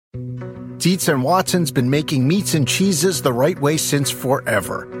Dietz and Watson's been making meats and cheeses the right way since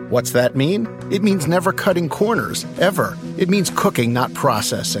forever. What's that mean? It means never cutting corners, ever. It means cooking, not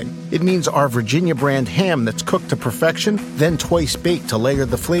processing. It means our Virginia brand ham that's cooked to perfection, then twice baked to layer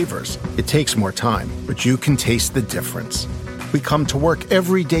the flavors. It takes more time, but you can taste the difference. We come to work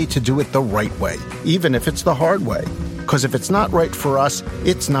every day to do it the right way, even if it's the hard way. Because if it's not right for us,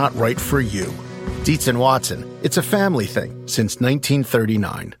 it's not right for you. Dietz and Watson, it's a family thing since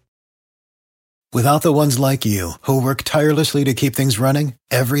 1939. Without the ones like you, who work tirelessly to keep things running,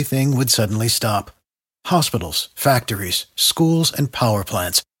 everything would suddenly stop. Hospitals, factories, schools, and power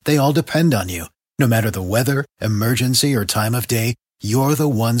plants, they all depend on you. No matter the weather, emergency, or time of day, you're the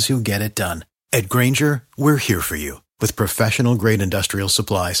ones who get it done. At Grainger, we're here for you with professional-grade industrial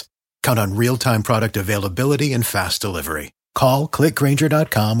supplies. Count on real-time product availability and fast delivery. Call, click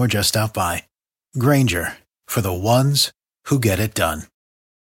Grainger.com, or just stop by. Grainger, for the ones who get it done.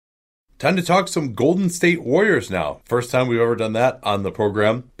 Time to talk some Golden State Warriors now. First time we've ever done that on the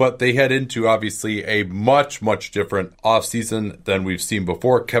program, but they head into obviously a much, much different offseason than we've seen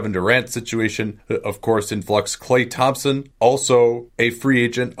before. Kevin Durant situation, of course, in flux. Klay Thompson, also a free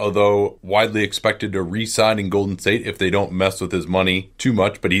agent, although widely expected to re-sign in Golden State if they don't mess with his money too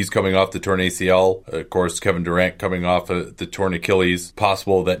much, but he's coming off the torn ACL. Of course, Kevin Durant coming off the torn Achilles.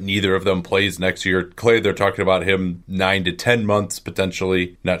 Possible that neither of them plays next year. Klay, they're talking about him 9 to 10 months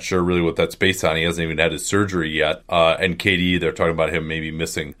potentially. Not sure really what that's based on. He hasn't even had his surgery yet. And KD, they're talking about him maybe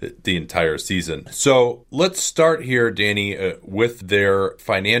missing the entire season. So let's start here, Danny, with their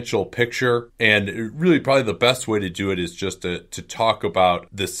financial picture. And really probably the best way to do it is just to talk about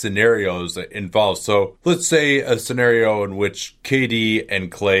the scenarios involved. So let's say a scenario in which KD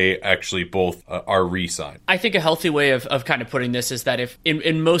and Klay actually both are re-signed. I think a healthy way of kind of putting this is that if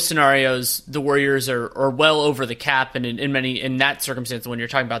in most scenarios, the Warriors are well over the cap, and in that circumstance, when you're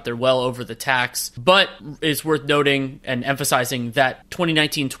talking about they're well over the tax. But it's worth noting and emphasizing that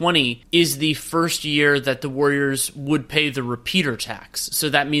 2019-20 is the first year that the Warriors would pay the repeater tax. So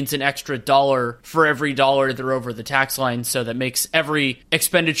that means an extra $1 for every dollar they're over the tax line. So that makes every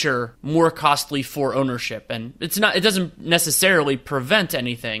expenditure more costly for ownership. And it doesn't necessarily prevent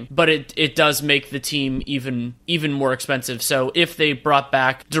anything, but it does make the team even more expensive. So if they brought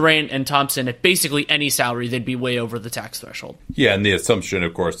back Durant and Thompson at basically any salary, they'd be way over the tax threshold. Yeah, and the assumption,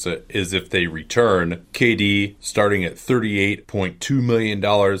 of course, is if they return, KD starting at $38.2 million,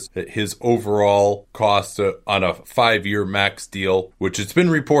 his overall cost on a 5-year max deal, which it's been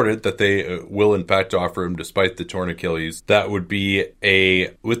reported that they will in fact offer him despite the torn Achilles. That would be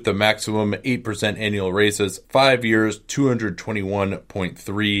with the maximum 8% annual raises, 5 years,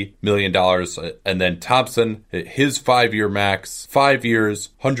 $221.3 million. And then Thompson, his 5-year max, 5 years,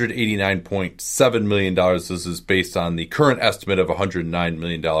 $189.7 million. This is based on the current estimate of $109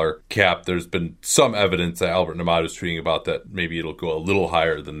 million cap. There's been some evidence that Albert Namath is tweeting about that maybe it'll go a little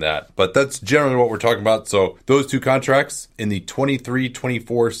higher than that. But that's generally what we're talking about. So those two contracts in the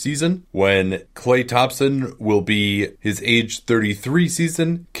 23-24 season, when Klay Thompson will be his age 33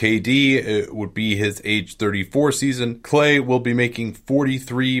 season, KD would be his age 34 season. Klay will be making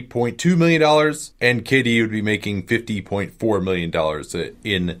 $43.2 million and KD would be making $50.4 million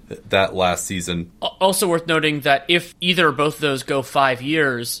in that last season. Also worth noting that if either or both of those go 5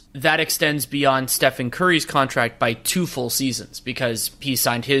 years, that extends beyond Stephen Curry's contract by 2 full seasons because he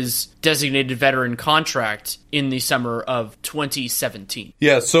signed his designated veteran contract in the summer of 2017.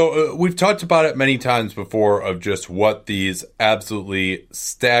 Yeah, so we've talked about it many times before of just what these absolutely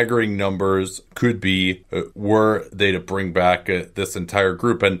staggering numbers could be were they to bring back this entire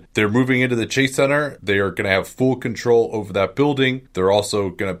group. And they're moving into the Chase Center. They are going to have full control over that building. They're also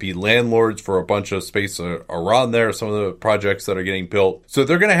going to be landlords for a bunch of space around there, some of the projects that are getting built. So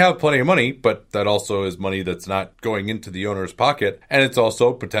they're going to have plenty of money, but that also is money that's not going into the owner's pocket. And it's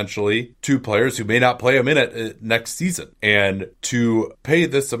also potentially two players who may not play a minute next season. And to pay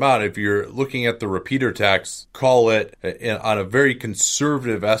this amount, if you're looking at the repeater tax, call it on a very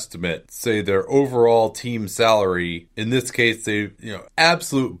conservative estimate, say their overall team salary, in this case, they,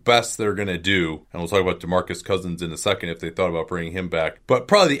 absolute best they're going to do, and we'll talk about DeMarcus Cousins in a second if they thought about bringing him back, but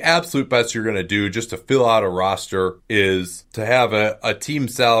probably the absolute best you're going to do just to fill out a roster is to have a team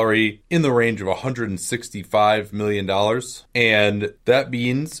salary in the range of $165 million. And that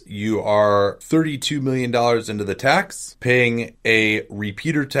means you are $32 million into the tax, paying a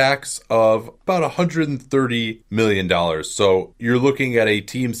repeater tax of about $130 million. So you're looking at a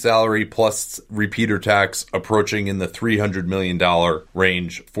team salary plus repeater tax approaching in the $300 million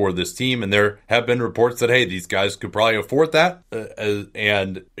range for this team. And there have been reports that, hey, these guys could probably afford that.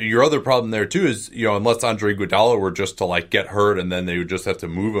 And your other problem there too is, unless Andre Iguodala were just to like get hurt and then they would just have to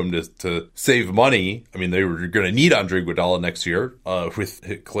move him to save money. I mean, they were going to need Andre Iguodala next year with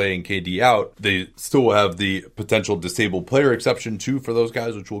Klay and KD out. They still have the potential disabled player exception too for those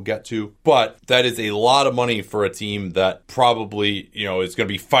guys, which we'll get to. But that is a lot of money for a team that probably, is going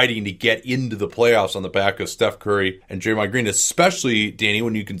to be fighting to get into the playoffs on the back of Steph Curry and Draymond Green, especially, Danny,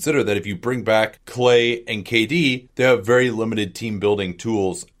 when you consider that if you bring back Klay and KD, they have very limited team building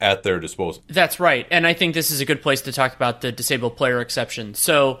tools at their disposal. That's right. And I think this is a good place to talk about the disabled player exception.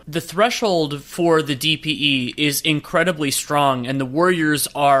 So the threshold for the DPE is incredibly strong, and the Warriors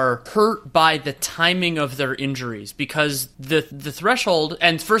are hurt by the timing of their injuries because the threshold,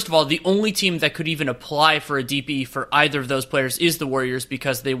 and first of all, the only team that could even apply for a DPE for either of those players is the Warriors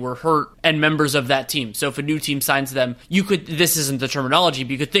because they were hurt and members of that team. So if a new team signs them, this isn't the terminology,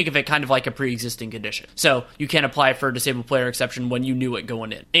 but you could think of it kind of like a pre-existing condition. So you can't apply for a disabled player exception when you knew it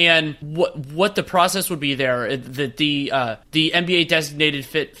going in. And what the process would be there, that the NBA designated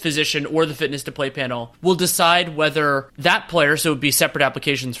physician or the fitness to play panel will decide whether that player, so it would be separate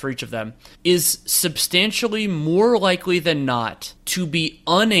applications for each of them, is substantially more likely than not to be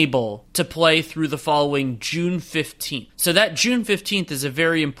unable to play through the following June 15th. So that June 15th is a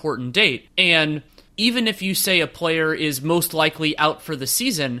very important date. And even if you say a player is most likely out for the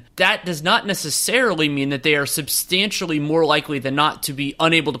season, that does not necessarily mean that they are substantially more likely than not to be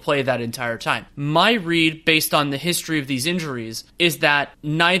unable to play that entire time. My read, based on the history of these injuries, is that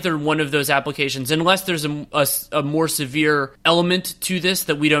neither one of those applications, unless there's a more severe element to this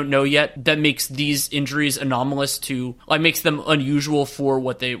that we don't know yet, that makes these injuries anomalous makes them unusual for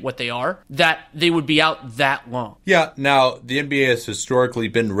what they are, that they would be out that long. Yeah, now, the NBA has historically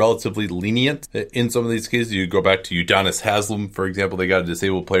been relatively lenient in some of these cases. You go back to Udonis Haslem, for example. They got a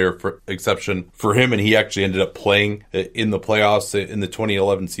disabled player exception for him, and he actually ended up playing in the playoffs in the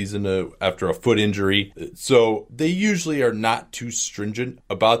 2011 season after a foot injury. So they usually are not too stringent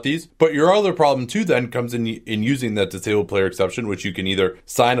about these. But your other problem, too, then comes in using that disabled player exception, which you can either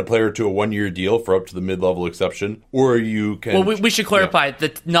sign a player to a one-year deal for up to the mid-level exception, or you can... Well, we should clarify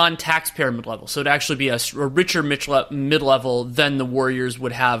the non-taxpayer mid-level. So it'd actually be a richer mid-level than the Warriors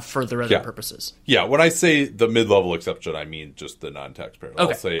would have for their other purposes. Yeah, when I say the mid-level exception, I mean just the non-taxpayer.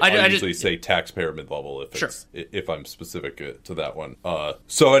 Okay. I'll usually say taxpayer mid-level if I'm specific to that one.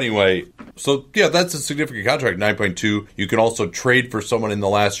 So anyway, that's a significant contract, 9.2. You can also trade for someone in the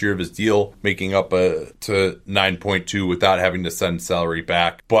last year of his deal, making up to 9.2 without having to send salary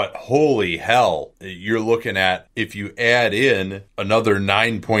back. But holy hell, you're looking at, if you add in another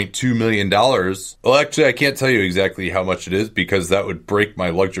 $9.2 million, well, actually, I can't tell you exactly how much it is because that would break my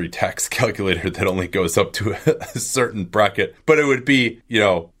luxury tax calculator that only goes up to a certain bracket, but it would be,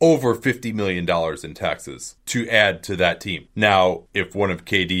 over $50 million in taxes to add to that team. Now, if one of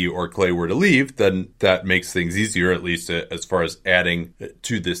KD or Klay were to leave, then that makes things easier, at least as far as adding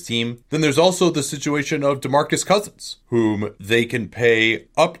to this team. Then there's also the situation of DeMarcus Cousins, whom they can pay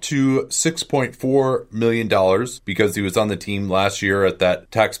up to $6.4 million because he was on the team last year at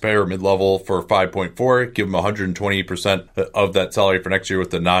that taxpayer mid-level for 5.4, give him 120% of that salary for next year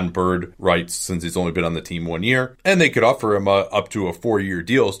with the non-bird rights since he's only been on the team 1 year. And they could offer him up to a 4-year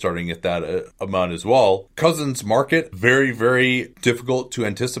deal starting at that amount as well. Cousins' market, very, very difficult to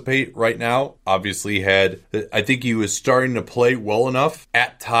anticipate right now. Obviously I think he was starting to play well enough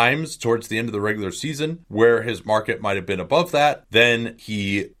at times towards the end of the regular season where his market might have been above that. Then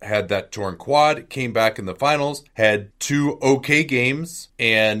he had that torn quad, came back in the finals, had 2 okay games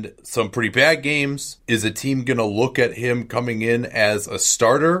and some pretty bad games. Is a team going to look at him coming in as a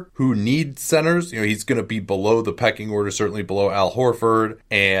starter who needs centers? He's going to be below the pecking order, certainly below Al Horford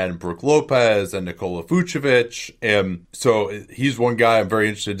and Brook Lopez and Nikola Vucevic. And so he's one guy I'm very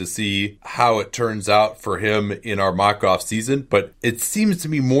interested to see how it turns out for him in our mock-off season. But it seems to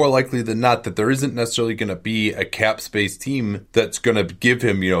me more likely than not that there isn't necessarily going to be a cap space team that's going to give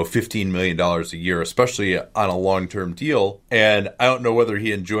him, $15 million a year, especially on a long-term deal. And I don't know whether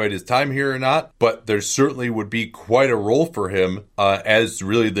he enjoyed his time here or not, but there certainly would be quite a role for him as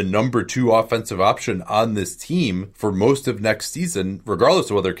really the number 2 offensive option on this team for most of next season, regardless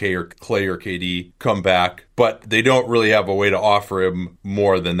of whether Klay or KD come back. back, but they don't really have a way to offer him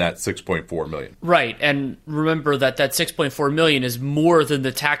more than that $6.4 million. Right, and remember that $6.4 million is more than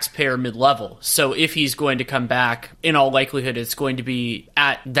the taxpayer mid-level. So if he's going to come back, in all likelihood, it's going to be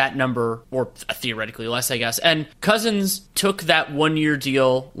at that number, or theoretically less, I guess. And Cousins took that one-year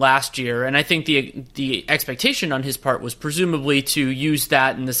deal last year, and I think the expectation on his part was presumably to use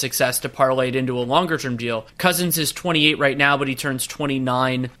that and the success to parlay it into a longer-term deal. Cousins is 28 right now, but he turns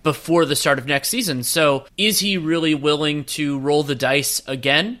 29 before the start of next season. So is he really willing to roll the dice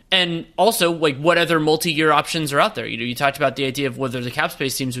again? And also, like, what other multi-year options are out there? You talked about the idea of whether the cap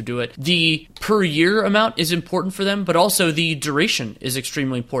space teams would do it. The per-year amount is important for them, but also the duration is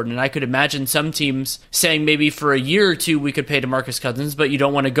extremely important. And I could imagine some teams saying maybe for a year or two we could pay DeMarcus Cousins, but you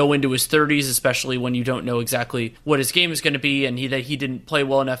don't want to go into his 30s, especially when you don't know exactly what his game is going to be, and he didn't play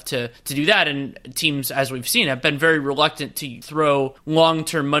well enough to do that. And teams, as we've seen, have been very reluctant to throw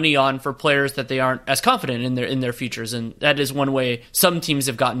long-term money on for players that they aren't as confident in their futures. And that is one way some teams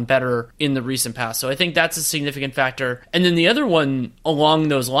have gotten better in the recent past. So I think that's a significant factor. And then the other one along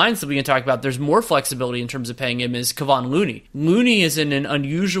those lines that we can talk about, there's more flexibility in terms of paying him, is Kevon Looney. Looney is in an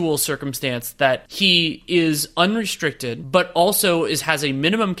unusual circumstance that he is unrestricted, but also has a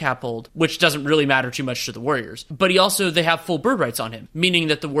minimum cap hold, which doesn't really matter too much to the Warriors. But they have full bird rights on him, meaning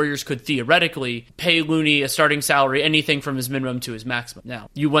that the Warriors could theoretically pay Looney a starting salary, anything from his minimum to his maximum. Now,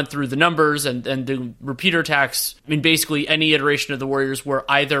 you went through the numbers and the repeater tax. I mean, basically any iteration of the Warriors where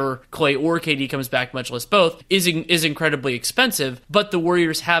either Clay or KD comes back, much less both, is incredibly expensive, but the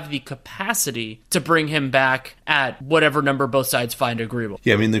Warriors have the capacity to bring him back at whatever number both sides find agreeable.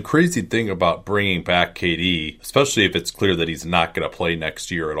 Yeah, I mean, the crazy thing about bringing back KD, especially if it's clear that he's not going to play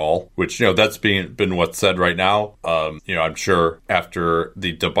next year at all, which, that's been what's said right now. I'm sure after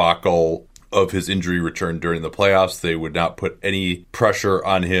the debacle of his injury return during the playoffs, they would not put any pressure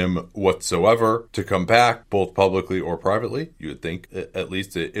on him whatsoever to come back, both publicly or privately, you would think, at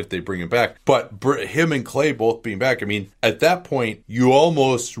least if they bring him back. But him and Clay both being back, I mean, at that point, you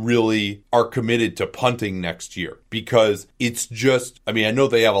almost really are committed to punting next year, because it's just, I mean, I know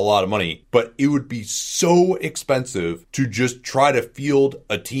they have a lot of money, but it would be so expensive to just try to field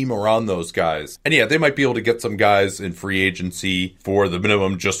a team around those guys. And yeah, they might be able to get some guys in free agency for the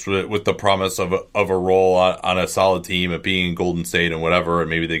minimum, just with the promise of a role on a solid team of being in Golden State and whatever, and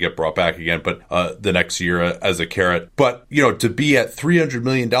maybe they get brought back again, but the next year as a carrot. But, to be at $300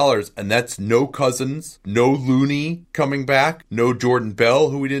 million, and that's no Cousins, no Looney coming back, no Jordan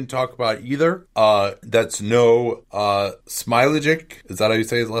Bell, who we didn't talk about either. That's no Smailagic. Is that how you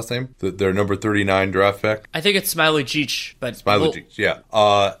say his last name? Their number 39 draft pick? I think it's Smailagic, but... Smailagic, yeah.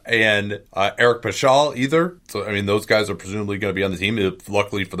 And Eric Paschall either. So, I mean, those guys are presumably going to be on the team.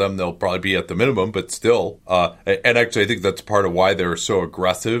 Luckily for them, they'll probably be at the minimum, but still. And actually, I think that's part of why they're so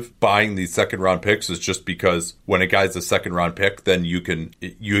aggressive buying these second-round picks, is just because when a guy's a second-round pick, then you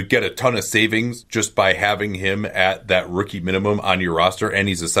get a ton of savings just by having him at that rookie minimum on your roster, and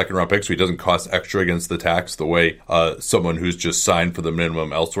he's a second-round pick, so he doesn't cost extra against the tax the way someone who's just signed for the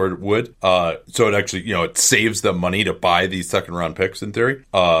minimum elsewhere would. So it actually, it saves them money to buy these second-round picks in theory,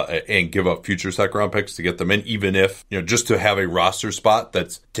 and give up future second-round picks to get them in, even if, just to have a roster spot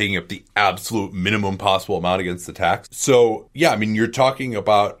that's taking up the absolute minimum possible amount against the tax. So, yeah, I mean, you're talking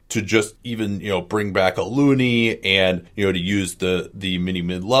about to just even, bring back a Looney and, to use the mini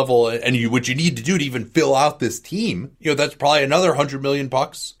mid-level, and what you need to do to even fill out this team, that's probably another $100 million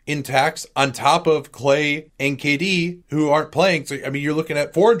in tax on top of Clay and KD, who aren't playing. So, I mean, you're looking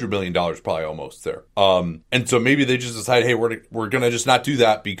at $400 million probably almost there. And so maybe they just decide, hey, we're going to just not do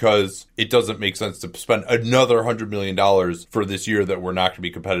that because it doesn't make sense to spend another $100 million for this year that we're not going to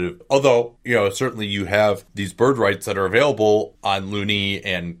be competitive. Although, certainly you have these bird rights that are available on Looney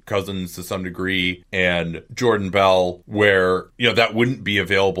and Cousins to some degree and Jordan Bell, where, that wouldn't be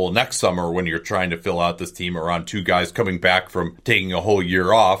available next summer when you're trying to fill out this team around two guys coming back from taking a whole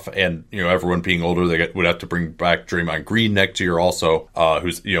year off, and, everyone being older, they would have to bring back Draymond Green next year also,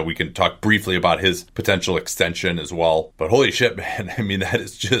 who's, we can talk briefly about his potential extension as well. But holy shit, man, I mean, that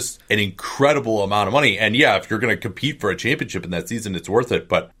is just an incredible amount of money. And yeah, if you're going to compete for a championship in that season, it's worth it.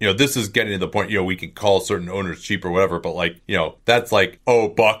 But, this is getting to the point, we can call certain owners cheap or whatever, but that's like, oh,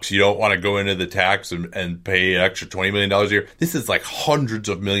 bucks, you don't want to go into the tax and pay an extra $20 million a year. This is like hundreds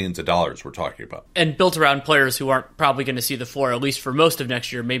of millions of dollars we're talking about. And built around players who aren't probably going to see the floor, at least for most of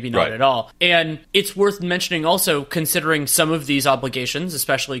next year, maybe not at all. And it's worth mentioning also, considering some of these obligations,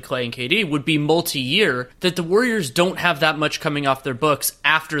 especially Clay and KD, would be multi-year, that the Warriors don't have that much coming off their books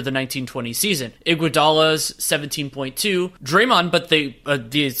after the 1920 season. Iguodala's 17.2, Draymond, but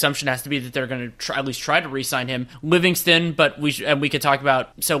the assumption assumption has to be that they're going to at least try to re-sign him. Livingston, but we could talk about,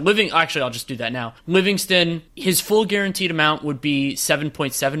 actually I'll just do that now. Livingston, his full guaranteed amount would be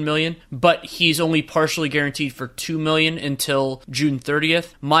 $7.7 million, but he's only partially guaranteed for $2 million until June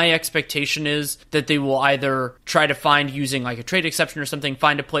 30th. My expectation is that they will either try to find, using like a trade exception or something,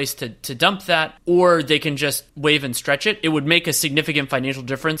 find a place to dump that, or they can just waive and stretch it. It would make a significant financial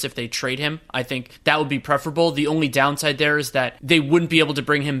difference if they trade him. I think that would be preferable. The only downside there is that they wouldn't be able to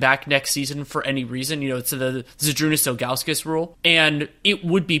bring him back next season for any reason. It's the Zydrunas Ilgauskas rule. And it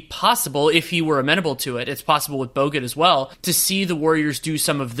would be possible, if he were amenable to it, it's possible with Bogut as well, to see the Warriors do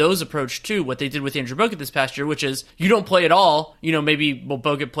some of those approach too, what they did with Andrew Bogut this past year, which is you don't play at all.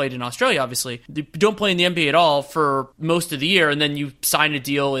 Bogut played in Australia, obviously. You don't play in the NBA at all for most of the year, and then you sign a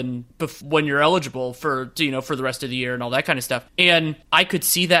deal when you're eligible for the rest of the year and all that kind of stuff. And I could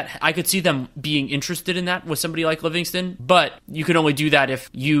see them being interested in that with somebody like Livingston, but you can only do that if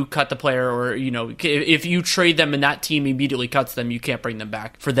you cut the player, or if you trade them and that team immediately cuts them, you can't bring them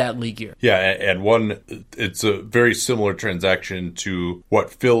back for that league year. Yeah, and it's a very similar transaction to what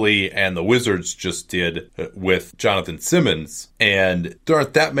Philly and the Wizards just did with Jonathan Simmons. And there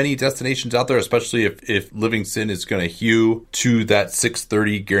aren't that many destinations out there, especially if Livingston is going to hew to that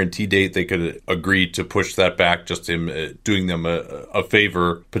 6/30 guarantee date. They could agree to push that back, just him doing them a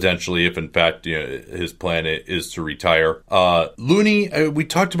favor, potentially, if in fact his plan is to retire. Looney, we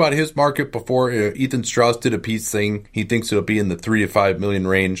talked about his market before. Ethan Strauss did a piece saying he thinks it'll be in the $3 to $5 million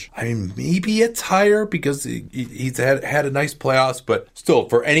range. I mean, maybe it's higher because he's had a nice playoffs, but still,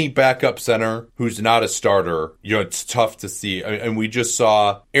 for any backup center who's not a starter, it's tough to see. And we just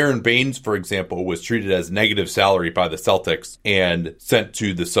saw Aaron Baines, for example, was treated as negative salary by the Celtics and sent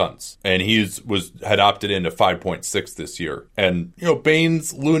to the Suns, and he had opted into 5.6 this year. And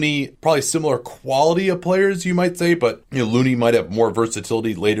Baines, Looney, probably similar quality of players, you might say, but Looney might have more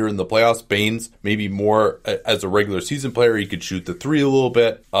versatility later in the playoffs. Baines maybe more as a regular season player. He could shoot the three a little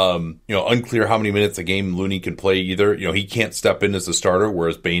bit. Unclear how many minutes a game Looney can play either. He can't step in as a starter,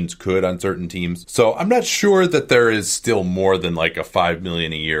 whereas Baines could on certain teams. So I'm not sure that there is still more than like a $5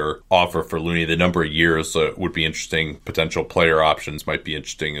 million a year offer for Looney. The number of years would be interesting. Potential player options might be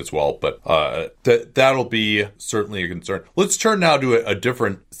interesting as well, but that'll be certainly a concern. Let's turn now to a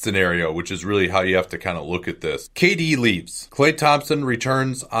different scenario, which is really how you have to kind of look at this. KD leaves. Klay Thompson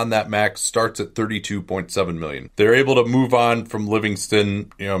returns on that max, starts at $32.7 million. They're able to move on from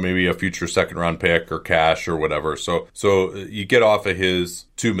Livingston, maybe a future second round pick or cash or whatever. So you get off of his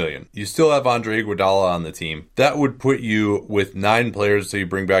 $2 million. You still have Andre Iguodala on the team. That would put you with 9 players. So you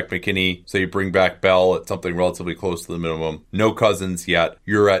bring back McKinney, so you bring back Bell at something relatively close to the minimum. No Cousins yet.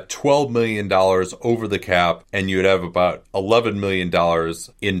 You're at $12 million over the cap, and you'd have about $11 million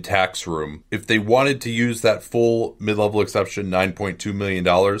in tax room. If they wanted to use that full mid-level exception, $9.2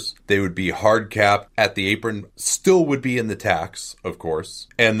 million, they would be hard cap at the apron, still would be in the tax, of course,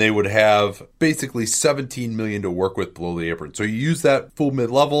 and they would have basically $17 million to work with below the apron. So you use that full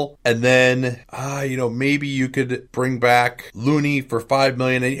mid-level, and then, maybe you could bring back Looney for $5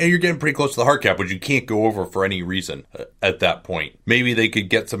 million, and you're getting pretty close to the hard cap, but you can't go over for any reason at that point. Maybe they could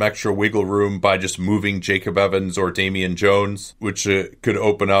get some extra wiggle room by just moving Jacob Evans or Damian Jones, which could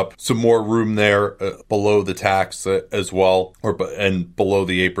open up some more room there below the tax as well, and below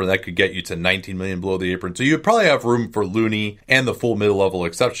the apron. That could get you to $19 million below the apron. So you'd probably have room for Looney and the full mid-level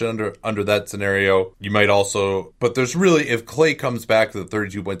exception under that scenario. You might also, but there's really, if Klay comes back to the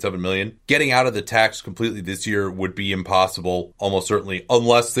 $32.7 million, getting out of the tax completely this year would be impossible, almost certainly,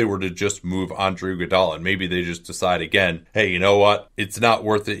 unless they were to just move Andre Iguodala. And maybe they just decide again, hey, you know what? It's not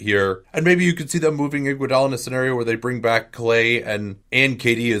worth it here. And maybe you could see them moving Iguodala in a scenario where they bring back Klay and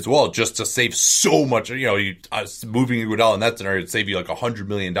KD as well, just to save so much. Moving Iguodala in that scenario would save you like $100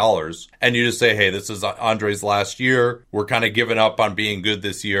 million. And you just say, hey, this is Andre's last year. We're kind of giving up on being good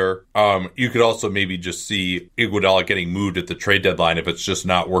this year. You could also maybe just see Iguodala getting moved at the trade deadline if it's just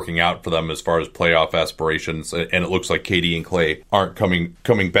not working out for them as far as playoff aspirations. And it looks like KD and Klay aren't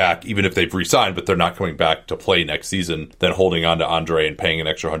coming back, even if they've re-signed, but they're not coming back to play next season. Then holding on to Andre and paying an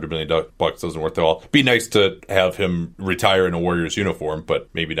extra $100 million doesn't work at all. Be nice to have him retire in a Warriors uniform, but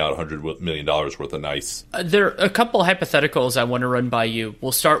maybe not $100 million worth of nice. There are a couple hypotheticals I want to run by you.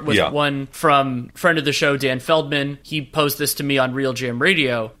 We'll start with one from friend of the show, Dan Feldman. He posed this to me on Real Jam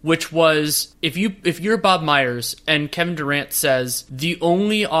Radio, which was, if you're Bob Myers and Kevin Durant says, the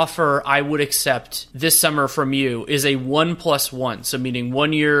only offer I would accept this summer from you is a 1+1, so meaning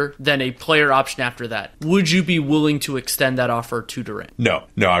 1 year, then a player option after that, would you be willing to extend that offer to Durant? No,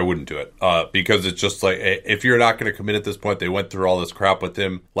 I wouldn't do it. Because it's just like, if you're not going to commit at this point, they went through all this crap with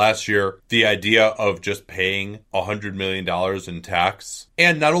him last year. The idea of just paying $100 million in tax tax.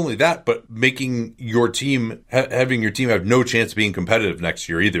 And not only that, but making your team, having your team have no chance of being competitive next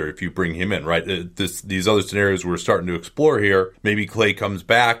year either if you bring him in, right? These other scenarios we're starting to explore here. Maybe Klay comes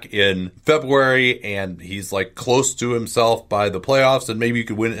back in February and he's like close to himself by the playoffs, and maybe you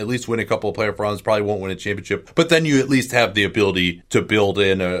could at least win a couple of playoff rounds. Probably won't win a championship, but then you at least have the ability to build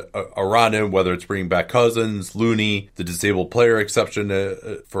in around him, whether it's bringing back Cousins, Looney, the disabled player exception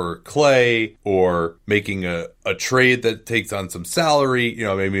for Klay, or making a trade that takes on some salary.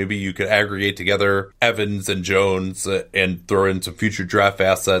 Maybe you could aggregate together Evans and Jones and throw in some future draft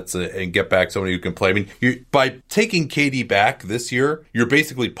assets and get back somebody who can play. I mean, by taking KD back this year, you're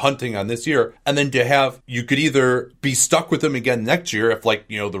basically punting on this year, and then you could either be stuck with him again next year if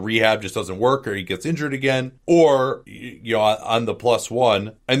the rehab just doesn't work or he gets injured again, or on the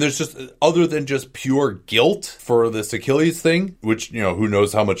 +1. And there's just, other than just pure guilt for this Achilles thing, which who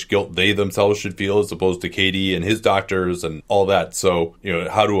knows how much guilt they themselves should feel as opposed to KD and his doctors and all that. So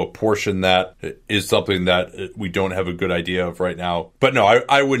how to apportion that is something that we don't have a good idea of right now. But no,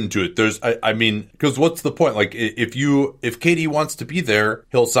 I wouldn't do it. Because what's the point? Like, if KD wants to be there,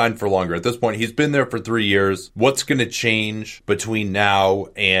 he'll sign for longer. At this point, he's been there for 3 years. What's going to change between now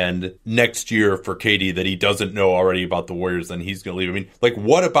and next year for KD that he doesn't know already about the Warriors? Then he's going to leave. I mean,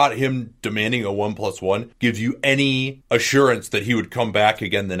 what about him demanding a 1+1 gives you any assurance that he would come back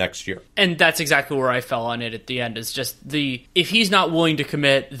again the next year? And that's exactly where I fell on it at the end. Is just if he's not willing to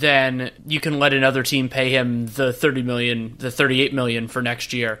commit, then you can let another team pay him the $30 million, the $38 million for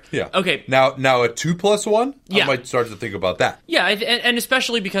next year. Yeah. Okay. Now a 2+1, yeah. I might start to think about that. Yeah, and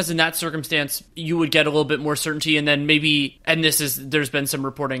especially because in that circumstance, you would get a little bit more certainty, and then maybe, and there's been some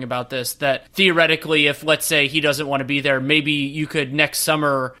reporting about this, that theoretically, if let's say he doesn't want to be there, maybe you could next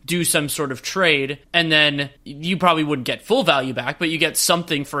summer do some sort of trade, and then you probably wouldn't get full value back, but you get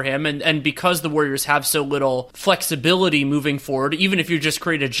something for him, and because the Warriors have so little flexibility moving forward, even if you just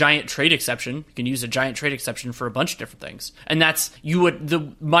create a giant trade exception, you can use a giant trade exception for a bunch of different things, and that's,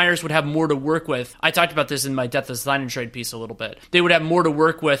 the Myers would have more to work with. I talked about this in my Death of Sign and Trade piece a little bit. They would have more to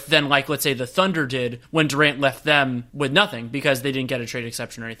work with than, let's say the Thunder did when Durant left them with nothing because they didn't get a trade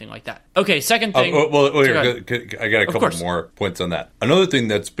exception or anything like that. Okay, second thing. I got a couple more points on that. Another thing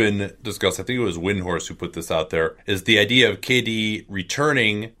that's been discussed, I think it was Windhorse who put this out there, is the idea of KD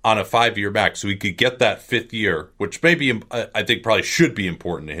returning on a 5-year max so he could get that 5th year, which maybe I think probably should be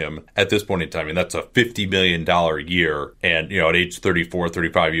important to him at this point in time. I mean, that's a $50 million year, and at age 34,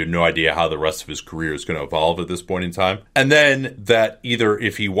 35, you have no idea how the rest of his career is going to evolve at this point in time. And then that either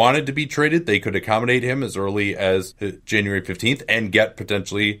if he wanted to be traded, they could accommodate him as early as January 15th and get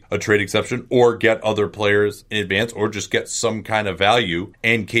potentially a trade exception, or get other players in advance, or just get some kind of value,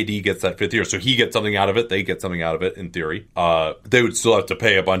 and KD gets that 5th year. So he gets something out of it, they get something out of it in theory. They would still have to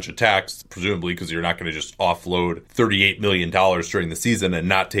pay a bunch of tax, presumably, because you're not going to just offload $38 million during the season and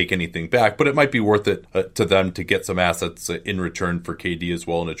not take anything back, but it might be worth it to them to get some assets in return for KD as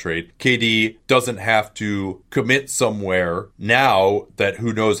well in a trade. KD doesn't have to commit somewhere now that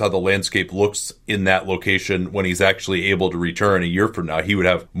who knows how the landscape looks in that location when he's actually able to return a year from now. He would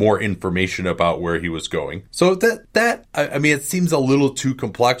have more information about where he was going. So it seems a little too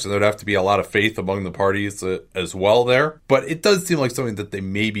complex, and there'd have to be a lot of faith among the parties as well there. But it does seem like something that they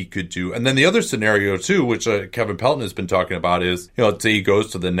maybe could do. And then the other scenario too, which Kevin Pelton has been talking about, is, let's say he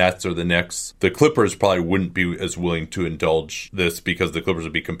goes to the Nets or the Knicks. The Clippers probably wouldn't be as willing to indulge this because the Clippers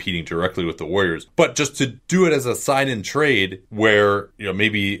would be competing directly with the Warriors. But just to do it as a sign and trade where,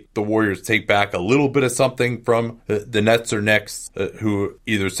 maybe the Warriors take back a little bit of something from the Nets or Knicks, who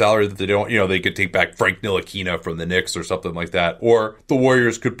either salary that they don't, they could take back Frank Ntilikina from the Knicks or something like that. Or the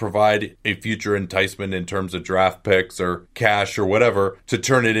Warriors could provide a future enticement in terms of draft picks or cash or whatever to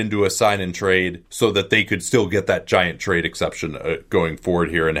turn it into a sign and trade so that they could still get that giant trade exception going forward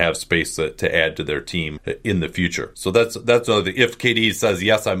here and have space to add to their team in the future. So that's another thing. If KD says,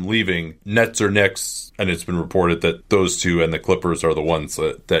 yes, I'm leaving, Nets or Knicks, and it's been reported that those two and the Clippers are the ones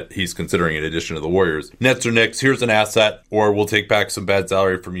that he's considering in addition to the Warriors. Nets or Knicks, here's an asset, or we'll take back some bad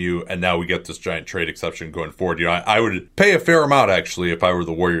salary from you, and now we get this giant trade exception going forward. I would pay a fair amount, actually, if I were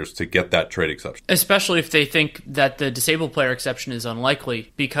the Warriors to get that trade exception. Especially if they think that the disabled player exception is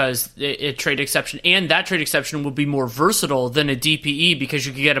unlikely, because a trade exception, and that trade exception would be more versatile than a DPE, because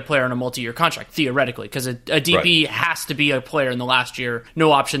you could get a player on a multi-year contract, theoretically, because a DPE has to be a player in the last year.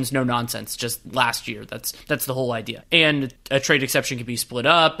 No options, no nonsense, just last year. That's the whole idea. And a trade exception can be split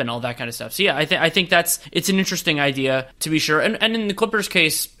up and all that kind of stuff. So yeah, I think it's an interesting idea, to be sure. And in the Clippers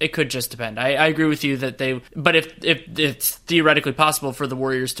case, it could just depend. I agree with you that but if it's theoretically possible for the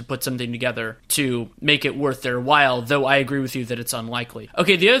Warriors to put something together to make it worth their while, though I agree with you that it's unlikely.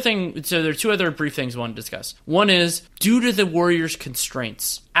 Okay, the other thing, so there are two other brief things I want to discuss. One is, due to the Warriors'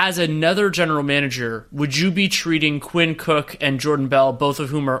 constraints, as another general manager, would you be treating Quinn Cook and Jordan Bell, both of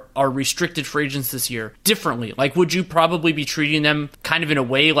whom are restricted free agents this year, differently? Like, would you probably be treating them kind of in a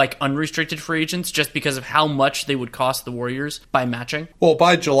way like unrestricted free agents just because of how much they would cost the Warriors by matching? Well,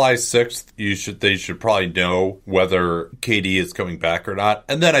 by July 6th, they should probably know whether KD is coming back or not.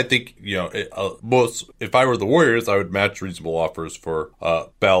 And then I think, if I were the Warriors, I would match reasonable offers for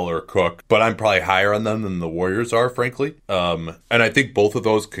Bell or Cook, but I'm probably higher on them than the Warriors are, frankly. And I think both of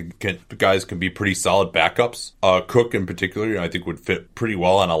those guys can be pretty solid backups. Cook in particular, I think would fit pretty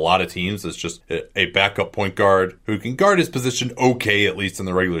well on a lot of teams as just a backup point guard who can guard his position okay, at least in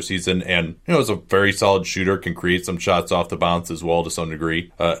the regular season, and is a very solid shooter, can create some shots off the bounce as well to some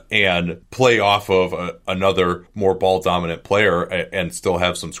degree, and play off of another more ball dominant player and still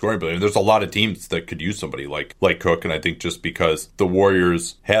have some scoring ability. There's a lot of teams that could use somebody like Cook, and I think just because the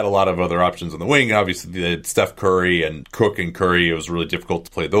Warriors had a lot of other options on the wing, obviously they had Steph Curry and Cook and Curry, it was really difficult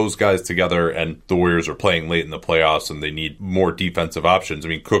to play those guys together, and the Warriors are playing late in the playoffs and they need more defensive options. I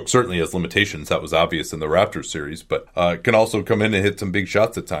mean, Cook certainly has limitations, that was obvious in the Raptors series, but can also come in and hit some big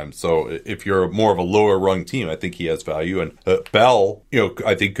shots at times. So if you're more of a lower rung team, I think he has value. And Bell,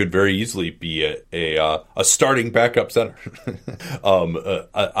 I think could very easily be a starting backup center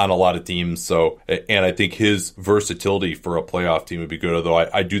on a lot of teams. So, and I think his versatility for a playoff team would be good. Although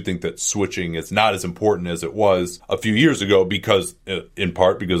I do think that switching is not as important as it was a few years ago because, in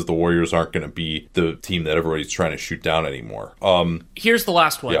part, because the Warriors aren't going to be the team that everybody's trying to shoot down anymore. Here's the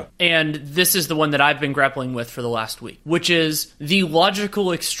last one, and this is the one that I've been grappling with for the last week, which is the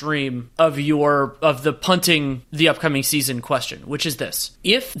logical extreme of the punting the upcoming season question, which is this.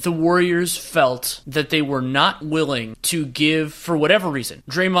 If the Warriors felt that they were not willing to give, for whatever reason,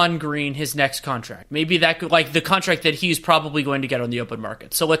 Draymond Green his next contract, maybe that could, like the contract that he's probably going to get on the open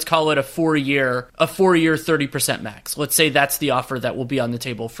market. So let's call it a 4-year 30% max. Let's say that's the offer that will be on the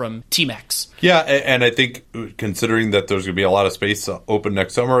table from T-Max. Yeah, and I think considering that there's going to be a lot of space open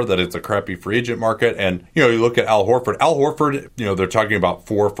next summer, that it's a crappy free agent market, and you look at Al Horford. Al Horford, they're talking about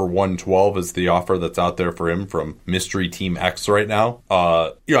 4 for $112 is the offer that's out there for him from Mystery Team X right now.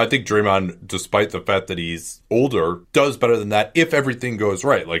 I think Draymond, despite the fact that he's older, does better than that if everything goes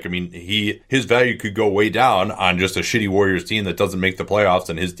right. Like, I mean, his value could go way down on just a shitty Warriors team that doesn't make the playoffs,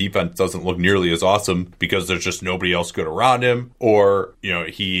 and his defense doesn't look nearly as awesome because there's just nobody else good around him, or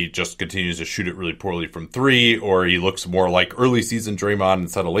he just continues to shoot it really poorly from 3, or he looks more like early season Draymond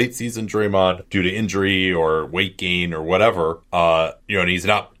instead of late season Draymond due to injury or weight gain or whatever. And he's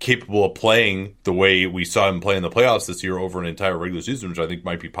not capable of playing the way we saw him play in the playoffs this year over an entire regular season, which I think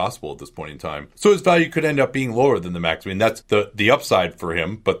might be possible at this point in time. So his value could end up being lower than the max. I mean, that's the upside for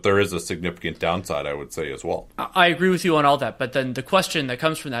him, but there is a significant downside, I would say, as well. I agree with you on all that, but then the question that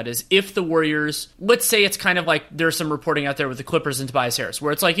comes from that is, if the Warriors, let's say it's kind of like there's some reporting out there with the Clippers and Tobias Harris,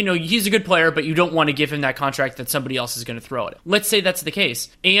 where it's like, he's a good player, but you don't want to give him that contract that somebody else is going to throw at him. Let's say that's the case,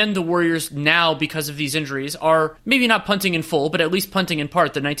 and the Warriors now, because of these injuries, are maybe not punting in full, but at least punting in part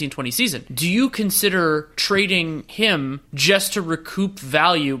the 1920 season. Do you consider trading him just to recoup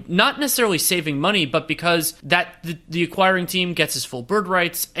value, not necessarily saving money, but because that the acquiring team gets his full bird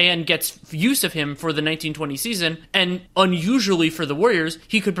rights and gets use of him for the 1920 season, and unusually for the Warriors,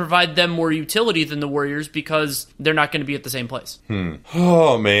 he could provide them more utility than the Warriors because they're not going to be at the same place?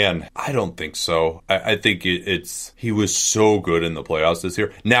 Oh man, I don't think so. I think he was so good in the playoffs this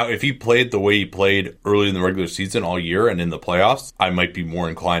year. Now, if he played the way he played early in the regular season all year and in the playoffs, I might be more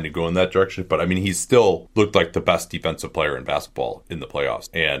inclined to go in that direction. But I mean, he still looked like the best defensive player in basketball in the playoffs,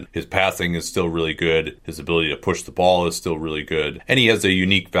 and his passing is still really good. His ability to push the ball is still really good, and he has a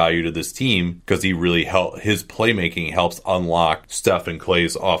unique value to this team because he really his playmaking helps unlock Steph and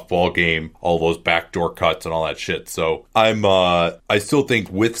Klay's off-ball game, all those backdoor cuts and all that shit. So I still think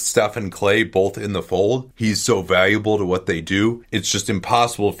with Steph and Klay both in the fold, he's so valuable to what they do. It's just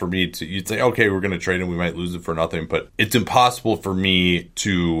impossible for me you'd say, okay, we're going to trade him, we might lose him for nothing, but it's impossible for me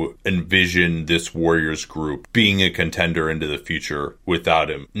to envision this Warriors group being a contender into the future without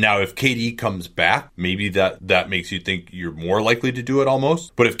him. Now, if KD comes back, maybe that makes you think you're more likely to do it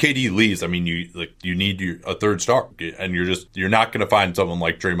almost. But if KD leaves, I mean, you need a third star, and you're not going to find someone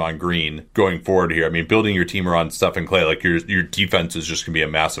like Draymond Green going forward here. I mean, building your team around Steph and Klay, like your defense defense is just going to be a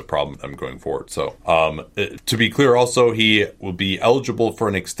massive problem with them going forward. So to be clear, also, he will be eligible for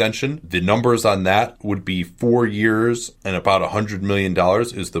an extension. The numbers on that would be 4 years and about $100 million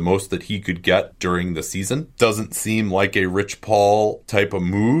is the most that he could get during the season. Doesn't seem like a Rich Paul type of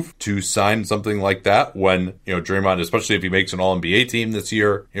move to sign something like that when, Draymond, especially if he makes an All-NBA team this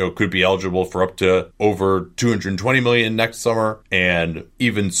year, could be eligible for up to over $220 million next summer. And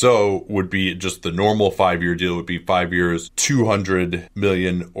even so, would be just the normal 5-year deal would be 5 years, $200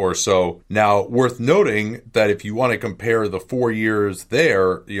 million or so. Now, worth noting that if you want to compare the 4 years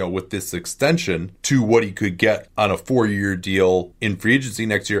there, with this extension to what he could get on a 4-year deal in free agency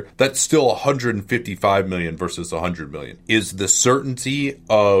next year, that's still $155 million versus $100 million. Is the certainty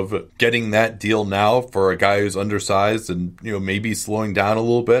of getting that deal now for a guy who's undersized and, maybe slowing down a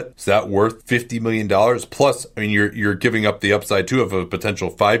little bit, is that worth $50 million? Plus, you're giving up the upside too of a potential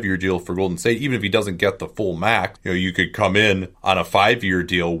 5-year deal for Golden State. Even if he doesn't get the full max, you could come in on a 5-year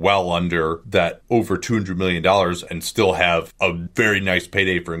deal well under that over $200 million and still have a very nice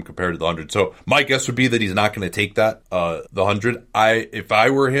payday for him compared to the 100. So my guess would be that he's not going to take that, the 100. If I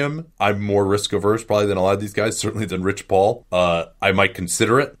were him, I'm more risk averse probably than a lot of these guys, certainly than Rich Paul. I might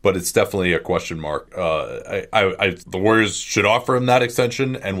consider it, but it's definitely a question mark. The Warriors should offer him that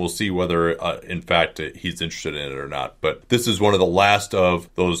extension, and we'll see whether, in fact, he's interested in it or not. But this is one of the last of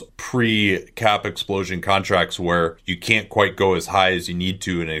those pre-cap explosion contracts where you can't quite go as high as you need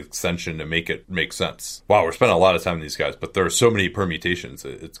to in an extension to make it make sense. Wow, we're spending a lot of time on these guys, but there are so many permutations,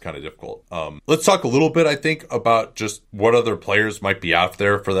 it's kind of difficult. Let's talk a little bit, I think, about just what other players might be out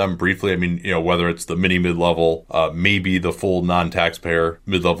there for them briefly. Whether it's the mid-level, maybe the full non-taxpayer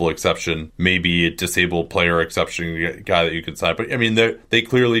mid-level exception, maybe a disabled player exception guy that you can sign. But they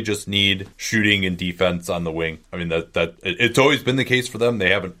clearly just need shooting and defense on the wing. That it's always been the case for them. They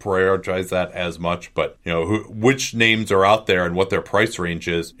haven't prioritized that as much, but which names are out there and what their price range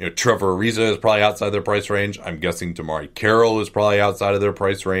is. Trevor Ariza is probably outside their price range. I'm guessing Damari Carroll is probably outside of their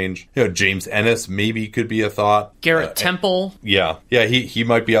price range. James Ennis maybe could be a thought. Garrett Temple. Yeah, he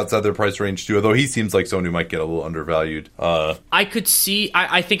might be outside their price range too, although he seems like someone who might get a little undervalued. I could see,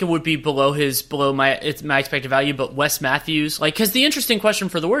 I think it would be below my expected value, but Wes Matthews, because the interesting question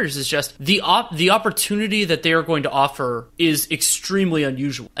for the Warriors is just the opportunity that they are going to offer is extremely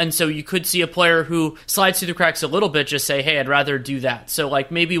unusual. And so you could see a player who slides through the cracks a little bit just say, hey, I'd rather do that. So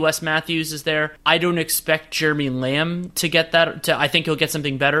maybe Wes Matthews is there. I don't expect Jeremy Lamb to get that. I think he'll get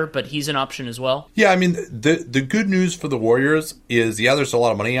something better, but he's an option as well. Yeah, the good news for the Warriors is, there's a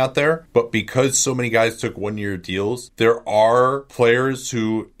lot of money out there, but because so many guys took 1-year deals, there are players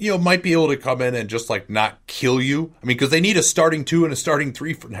who, might be able to come in and just not kill you. Because they need a starting 2 and a starting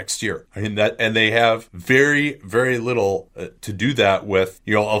 3 for next year. And they have very, very little to do that with.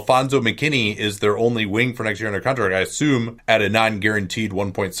 Alfonso McKinney is their only wing for next year under contract, I assume, at a non-guaranteed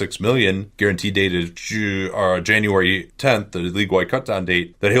 $1.6 million, guaranteed date is January 10th, the league-wide cutdown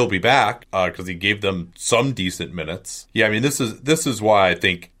date, that he'll be back because he gave them some decent minutes. Yeah, this is why I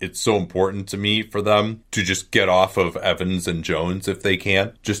think it's so important to me for them to just get off of Evans and Jones if they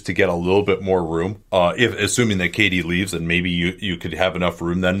can, just to get a little bit more room. Assuming that KD leaves, and maybe you could have enough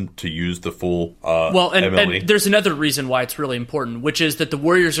room then to use the full MLE. And there's another reason why it's really important, which is that the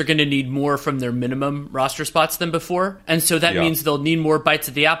Warriors are going to need more from their minimum roster spots than before. And so that means they'll need more bites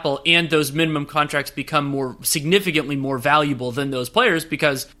at the apple, and those minimum contracts become significantly more valuable than those players,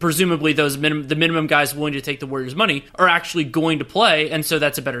 because presumably the minimum guys willing to take the Warriors' money are actually going to play, and so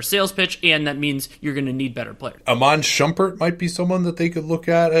that's a better sales pitch, and that means you're going to need better players. Amon Shumpert might be someone that they could look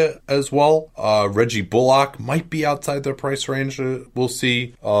at as well. Reggie Bullock might be outside their price range. We'll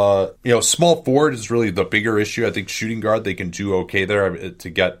see. Small forward is really the bigger issue. I think shooting guard, they can do okay there to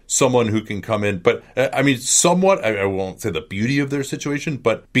get someone who can come in. But somewhat, I won't say the beauty of their situation,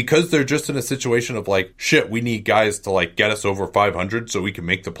 but because they're just in a situation of we need guys to get us over 500 so we can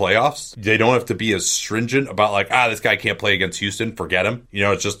make the playoffs. They don't have to be as stringent about this guy can't play against Houston, forget him.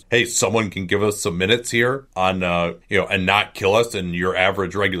 It's just, hey, someone can give us some minutes here on, and not kill us in your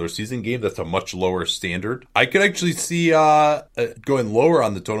average regular season game. That's a much lower standard. I could actually see going lower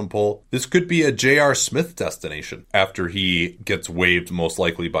on the totem pole. This could be a J.R. Smith destination after he gets waived, most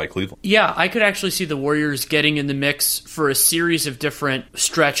likely by Cleveland. Yeah, I could actually see the Warriors getting in the mix for a series of different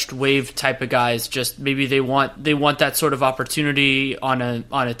stretched wave type of guys. Just maybe they want that sort of opportunity on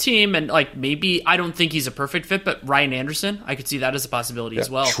a team, and maybe, I don't think he's a perfect fit, but Ryan Anderson, I could see that as a possibility as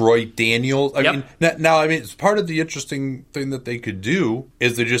well. Troy Daniels. It's part of the interesting thing that they could do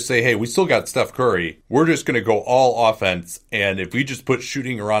is to just say, hey, we still got Steph Curry. We're just going to go all offense, and if we just put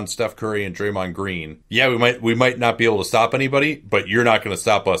shooting around Steph Curry and Draymond Green, we might not be able to stop anybody, but you're not going to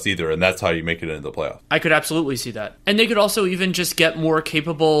stop us either, and that's how you make it into the playoffs. I could absolutely see that. And they could also even just get more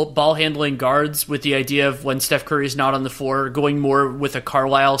capable ball handling guards with the idea of when Steph Curry is not on the floor, going more with a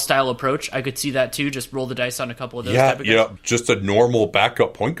Carlisle style approach. I could see that too. Just roll the dice on a couple of those. Type of guys. Just a normal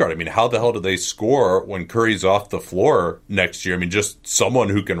backup point guard. I mean, how the hell do they score when Curry's off the floor next year? I mean, just someone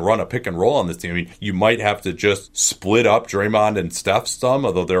who can run a pick and roll on this team. I mean, you might have to just split up Draymond and Steph some,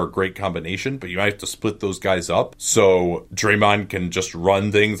 although they're a great combination, but you might have to split those guys up so Draymond can just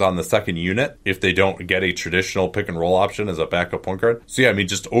run things on the second unit if they don't get a traditional pick and roll option as a backup point guard. So yeah, I mean,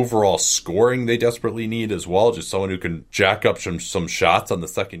 just overall scoring they desperately need as well. Just someone who can jack up some shots on the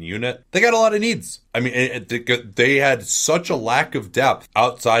second unit. They got a lot of needs. I mean, they had such a lack of depth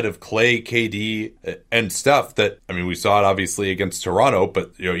outside of Clay, KD, and Steph that, I mean, we saw it obviously against Toronto,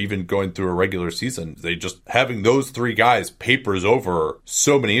 but, even going through a regular season, they just, having those three guys papers over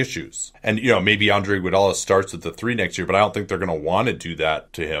so many issues. And, maybe Andre Iguodala starts at the 3 next year, but I don't think they're going to want to do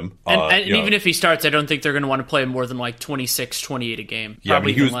that to him. And even if he starts, I don't think they're going to want to play him more than like 26, 28 a game. Yeah,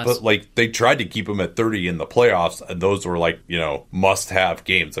 Probably he was, but they tried to keep him at 30 in the playoffs, and those were must-have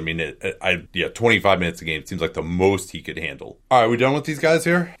games. I mean, 25 minutes a game seems like the most he could handle. All right, we done with these guys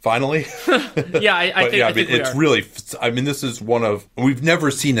here? Finally? Yeah, I think it's really, this is we've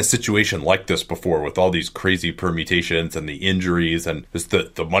never seen a situation like this before with all these crazy permutations and the injuries and just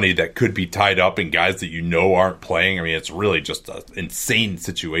the money that could be tied up in guys that aren't playing. I mean, it's really just an insane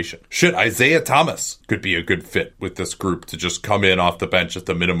situation. Shit, Isaiah Thomas could be a good fit with this group to just come in off the bench at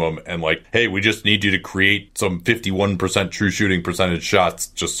the minimum and hey, we just need you to create some 51% true shooting percentage shots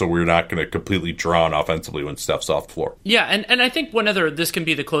just so we're not going to completely drown offensively when Steph's off the floor. Yeah, and I think this can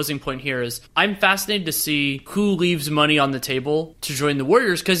be the closing point here is I'm fascinated to see who leaves money on the table to join the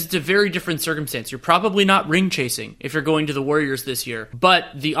Warriors because it's a very different circumstance. You're probably not ring chasing if you're going to the Warriors this year, but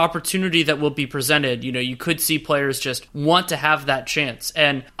the opportunity that will be presented, you could see players just want to have that chance.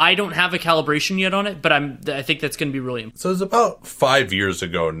 And I don't have a calibration yet on it, but I think that's going to be really important. So it's about 5 years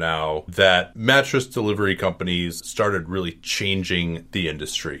ago now that mattress delivery companies started really changing the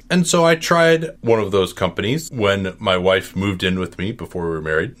industry. And so I tried one of those companies when my wife moved in with me before we were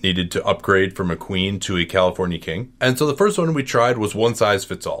married, needed to upgrade from a queen to a California king. And so the first one we tried was one size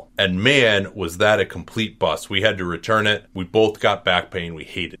fits all. And man, was that a complete bust. We had to return it. We both got back pain. We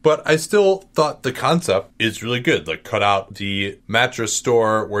hated it. But I still thought the concept is really good. Cut out the mattress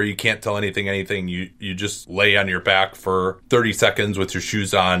store where you can't tell anything. You just lay on your back for 30 seconds with your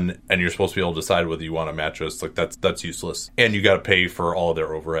shoes on and you're supposed to be able to decide whether you want a mattress. That's useless. And you got to pay for all of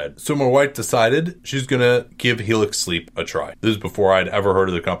their overhead. So my wife decided she's going to give Helix Sleep a try. This is before I'd ever heard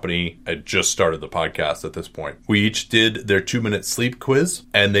of the company. I just started the podcast at this point. We each did their 2-minute sleep quiz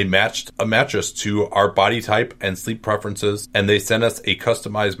and they matched a mattress to our body type and sleep preferences. And they sent us a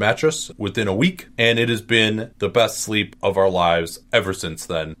customized mattress within a week. And it has been the best sleep of our lives ever since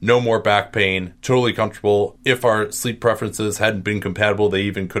then. No more back pain, totally comfortable. If our sleep preferences hadn't been compatible, they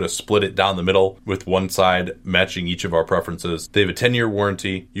even could have split it down the middle with one side matching each of our preferences. They have a 10-year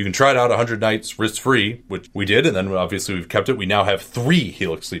warranty. You can try it out 100 nights risk-free, which we did, and then obviously we've kept it. We now have 3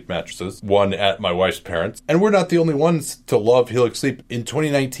 Helix Sleep mattresses, one at my wife's parents. And we're not the only ones to love Helix Sleep. In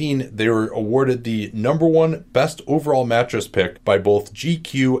 2019, they were awarded the #1 best overall mattress pick by both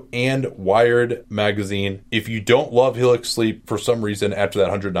GQ and Wired magazine. If you don't love Helix Sleep for some reason after that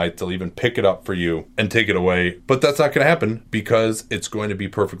 100 nights, they'll even pick it up for you and take it away. But that's not going to happen because it's going to be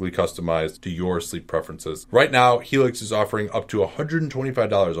perfectly customized to your sleep preferences. Right now, Helix is offering up to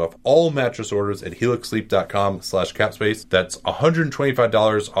 $125 off all mattress orders at helixsleep.com/capspace. That's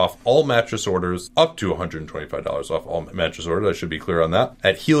 $125 off all mattress orders, up to $125 off all mattress orders. I should be clear on that.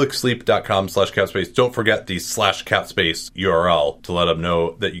 At helixsleep.com/capspace. Don't forget the /capspace URL to let them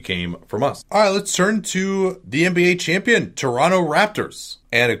know that you came from us. All right, let's turn to the NBA champion, Toronto Raptors.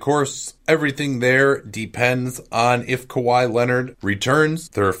 And of course, everything there depends on if Kawhi Leonard returns.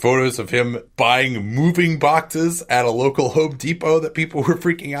 There are photos of him buying moving boxes at a local Home Depot that people were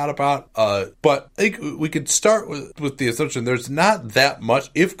freaking out about. But I think we could start with the assumption there's not that much.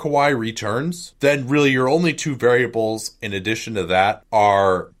 If Kawhi returns, then really your only 2 variables in addition to that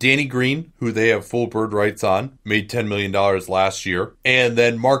are Danny Green, who they have full bird rights on, made $10 million last year, and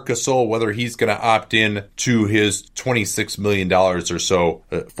then Marc Gasol, whether he's going to opt in to his $26 million or so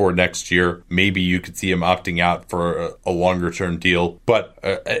for next year. Maybe you could see him opting out for a longer term deal. But,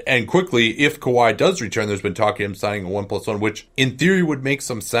 and quickly, if Kawhi does return, there's been talk of him signing a 1+1, which in theory would make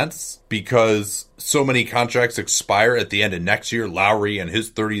some sense because so many contracts expire at the end of next year. Lowry and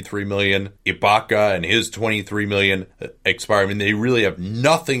his $33 million, Ibaka and his $23 million expire. I mean, they really have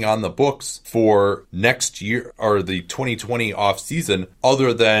nothing on the books for next year or the 2020 offseason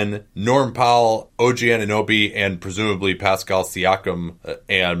other than Norm Powell, OG Anunoby, and presumably Pascal Siakam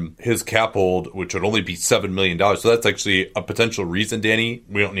and his cap hold, which would only be $7 million. So that's actually a potential reason, Danny.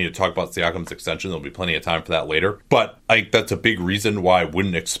 We don't need to talk about Siakam's extension. There'll be plenty of time for that later. But I think that's a big reason why I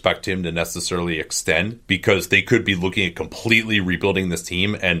wouldn't expect him to necessarily extend, because they could be looking at completely rebuilding this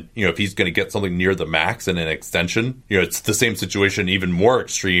team. And, if he's going to get something near the max in an extension, it's the same situation, even more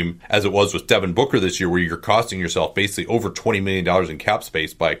extreme as it was with Devin Booker this year, where you're costing yourself basically over $20 million in cap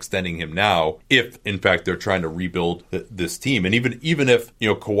space by extending him now, if in fact they're trying to rebuild this team. And even if,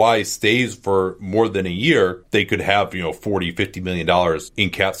 Kawhi stays for more than a year, they could have, $40-50 million in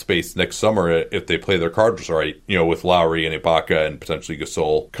cap space next summer if they play their cards right, with Lowry and Ibaka and potentially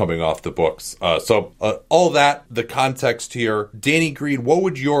Gasol coming off the books. So all that, the context here. Danny Green, what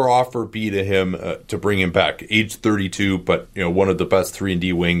would your offer be to him to bring him back? Age 32, but one of the best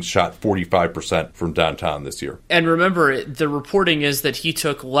 3-and-D wings, shot 45% from downtown this year. And remember, the reporting is that he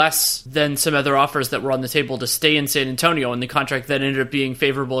took less than some other offers that were on the table to stay in San Antonio, and the contract that ended up being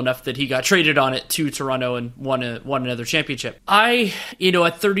favorable enough that he got traded on it to Toronto and won another championship.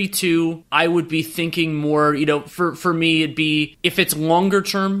 At 32, I would be thinking more, for me, it'd be, if it's longer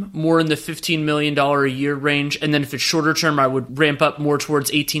term, more in the $15 million a year range, and then if it's shorter term, I would ramp up more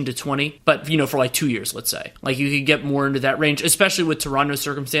towards 18 to 20, but, for like 2 years, let's say. Like, you could get more into that range, especially with Toronto's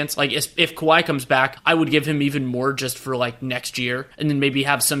circumstance. Like, if Kawhi comes back, I would give him even more just for, like, next year, and then maybe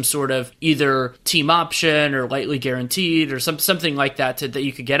have some sort of either team option or lightly guaranteed or something like that that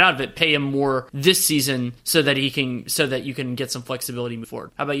you could get out of it, pay him more this season so that you can get some flexibility moving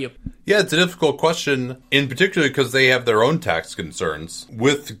forward. How about you? Yeah, it's a difficult question, in particular because they have their own tax concerns.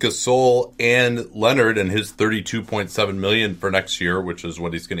 With Gasol and Leonard and his $32.7 million for next year, which is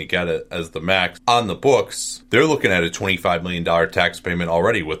what he's going to get as the max on the books, they're looking at a $25 million tax payment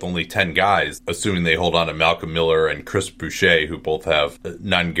already with only 10 guys, assuming they hold on to Malcolm Miller and Chris Boucher, who both have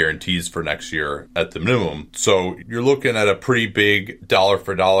non-guarantees for next year at the minimum. So you're looking at a pretty big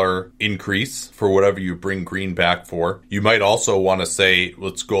dollar-for-dollar increase for whatever you bring Green back for. You might also want to say,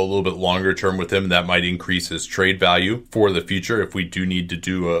 let's go a little bit longer term with him. That might increase his trade value for the future if we do need to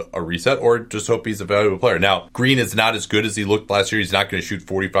do a reset, or just hope he's a valuable player. Now, Green is not as good as he looked last year. He's not going to shoot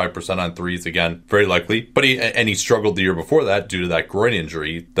 45% on threes again, very likely. But he struggled the year before that due to that groin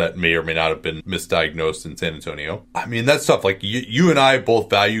injury that may or may not have been misdiagnosed in San Antonio. I mean, that's tough. Like, you and I both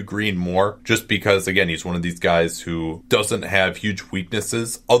value Green more just because, again, he's one of these guys who doesn't have huge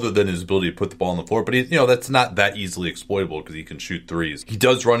weaknesses other than his ability to put the ball on the floor. But that's not that easily exploitable because he can shoot threes. He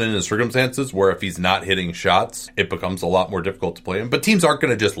does run into circumstances where if he's not hitting shots, it becomes a lot more difficult to play him. But teams aren't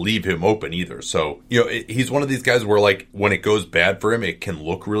going to just leave him open either. So, he's one of these guys where, like, when it goes bad for him, it can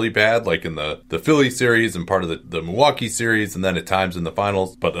look really bad, like in the Philly series and part of the Milwaukee series, and then at times in the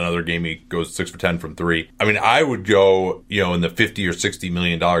finals. But another game he goes 6 for 10 from three. I mean, I would go, in the $50 or $60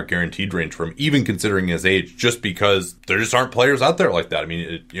 million guaranteed range for him, even considering his age, just because there just aren't players out there like that. I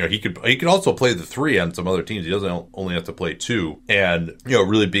mean, he could also play the three on some other teams. He doesn't only have to play two. And,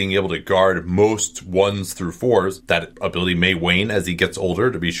 really being able to guard most 1s through 4s, that ability may wane as he gets older,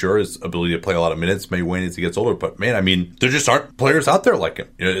 to be sure. His ability to play a lot of minutes may wane as he gets older. But, man, I mean, there just aren't players out there like him.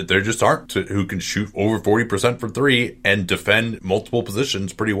 There just aren't who can shoot over 40% from three and defend multiple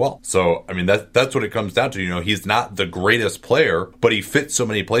positions pretty well. So, I mean, that's what it comes down to. He's not the greatest player, but he fits so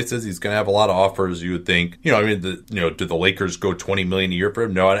many places. He's going to have a lot of offers, you would think. Do the Lakers go $20 million a year for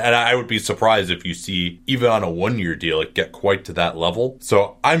him? No, and I would be surprised if you see, even on a 1-year deal, it get quite to that level.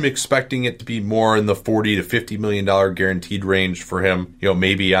 So I'm expecting it to be more in the $40 to $50 million guaranteed range for him,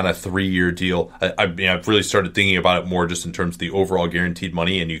 maybe on a 3-year deal. I've really started thinking about it more just in terms of the overall guaranteed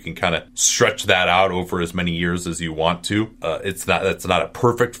money, and you can kind of stretch that out over as many years as you want to. That's not a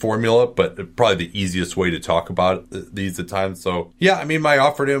perfect formula, but probably the easiest way to talk about these at times. So yeah, I mean, my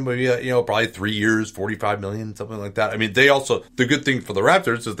offer to him would be, probably 3 years, $45 million, something like that. I mean, the good thing for the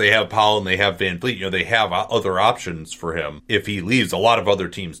Raptors is they have Powell and they have VanVleet. They have other options for him if he leaves. A lot of other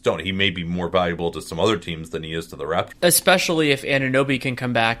teams don't. He may be more valuable to some other teams than he is to the Raptors. Especially if Anunoby can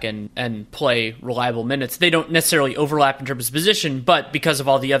come back and play reliable minutes. They don't necessarily overlap in terms of position, but because of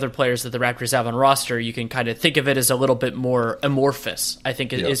all the other players that the Raptors have on roster, you can kind of think of it as a little bit more amorphous, I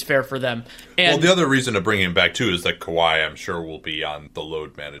think is fair for them. And the other reason to bring him back too is that Kawhi, I'm sure, will be on the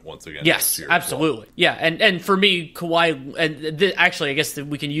load managed once again. Yes, absolutely. Well. Yeah, and for me, Kawhi, and actually, I guess that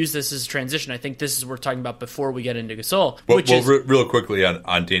we can use this as a transition. I think this is what we're talking about before we get into Gasol. Real quickly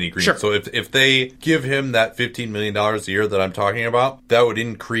on Danny Green. Sure. So if they give him that $15 million a year that I'm talking about, that would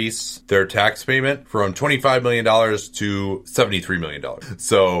increase cuts their tax payment from $25 million to $73 million.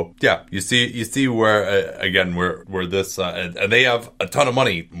 So yeah, you see where, again, where this, and they have a ton of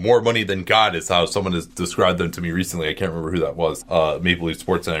money, more money than God is how someone has described them to me recently. I can't remember who that was, Maple Leaf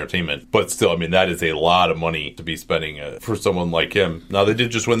Sports and Entertainment. But still, I mean, that is a lot of money to be spending for someone like him. Now, they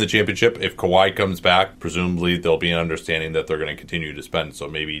did just win the championship. If Kawhi comes back, presumably there'll be an understanding that they're going to continue to spend. So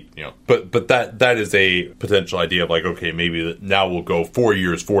maybe, but that is a potential idea of like, okay, maybe now we'll go 4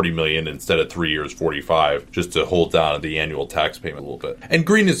 years, $40 million instead of 3 years, $45, just to hold down the annual tax payment a little bit. And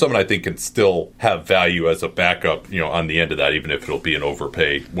Green is someone I think can still have value as a backup, on the end of that, even if it'll be an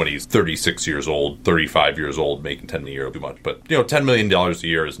overpay when he's 36 years old, 35 years old, making $10 million a year too much. But, $10 million a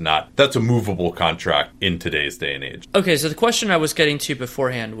year is that's a movable contract in today's day and age. Okay, so the question I was getting to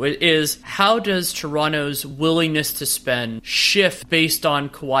beforehand is, how does Toronto's willingness to spend shift based on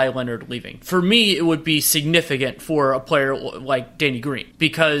Kawhi Leonard leaving? For me, it would be significant for a player like Danny Green,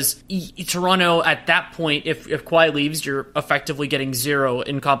 because Toronto at that point, if Kawhi leaves, you're effectively getting zero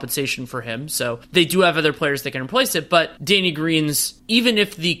in compensation for him. So they do have other players that can replace it, but Danny Green's, even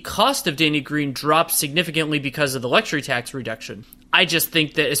if the cost of Danny Green drops significantly because of the luxury tax reduction, I just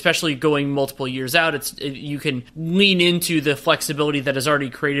think that, especially going multiple years out, you can lean into the flexibility that is already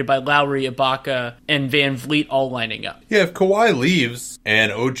created by Lowry, Ibaka, and Van Vliet all lining up. Yeah, if Kawhi leaves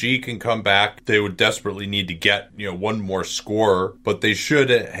and OG can come back, they would desperately need to get, one more scorer, but they should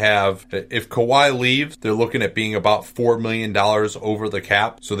have, if Kawhi leaves, they're looking at being about $4 million over the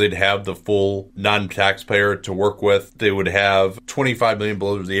cap, so they'd have the full non-taxpayer to work with. They would have $25 million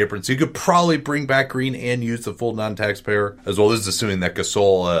below the apron, so you could probably bring back Green and use the full non-taxpayer as well. This is assuming that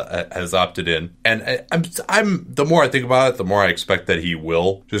Gasol has opted in. And I'm the more I think about it, the more I expect that he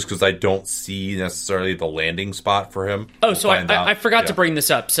will, just because I don't see necessarily the landing spot for him. Oh, so I forgot to bring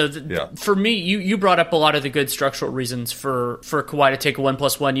this up. So for me, you brought up a lot of the good structural reasons for Kawhi to take a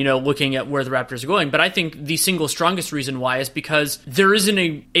 1+1, looking at where the Raptors are going. But I think the single strongest reason why is because there isn't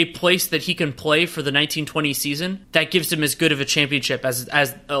a place that he can play for the 1920 season that gives him as good of a championship as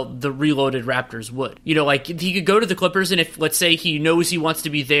the reloaded Raptors would. Like he could go to the Clippers, and if, let's say, he knows he wants to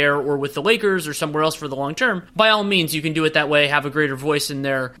be there or with the Lakers or somewhere else for the long term, by all means, you can do it that way, have a greater voice in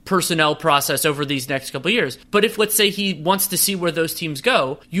their personnel process over these next couple of years. But if, let's say, he wants to see where those teams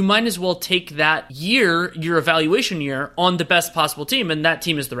go, you might as well take that year, your evaluation year, on the best possible team, and that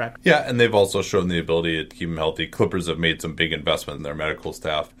team is the Raptors. Yeah, and they've also shown the ability to keep him healthy. Clippers have made some big investment in their medical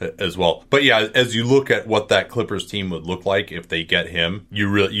staff as well. But yeah, as you look at what that Clippers team would look like if they get him,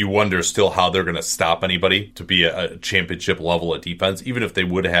 you wonder still how they're going to stop anybody to be a championship level of defense, even if they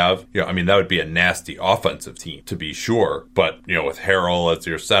would have, that would be a nasty offensive team to be sure. But, with Harrell as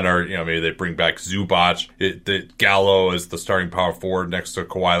your center, maybe they bring back Zubac, Gallo as the starting power forward next to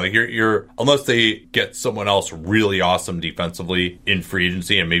Kawhi. Like you're unless they get someone else really awesome defensively in free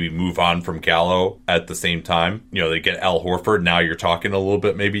agency and maybe move on from Gallo at the same time, they get Al Horford. Now you're talking a little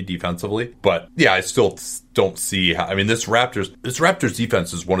bit maybe defensively. But yeah, I still don't see how, this Raptors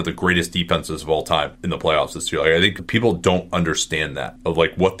defense is one of the greatest defenses of all time in the playoffs this year. Like, I think people don't understand that, of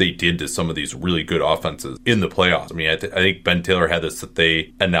like what they did to some of these really good offenses in the playoffs. I think Ben Taylor had this,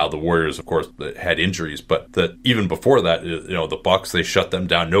 and now the Warriors, of course, had injuries, but that even before that, the Bucks, they shut them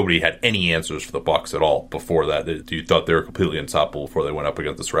down. Nobody had any answers for the Bucks at all before that. You thought they were completely unstoppable before they went up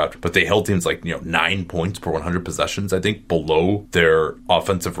against this Raptors, but they held teams like 9 points per 100 possessions, I think, below their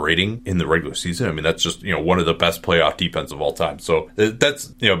offensive rating in the regular season. That's just one of the best playoff defense of all time. So that's,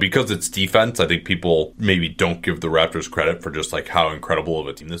 because it's defense, I think people maybe don't give the Raptors credit for just like how incredible of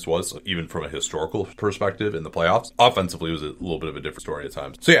a team this was, even from a historical perspective in the playoffs. Offensively, it was a little bit of a different story at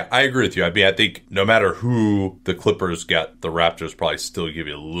times. So yeah, I agree with you. I think no matter who the Clippers get, the Raptors probably still give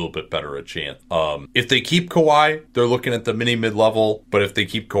you a little bit better a chance. If they keep Kawhi, they're looking at the mid-level, but if they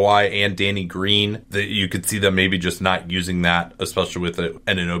keep Kawhi and Danny Green, you could see them maybe just not using that, especially with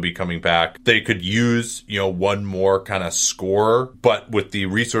Anunoby coming back. They could use, one more kind of scorer, but with the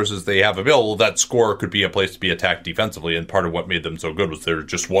resources they have available, that scorer could be a place to be attacked defensively, and part of what made them so good was there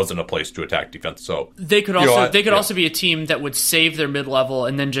just wasn't a place to attack defense. So they could also be a team that would save their mid-level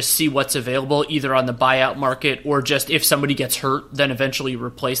and then just see what's available either on the buyout market or just if somebody gets hurt, then eventually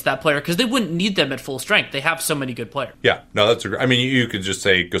replace that player, because they wouldn't need them at full strength. They have so many good players. Yeah, no, that's you could just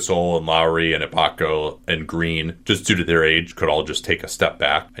say Gasol and Lowry and Ibaka and Green, just due to their age, could all just take a step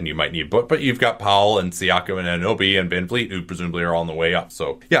back, and you might need, but you've got Powell and Siakam and Anunoby and Van Vliet, who presumably are on the way up.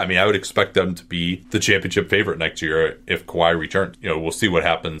 So, yeah, I mean, I would expect them to be the championship favorite next year if Kawhi returns. We'll see what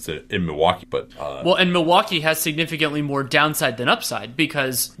happens in Milwaukee. But well, and Milwaukee has significantly more downside than upside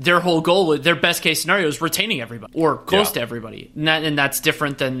because their whole goal, their best case scenario is retaining everybody or close to everybody. And that's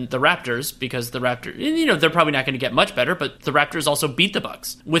different than the Raptors because the Raptors, they're probably not going to get much better, but the Raptors also beat the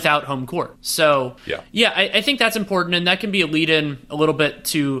Bucks without home court. So, I think that's important, and that can be a lead-in a little bit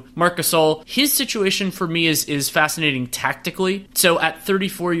to Marc Gasol. His situation for me is fascinating tactically. So at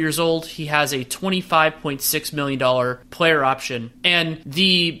 34 years old, he has a $25.6 million player option, and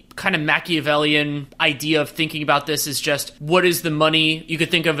the kind of Machiavellian idea of thinking about this is just what is the money? You could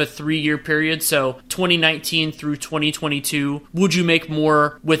think of a 3-year period. So 2019 through 2022, would you make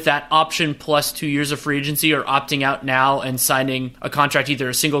more with that option plus 2 years of free agency or opting out now and signing a contract, either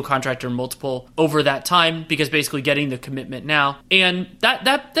a single contract or multiple over that time? Because basically getting the commitment now. And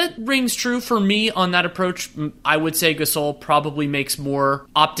that rings true for me on that approach. I would say Gasol probably makes more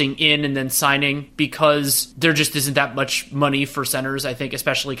opting in and then signing because there just isn't that much money for centers, I think,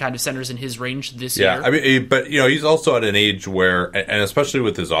 especially kind of centers in his range this year. Yeah, I mean, but he's also at an age where, and especially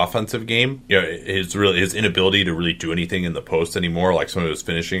with his offensive game, his inability to really do anything in the post anymore, like some of his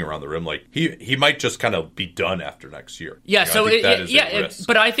finishing around the rim, like he might just kind of be done after next year. Yeah,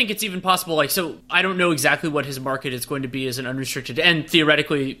 but I think it's even possible. Like, so I don't know exactly what his market is going to be as an unrestricted, and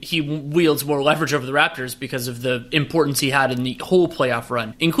theoretically he wields more leverage over the Raptors because of the importance he had in the whole playoff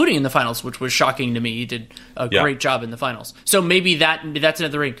run, including in the finals, which was shocking to me. He did a great job in the finals. So maybe that's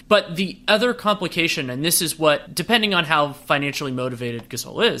another ring. But the other complication, and this is what, depending on how financially motivated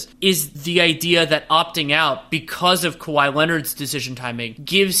Gasol is the idea that opting out because of Kawhi Leonard's decision timing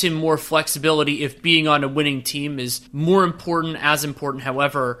gives him more flexibility if being on a winning team is more important,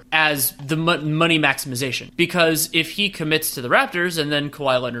 however, as the money maximization. Because if he commits to the Raptors and then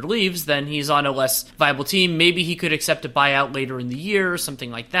Kawhi Leonard leaves, then he's on a less viable team. Maybe he could accept a buyout later in the year or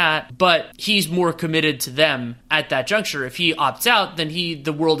something like that, but he's more committed to them at that juncture. If he opts out, then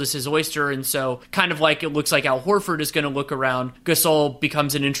the world is his oyster, and so kind of like it looks like Al Horford is going to look around, Gasol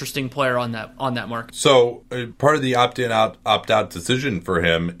becomes an interesting player on that market. So part of the opt-in, opt-out decision for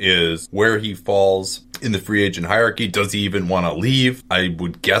him is where he falls in the free agent hierarchy. Does he even want to leave? I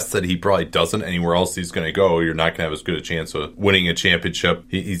would guess that he probably doesn't. Anywhere else he's going to go, you're not going to have as good a chance of winning a championship.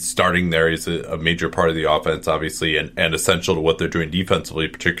 He's starting there. He's a major part of the offense, obviously, and essential to what they're doing defensively,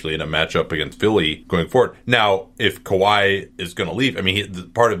 particularly in a matchup against Philly going forward. Now, if Kawhi is going to leave, I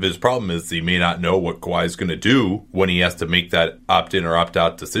mean, part of his problem is he may not know what Kawhi is going to do when he has to make that opt-in or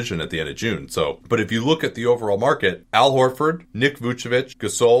opt-out decision at the end of June. So, but if you look at the overall market, Al Horford, Nick Vucevic,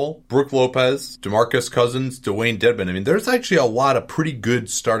 Gasol, Brook Lopez, DeMarcus Cousins, Dwayne Dedmon. I mean, there's actually a lot of pretty good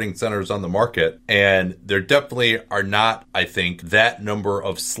starting centers on the market, and there definitely are not, I think, that number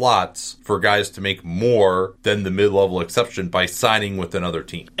of slots for guys to make more than the mid-level exception by signing with another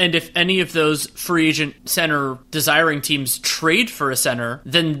team. And if any of those free agent center desiring teams trade for a center,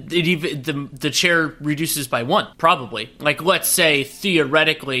 then the chair reduces by one, probably. Like, let's say,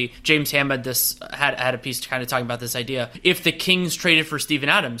 theoretically, James Ham had a piece kind of talking about this idea. If the Kings traded for Steven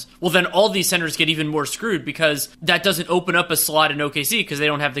Adams, well, then all these centers get even more screwed because that doesn't open up a slot in OKC because they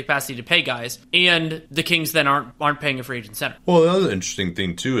don't have the capacity to pay guys, and the Kings then aren't paying a free agent center. Well, the other interesting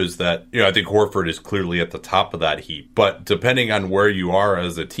thing, too, is that, I think Horford is clearly at the top of that heap, but depending on where you are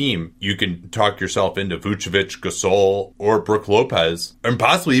as a team, you can talk yourself into Vucevic, Gasol, or Brook Lopez, and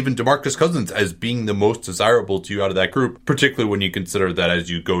possibly even DeMarcus Cousins as being the most desirable to you out of that group, particularly when you consider that as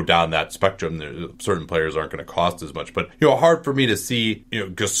you go down that spectrum, certain players aren't going to cost as much. But, hard for me to see,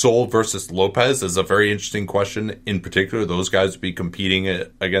 Gasol versus Lopez is a very interesting question. In particular, those guys would be competing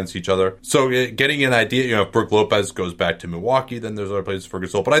against each other. So getting an idea, if Brook Lopez goes back to Milwaukee, then there's other places for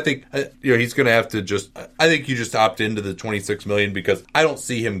Gasol. But I think, he's going to have to I think you just opt into the $26 million because I don't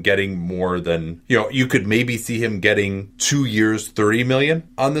see him getting more than, you could maybe see him getting 2 years, $30 million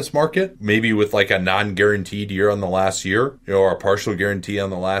on this market, maybe with like a non-guaranteed year on the last year, or a partial guarantee on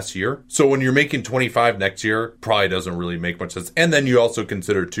the last year. So when you're making 25 next year, probably doesn't really make much sense. And then you also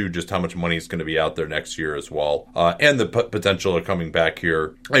consider too, just how much money is going to be out there next year as well. And the potential of coming back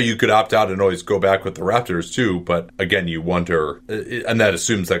here. You could opt out and always go back with the Raptors too. But again, you wonder, and that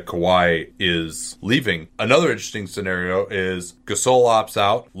assumes that Kawhi is leaving. Another interesting scenario is Gasol opts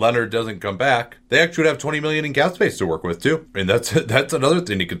out, Leonard doesn't come back. They actually would have $20 million in cap space to work with too. I mean, that's another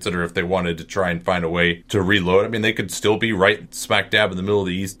thing to consider if they wanted to try and find a way to reload. I mean, they could still be right smack dab in the middle of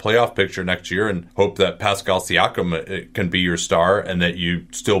the East playoff picture next year and hope that Pascal Siakam can be your star and that you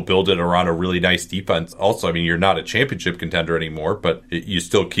still build it around a really nice defense. Also, I mean, you're not a championship contender anymore, but you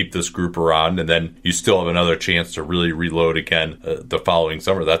still keep this group around, and then you still have another chance to really reload again the following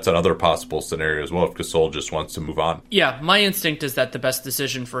summer. That's another possible scenario as well if Gasol just wants to move on. Yeah, my instinct is that the best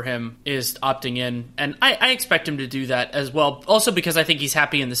decision for him is opting in, and I expect him to do that as well. Also because I think he's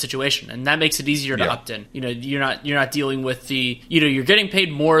happy in the situation, and that makes it easier to opt in. You know, you're not dealing with you're getting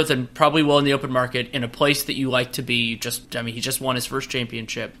paid more than probably will in the open market in a place that you like to be. He just won his first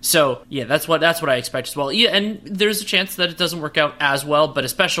championship, so yeah, that's what I expect as well. Yeah, and there's a chance that it doesn't work out as well, but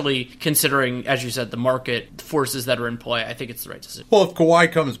especially considering, as you said, the market forces that are in play, I think it's the right decision. Well, if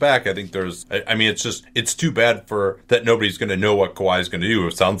Kawhi comes back, I think it's too bad for that nobody's going to know what Kawhi is going to do.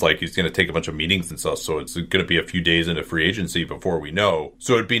 It sounds like he's going to take a bunch of meetings and stuff, so it's going to be a few days into free agency before we know.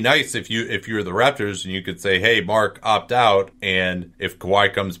 So it'd be nice if you're the Raptors and you could say, hey, Mark, opt out, and if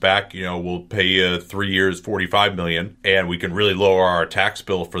Kawhi comes back, we'll pay you 3 years, $45 million, and we can really lower our tax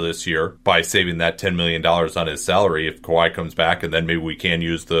bill for this year by saving that $10 million on his salary if Kawhi comes back, and then maybe we can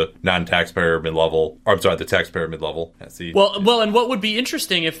use the non-taxpayer mid-level, the taxpayer mid-level. Well, and what would be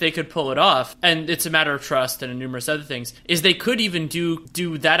interesting if they could pull it off, and it's a matter of trust and numerous other things, is they could even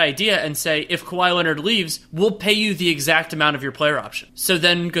do that idea and say, if Kawhi Leonard leaves, we'll pay you the exact amount of your player option. So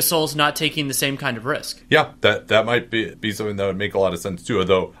then Gasol's not taking the same kind of risk. Yeah, that might be something that would make a lot of sense too,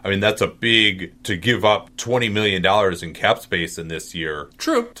 although, I mean, that's a big, to give up $20 million in cap space in this year.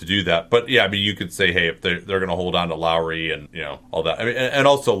 True. To do that. But yeah, I mean, you could say, hey, if they're going to hold on to Lowry and, all that. I mean, and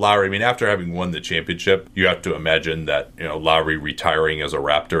also Lowry, I mean, after having won the championship, you have to imagine that, Lowry retiring as a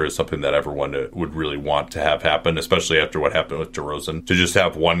Raptor is something that everyone would really want to have happen, especially after what happened with DeRozan. To just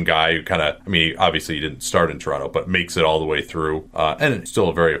have one guy who kind of, I mean, obviously he didn't start in Toronto, but makes it all the way through, and still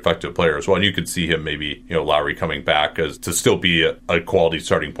a very effective player as well. And you could see him maybe, Lowry coming back as to still be a quality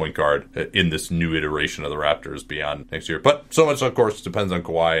starting point guard in this new iteration of the Raptors beyond next year. But so much, of course, depends on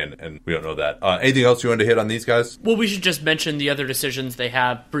Kawhi, and we don't know that. Anything else you wanted to hit on these guys? Well, we should just mention the other decisions they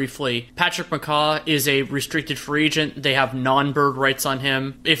have briefly. Patrick McCaw is a restricted free agent. They have non-bird rights on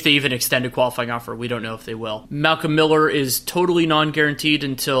him. If they even extend a qualifying offer, we don't know if they will. Malcolm Miller is totally non-guaranteed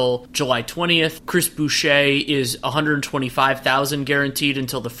until July 20th. Chris Boucher is $125,000 guaranteed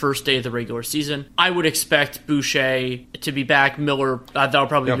until the first day of the regular season. I would expect Boucher to be back. Miller, that'll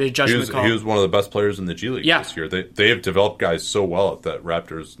probably be a judgment call. He was one of the best players in the G League this year. They have developed guys so well at that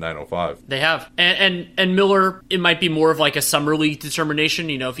Raptors 905. They have. And Miller, it might be more of like a summer league determination,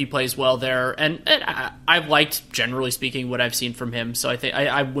 if he plays well there. And I've liked, generally speaking, what I've seen from him. So I think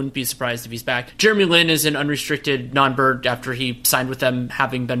I wouldn't be surprised if he's back. Jeremy Lin is an unrestricted non-bird after he signed with them,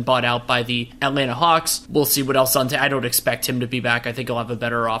 having been bought out by the Atlanta Hawks. We'll see what else I don't expect him to be back. I think he'll have a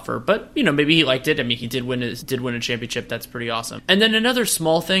better offer. But, maybe he liked it. I mean, he did win a championship. That's pretty awesome. And then another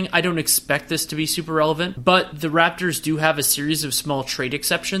small thing, I don't expect this to be super relevant, but the Raptors do have a series of small trade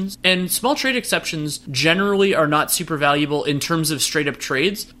exceptions. And small trade exceptions generally are not super valuable in terms of straight up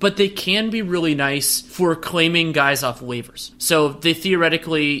trades, but they can be really nice for claiming guys off waivers. So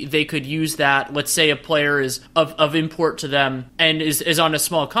they could use that. Let's say a player is of import to them and is on a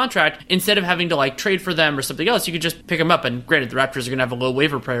small contract. Instead of having to trade for them or something else, you could just pick them up. And granted, the Raptors are going to have a low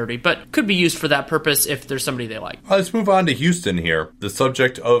waiver priority, but could be used for that purpose if there's somebody they like. Let's move on to Houston here. The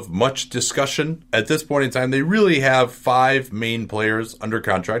subject of much discussion. At this point in time, they really have 5 main players under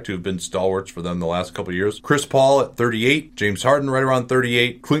contract who have been stalwarts for them the last couple of years. Chris Paul at 38, James Harden right around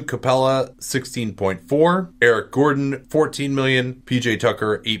 38, Clint Capella 16.4, Eric Gordon 14 million, PJ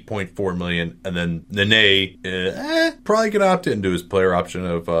Tucker 8.4 million, and then Nene probably going to opt into his player option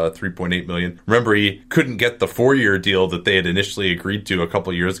of 3.8 million. Remember, he couldn't get the 4-year deal that they had initially agreed to a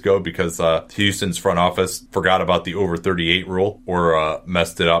couple of years ago because Houston's front office forgot about the over 38 rule or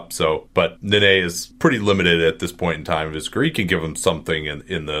messed it up. But Nene is pretty limited at this point in time of his career. He can give him something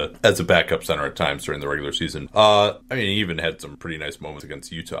as a backup center at times during the regular season. He even had some pretty nice moments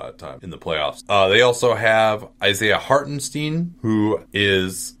against Utah at times in the playoffs. They also have Isaiah Hartenstein, who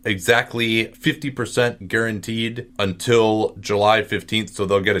is exactly 50% guaranteed until July 15th, so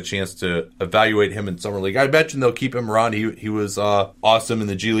they'll get a chance to evaluate him in Summer League. I imagine they'll keep him around. He was awesome in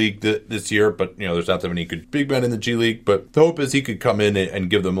the G League this year, but there's not that many good big men in the G League. But the hope is he could come in and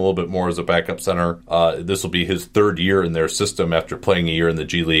give them a little bit more as a backup center. This will be his 3rd year in their system after playing a year in the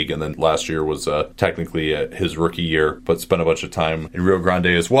G League, and then last year was technically his rookie year, but spent a bunch of time in Rio Grande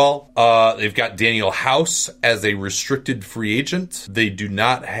as well. They've got Daniel House as a restricted free agent. They do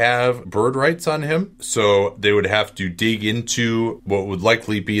not have bird rights on him, so they would have to dig into what would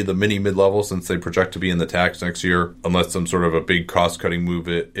likely be the mini mid-level since they project to be in the tax next year, unless some sort of a big cost-cutting move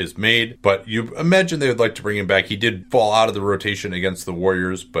is made. But you imagine they would like to bring him back. He did fall out of the rotation against the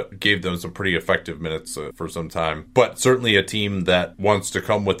Warriors, but gave them some pretty effective minutes for some time. But certainly a team that wants to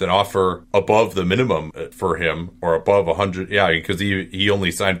come with an offer above the minimum for him, or above 100. Yeah, because he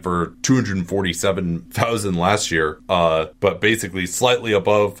only signed for $247,000 last year, but basically slightly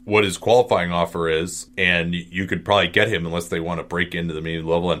above what his qualifying offer is, and you could probably get him unless they want to break into the medium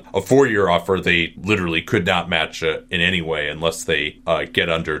level. And a 4-year offer, they literally could not match in any way unless they get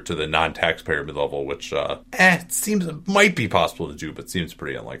under to the non-taxpayer mid-level, which it seems it might be possible to do, but seems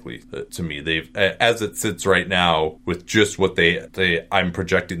pretty unlikely to me. They've, as it sits right now, with just what I'm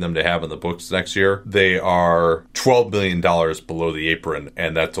projecting them to have in the books next year, they are $12 million below the apron,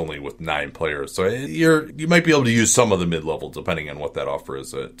 and that's only with 9 players. So you might be able to use some of the mid-level depending on what that offer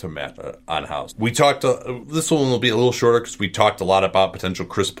is to match on house. We talked. This one will be a little shorter because we talked a lot about potential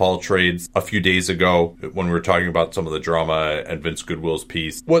Chris Paul trades a few days ago when we were talking about some of the drama and Vince Goodwill's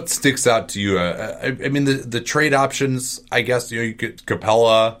piece. What sticks out to you? I mean, the trade options. I guess you could.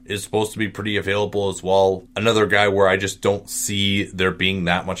 Capella is supposed to be pretty available as well. Another guy where I just don't see there being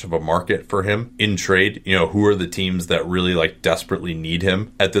that much of a market for him in trade. Who are the teams that really desperately need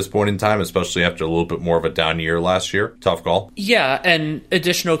him at this point in time, especially after a little bit more of a down year last year? Tough call. Yeah, and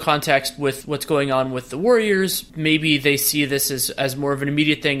additional context with what's going on with the Warriors. Maybe they see this as more of an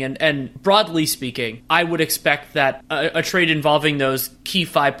immediate thing. And broadly speaking, I would expect that a trade involving those key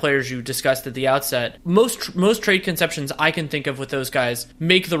 5 players you discussed at the outset, most trade conceptions I can think of with those guys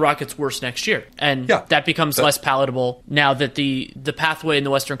make the Rockets worse next year. And that becomes less palatable now that the pathway in the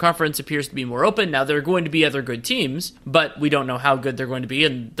Western Conference appears to be more open. Now, there are going to be other good teams, but we don't know how good they're going to be,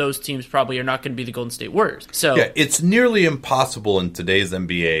 and those teams probably are not going to be the Golden State Warriors. So it's nearly impossible in today's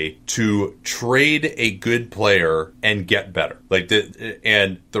NBA to trade a good player and get better.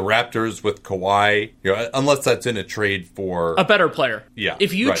 And the Raptors with Kawhi, unless that's in a trade for a better player. Yeah.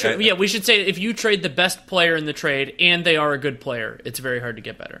 If you we should say if you trade the best player in the trade and they are a good player, it's very hard to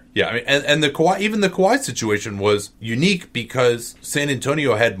get better. Yeah, I mean, and the Kawhi situation was unique because San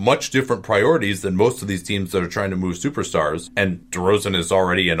Antonio had much different priorities than most of these teams that are trying to move superstars, and DeRozan is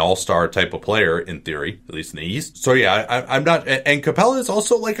already an all-star type of player in theory, at least in the East. So I'm not, and Capella is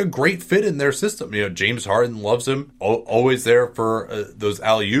also a great fit in their system. James Harden loves him, always there for those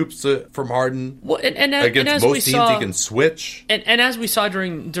alley-oops from Harden. Well, and against most teams, he can switch. And as we saw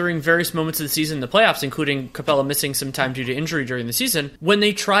during various moments of the season in the playoffs, including Capella missing some time due to injury during the season, when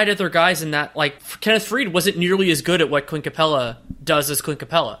they tried other guys in that, Kenneth Faried wasn't nearly as good at what Clint Capella does as Clint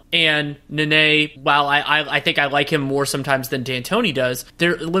Capella. And Nene, while I think I like him more sometimes than D'Antoni does,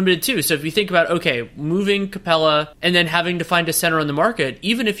 they're limited too. So if you think about, moving Capella and then having to find a center on the market,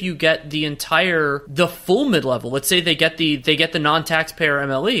 even if you get the full mid-level, let's say they get the non-taxpayer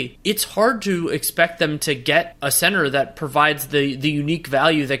MLE, it's hard to expect them to get a center that provides the unique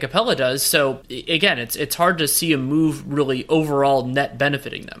value that Capella does. So again, it's hard to see a move really overall net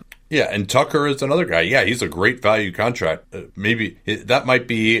benefiting them. Yeah, and Tucker is another guy. Yeah, he's a great value contract. Maybe that might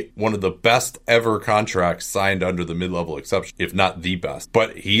be one of the best ever contracts signed under the mid-level exception, if not the best.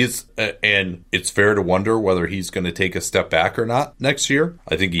 But he's, and it's fair to wonder whether he's going to take a step back or not next year.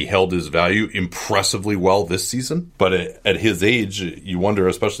 I think he held his value impressively well this season. But at his age, you wonder,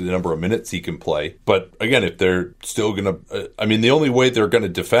 especially the number of minutes he can play. But again, if they're still going to, the only way they're going to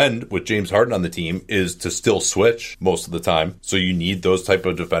defend with James Harden on the team is to still switch most of the time. So you need those type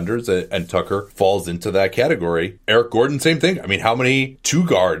of defenders. And Tucker falls into that category. Eric Gordon, same thing. How many 2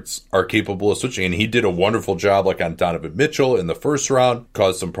 guards are capable of switching? And he did a wonderful job on Donovan Mitchell in the first round,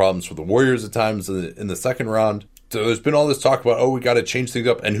 caused some problems for the Warriors at times in the second round. So there's been all this talk about, we got to change things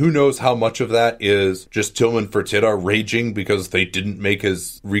up. And who knows how much of that is just Tillman Fertitta raging because they didn't make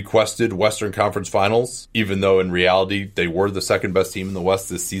his requested Western Conference Finals, even though in reality they were the second best team in the West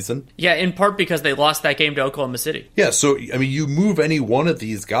this season. Yeah, in part because they lost that game to Oklahoma City. Yeah, so, you move any one of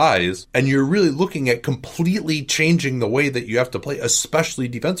these guys and you're really looking at completely changing the way that you have to play, especially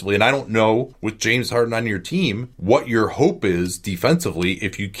defensively. And I don't know, with James Harden on your team, what your hope is defensively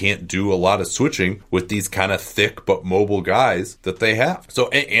if you can't do a lot of switching with these kind of thick but mobile guys that they have. So,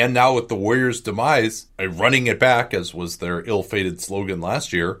 and now with the Warriors' demise, running it back, as was their ill-fated slogan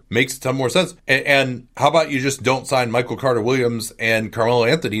last year, makes a ton more sense. And how about you just don't sign Michael Carter-Williams and Carmelo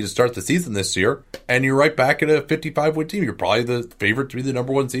Anthony to start the season this year, and you're right back at a 55-win team. You're probably the favorite to be the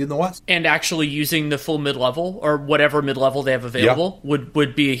number 1 seed in the West. And actually using the full mid-level, or whatever mid-level they have available,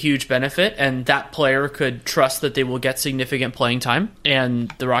 would be a huge benefit, and that player could trust that they will get significant playing time,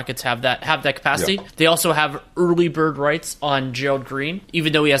 and the Rockets have that capacity. They also have early bird rights on Gerald Green,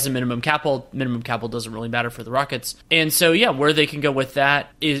 even though he has a minimum cap hold. Minimum cap hold doesn't really matter for the Rockets. And so, yeah, where they can go with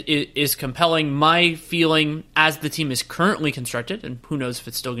that is compelling. My feeling, as the team is currently constructed, and who knows if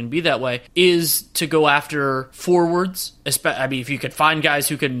it's still going to be that way, is to go after forwards. I mean, if you could find guys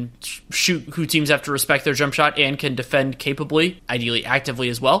who can shoot, who teams have to respect their jump shot and can defend capably, ideally actively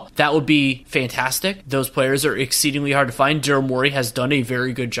as well, that would be fantastic. Those players are exceedingly hard to find. Daryl Morey has done a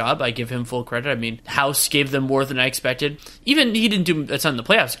very good job. I give him full credit. I mean, House gave them more than I expected. Even he didn't do a ton in the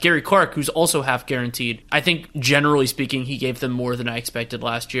playoffs. Gary Clark, who's also half guaranteed, I think generally speaking, he gave them more than I expected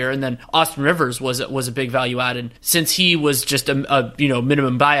last year. And then Austin Rivers was a big value add. And since he was just a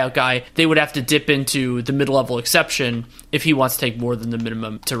minimum buyout guy, they would have to dip into the mid-level exception if he wants to take more than the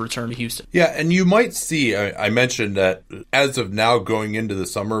minimum to return to Houston. Yeah, and you might see, I mentioned that as of now going into the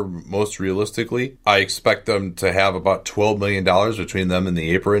summer, most realistically, I expect them to have about $12 million between them and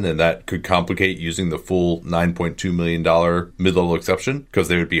the apron, and that could complicate using the full $9.2 million mid-level exception because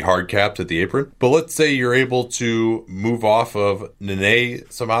they would be hard capped at the apron. But let's say you're able to move off of Nene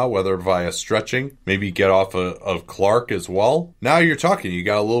somehow, whether via stretching, maybe get off of Clark as well. Now you're talking, you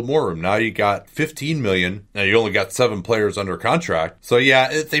got a little more room. Now you got $15 million. Now you only got 7 players under contract. So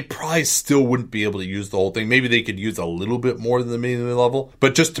yeah, they probably still wouldn't be able to use the whole thing. Maybe they could use a little bit more than the mini mid-level.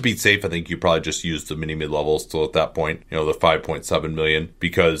 But just to be safe, I think you probably just use the mini mid-level still at that point, the 5.7 million.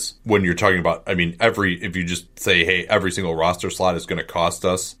 Because when you're talking about, I mean, if you just say, hey, every single roster slot is going to cost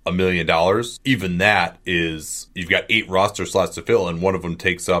us $1 million, even that is, you've got 8 roster slots to fill and one of them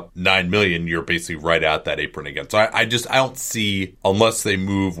takes up $9 million, you're basically right at that apron again. So I don't see, unless they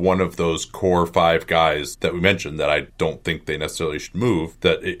move one of those core 5 guys that we mentioned that I don't think they necessarily should move,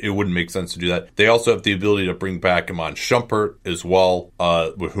 that it wouldn't make sense to do that. They also have the ability to bring back Iman Shumpert as well,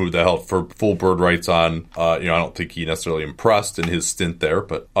 who they held for full bird rights on. I don't think he necessarily impressed in his stint there,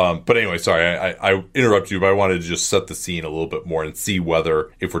 but anyway, sorry, I interrupted you, but I wanted to just set the scene a little bit more and see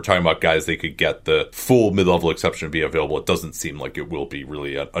whether, if we're talking about guys they could get the full mid-level exception to be available. It doesn't seem like it will be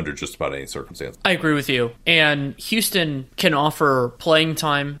really under just about any circumstance. I agree with you. And Houston can offer playing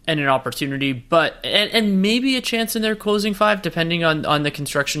time and an opportunity, but and maybe a chance in their closing 5, depending on the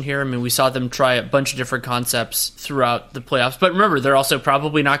construction here. I mean, we saw them try a bunch of different concepts throughout the playoffs, but remember, they're also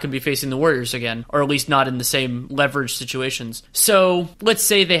probably not going to be facing the Warriors again, or at least not in the same leverage situations. So let's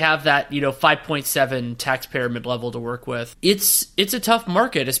say they have that 5.7 taxpayer mid-level to work with. It's a tough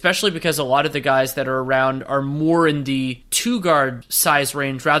market, especially because a lot of the guys that are around are more in the 2-guard size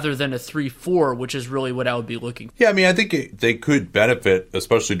range rather than a 3-4, which is really what I would be looking for. Yeah, I mean, I think they could benefit,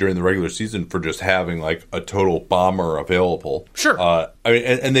 especially during the regular season, for just having like a total bomber available. Sure. I mean,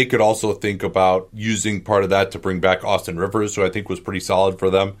 and they could also think about using part of that to bring back Austin Rivers, who I think was pretty solid for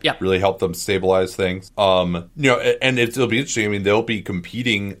them. Yeah. Really helped them stabilize things. And it'll be interesting. I mean, they'll be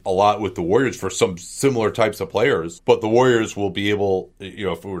competing a lot with the Warriors for some similar types of players, but the Warriors will be able,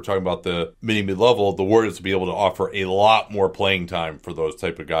 if we were talking about the mid-level, the Warriors will be able to offer a lot more playing time for those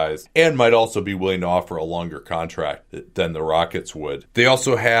type of guys, and might also be willing to offer a longer contract than the Rockets would. They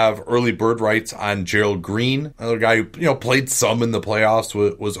also have early bird rights on Gerald Green, another guy who, played some in the playoffs,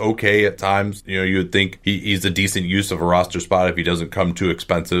 was okay at times. You would think he's a decent use of a roster spot if he doesn't come too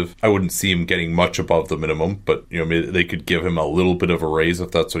expensive. I wouldn't see him getting much above the minimum, but maybe they could give him a little bit of a raise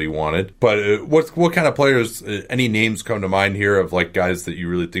if that's what he wanted. But what kind of players, any names come to mind here of like guys that you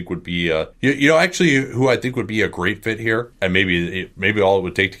really think would be, actually who I think would be a great fit here, and maybe all it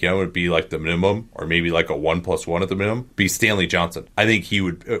would take to get him would be like the minimum, or maybe like a 1+1 at the minimum, be Stanley Johnson. I think he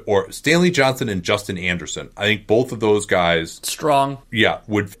would, or Stanley Johnson and Justin Anderson. I think both of those guys, strong. Yeah,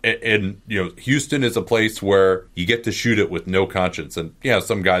 would, and Houston is a place where you get to shoot it with no conscience, and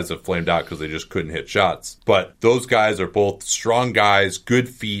some guys have flamed out because they just couldn't hit shots. But those guys are both strong guys, good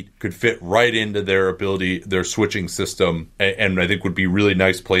feet, could fit right into their ability, their switching system, and I think would be really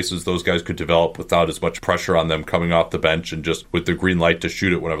nice places those guys could develop without as much pressure on them coming off the bench and just with the green light to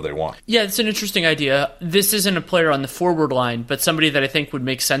shoot it whenever they want. Yeah, it's an interesting idea. This isn't a player on the forward line, but somebody that I think would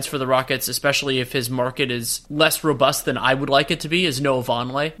make sense for the Rockets, especially if his market is less robust than I would like it to be, is Noah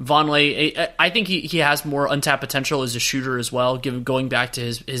Vonleh. Vonleh, I think he has more untapped potential as a shooter as well, going back to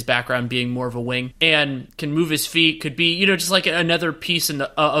his background being more of a wing, and can move his feet, could be, just like another piece in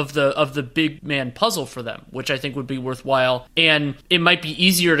of the big man puzzle for them, which I think would be worthwhile. And it might be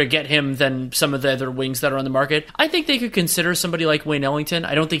easier to get him than some of the other wings that are on the market. I think they could consider somebody like Wayne Ellington.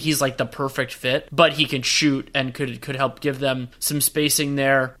 I don't think he's like the perfect fit, but he can shoot and could help give them some spacing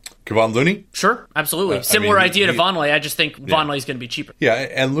there. Kevon Looney? Sure, absolutely. Similar idea to Vonleh. I just think Vonleh's going to be cheaper. Yeah,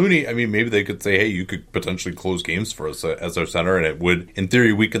 and Looney, I mean, maybe they could say, hey, you could potentially close games for us as our center, and it would, in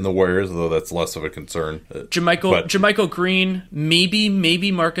theory, weaken the Warriors, although that's less of a concern. JaMychal Green,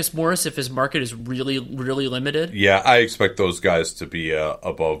 maybe Marcus Morris if his market is really, really limited. Yeah, I expect those guys to be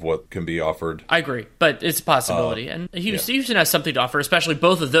above what can be offered. I agree, but it's a possibility. And Houston has something to offer, especially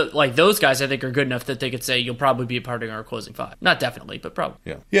both of those guys I think are good enough that they could say you'll probably be a part of our closing five. Not definitely, but probably.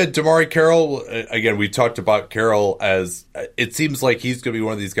 Yeah, DeMarre Carroll, again, we talked about Carroll as it seems like he's going to be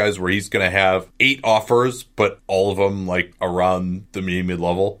one of these guys where he's going to have 8 offers, but all of them like around the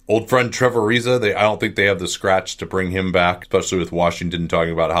mid-level. Old friend Trevor Ariza, I don't think they have the scratch to bring him back, especially with Washington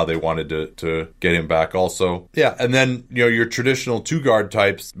talking about how they wanted to get him back also. Yeah, and then, your traditional 2-guard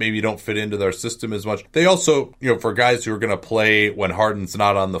types maybe don't fit into their system as much. They also, for guys who are going to play when Harden's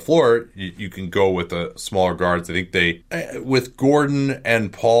not on the floor, you can go with the smaller guards. I think with Gordon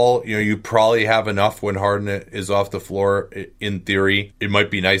and Paul, you probably have enough when Harden is off the floor. In theory, it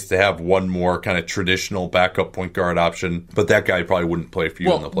might be nice to have one more kind of traditional backup point guard option, but that guy probably wouldn't play for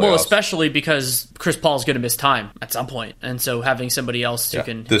you in the playoffs. Well, especially because Chris Paul's going to miss time at some point, and so having somebody else who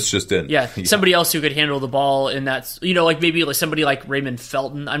can somebody else who could handle the ball in that, maybe like somebody like Raymond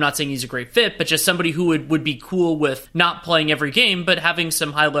Felton. I'm not saying he's a great fit, but just somebody who would be cool with not playing every game, but having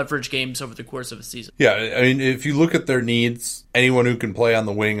some high leverage games over the course of a season. Yeah, I mean, if you look at their needs, anyone who can play on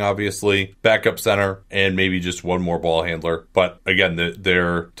the wing, obviously, backup center, and maybe just one more ball handler. But again,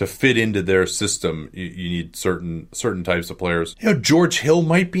 to fit into their system, you need certain types of players. George Hill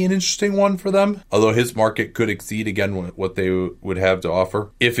might be an interesting one for them, although his market could exceed, again, what they would have to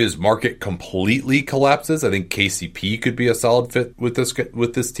offer. If his market completely collapses, I think KCP could be a solid fit with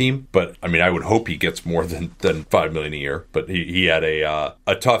this team. But, I mean, I would hope he gets more than $5 million a year. But he had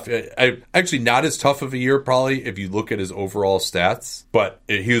a tough, actually not as tough of a year, probably, if you look at his overall stats, but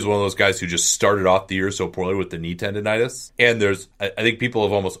he was one of those guys who just started off the year so poorly with the knee tendonitis. And I think people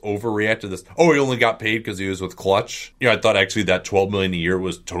have almost overreacted to this. Oh, he only got paid because he was with Clutch. I thought actually that $12 million a year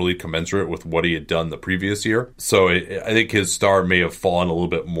was totally commensurate with what he had done the previous year. So I think his star may have fallen a little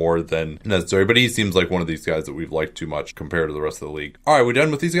bit more than necessary, but he seems like one of these guys that we've liked too much compared to the rest of the league. All right, we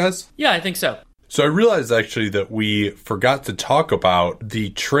done with these guys? Yeah, I think so. So I realized actually that we forgot to talk about the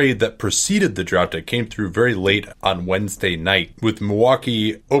trade that preceded the draft. It came through very late on Wednesday night, with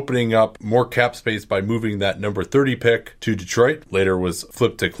Milwaukee opening up more cap space by moving that number 30 pick to Detroit. Later was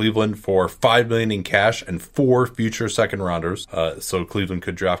flipped to Cleveland for $5 million in cash and 4 future second rounders. So Cleveland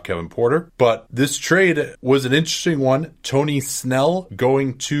could draft Kevin Porter. But this trade was an interesting one. Tony Snell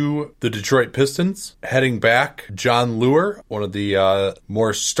going to the Detroit Pistons. Heading back, John Lure, one of the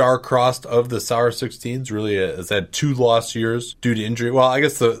more star-crossed of the Sour 16s, really has had 2 lost years due to injury. Well, I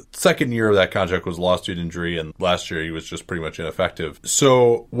guess the second year of that contract was lost due to injury, and last year he was just pretty much ineffective.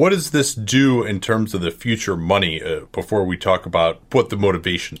 So what does this do in terms of the future money before we talk about what the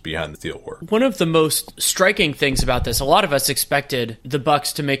motivations behind the deal were? One of the most striking things about this, a lot of us expected the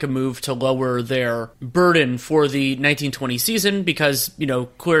Bucks to make a move to lower their burden for the 1920 season because,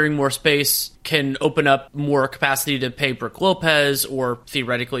 clearing more space can open up more capacity to pay Brook Lopez, or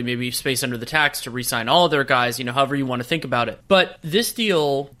theoretically maybe space under the tax to re-sign all of their guys, however you want to think about it. But this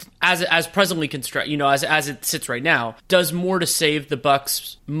deal, as presently constructed, as it sits right now, does more to save the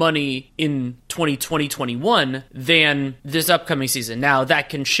Bucks money in 2020-21 than this upcoming season. Now, that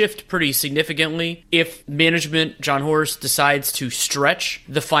can shift pretty significantly. If management, John Horst, decides to stretch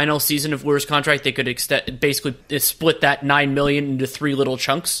the final season of Lure's contract, they could basically split that $9 million into 3 little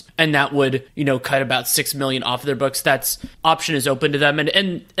chunks, and that would, cut about $6 million off of their books. That's option is open to them.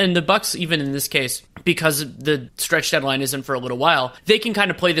 And the Bucks, even in this case, because the stretch deadline isn't for a little while, they can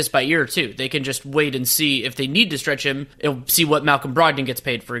kind of play this by ear too. They can just wait and see if they need to stretch him, see what Malcolm Brogdon gets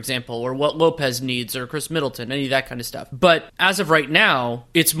paid, for example, or what Lopez needs, or Chris Middleton, any of that kind of stuff. But as of right now,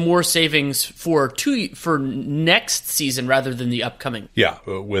 it's more savings for next season rather than the upcoming. Yeah,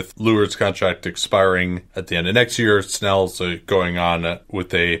 with Lure's contract expiring at the end of next year, Snell's going on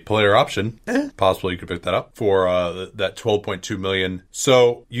with a player option. Possibly you could pick that up for that $12.2 million.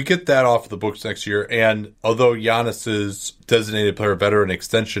 So you get that off the books next year. And although Giannis's designated player veteran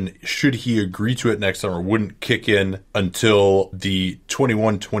extension, should he agree to it next summer, wouldn't kick in until the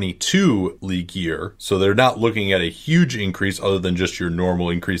 21-22 league year. So they're not looking at a huge increase other than just your normal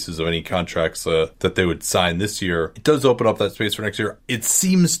increases of any contracts that they would sign this year. It does open up that space for next year. It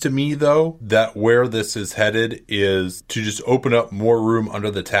seems to me, though, that where this is headed is to just open up more room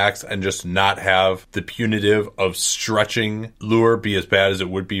under the tax and just not have the punitive of stretching Lure be as bad as it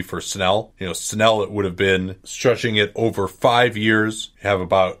would be for Snell. Snell Snell, it would have been stretching it over 5 years, have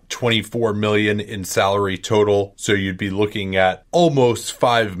about $24 million in salary total. So you'd be looking at almost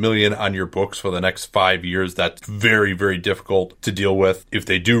 $5 million on your books for the next 5 years. That's very, very difficult to deal with. If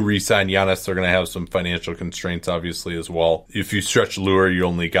they do re-sign Giannis, they're going to have some financial constraints, obviously, as well. If you stretch Lure, you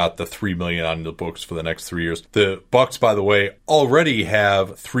only got the $3 million on the books for the next 3 years. The Bucks, by the way, already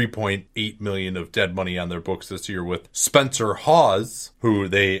have $3.8 million of dead money on their books this year with Spencer Hawes, who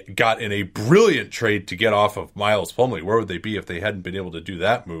they got in a brilliant trade to get off of Miles Plumlee. Where would they be if they hadn't been able to do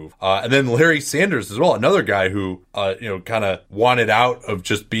that move? And then Larry Sanders as well, another guy who, kind of wanted out of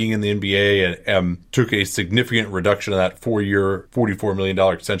just being in the NBA and took a significant reduction of that 4-year, $44 million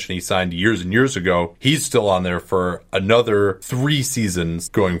extension he signed years and years ago. He's still on there for another 3 seasons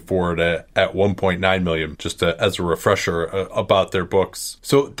going forward at $1.9 million, just as a refresher about their books.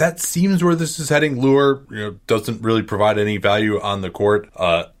 So that seems where this is heading. Lure, doesn't really provide any value on the court,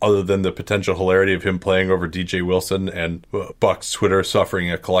 other than the potential hilarity of him playing over DJ Wilson and Bucks Twitter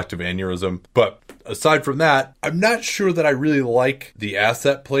suffering a collective aneurysm. But aside from that, I'm not sure that I really like the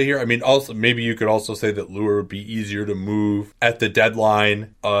asset play here. I mean, also, maybe you could also say that Lure would be easier to move at the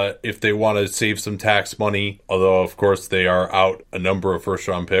deadline if they want to save some tax money. Although, of course, they are out a number of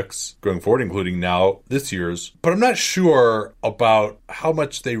first-round picks going forward, including now this year's. But I'm not sure about how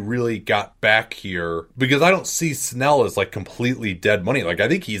much they really got back here, because I don't see Snell as like completely dead money. Like, I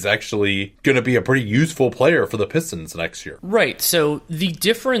think he's actually going to be a pretty useful player for the Pistons next year. Right. So the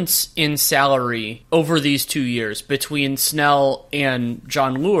difference in salary over these 2 years between Snell and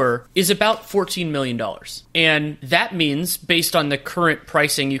Jon Leuer is about $14 million. And that means, based on the current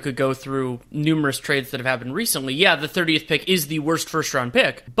pricing, you could go through numerous trades that have happened recently. Yeah, the 30th pick is the worst first-round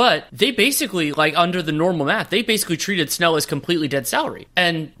pick, but they basically, like under the normal math, they basically treated Snell as completely dead salary.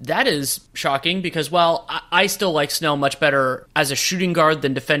 And that is shocking because, while I still like Snell much better as a shooting guard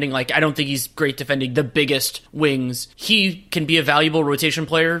than defending, like I don't think he's great defending the biggest wings. He can be a valuable rotation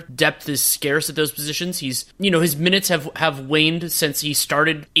player. Depth is scarce at those positions. He's, his minutes have waned since he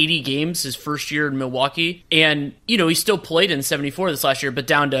started 80 games his first year in Milwaukee. And, he still played in 74 this last year, but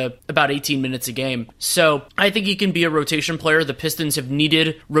down to about 18 minutes a game. So I think he can be a rotation player. The Pistons have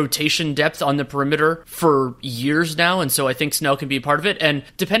needed rotation depth on the perimeter for years now. And so I think Snell can be a part of it. And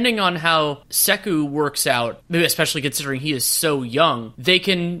depending on how Sekou works out, maybe especially considering he is so young, they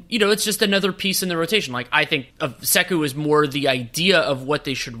can, it's just another piece in the rotation. Like, I think of Sekou as more the idea of what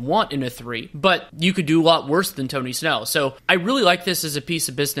they should want in a 3, but you could do a lot worse than Tony Snell. So I really like this as a piece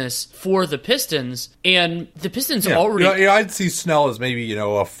of business for the Pistons, and the Pistons already... I'd see Snell as maybe, a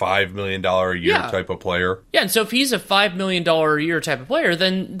 $5 million a year type of player. Yeah, and so if he's a $5 million a year type of player,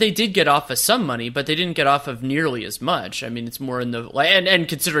 then they did get off of some money, but they didn't get off of nearly as much. I mean, it's more in the... And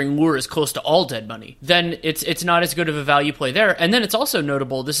considering Lure is close to all dead money, then it's not as good of a value play there. And then it's also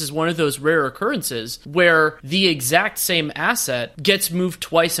notable, this is one of those rare occurrences where the exact same asset gets moved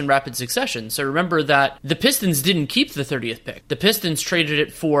twice in rapid succession. So remember that the Pistons didn't keep the 30th pick. The Pistons traded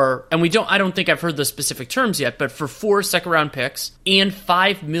it for, and I don't think I've heard the specific terms yet, but for 4 second-round picks and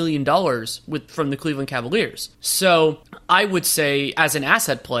 $5 million from the Cleveland Cavaliers. So I would say, as an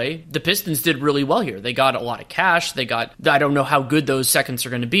asset play, the Pistons did really well here. They got a lot of cash. I don't know how good those seconds are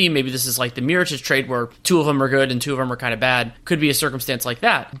going to be. Maybe this is like the Mirotic trade where 2 of them are good and 2 of them are kind of bad. Could be a circumstance like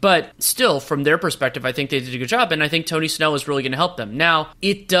that. But still, from their perspective, I think they did a good job, and I think Tony Snell is really going to help them. Now,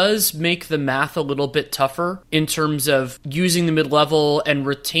 it does make the math a little bit tougher in terms of using the mid-level and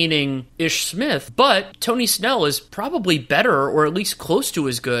retaining Ish Smith, but Tony Snell is probably better, or at least close to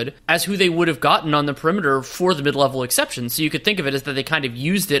as good, as who they would have gotten on the perimeter for the mid-level exception. So you could think of it as that they kind of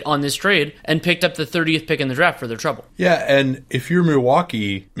used it on this trade and picked up the 30th pick in the draft for their trouble. Yeah, and if you're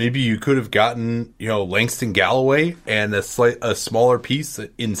Milwaukee, maybe you could have gotten, Langston Galloway and a smaller piece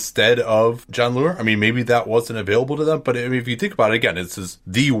instead of Jon Leuer. I mean, maybe that wasn't available to them, but I mean, if you think about it, again, this is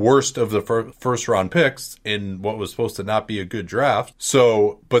the worst of the first round picks in what was supposed to not be a good draft.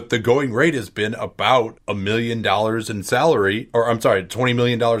 So, but the going rate has been about $1 million in salary, or I'm sorry, $20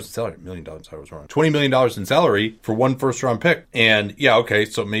 million in salary. $1 million, I was wrong. $20 million in salary for 1 first round pick. And yeah, okay,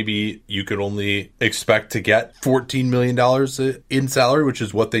 so maybe you could only expect to get $14 million in salary, which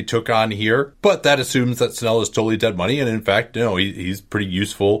is what they took on here. But that assumes that Snell is totally dead money. And in fact, he's pretty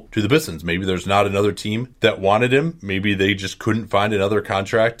useful to the Pistons. Maybe there's not another team that wanted him. Maybe they just couldn't find another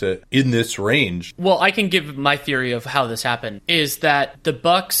contract in this this range. Well, I can give my theory of how this happened, is that the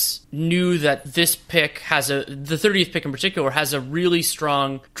Bucks knew that this pick the 30th pick in particular, has a really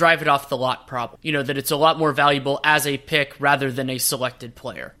strong drive it off the lot problem. That it's a lot more valuable as a pick rather than a selected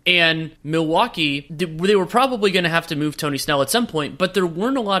player. And Milwaukee, they were probably going to have to move Tony Snell at some point, but there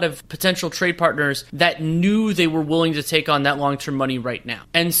weren't a lot of potential trade partners that knew they were willing to take on that long-term money right now.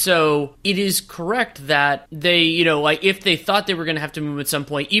 And so it is correct that they, if they thought they were going to have to move at some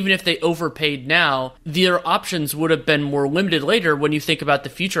point, even if they overpaid now, their options would have been more limited later when you think about the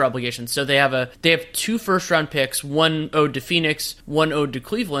future obligations. So they have 2 first-round picks, one owed to Phoenix, one owed to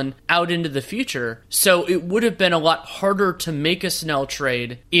Cleveland, out into the future. So it would have been a lot harder to make a Snell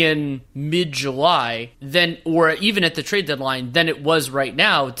trade in mid-July or even at the trade deadline than it was right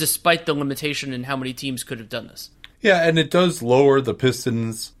now, despite the limitation in how many teams could have done this. Yeah, and it does lower the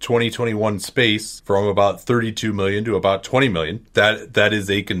Pistons' 2021 space from about $32 million to about $20 million. That is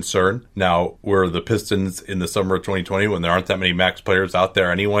a concern. Now, were the Pistons in the summer of 2020, when there aren't that many max players out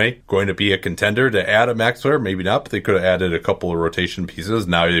there anyway, going to be a contender to add a max player? Maybe not, but they could have added a couple of rotation pieces.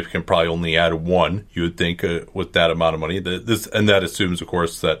 Now they can probably only add one, you would think, with that amount of money. And that assumes, of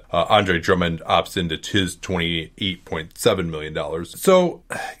course, that Andre Drummond opts into his $28.7 million. So,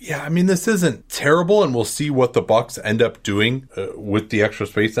 yeah, I mean, this isn't terrible, and we'll see what the Bucks end up doing with the extra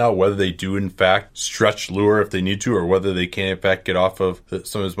space now, whether they do in fact stretch Lure if they need to, or whether they can in fact get off of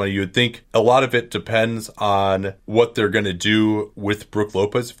some of his money. You would think a lot of it depends on what they're going to do with Brook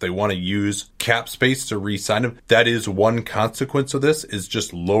Lopez. If they want to use cap space to re-sign him, that is one consequence of this, is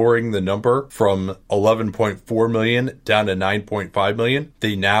just lowering the number from 11.4 million down to 9.5 million.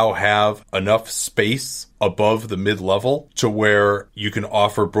 They now have enough space above the mid-level to where you can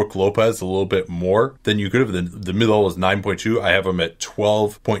offer Brook Lopez a little bit more than you could have. The mid-level is 9.2. I have him at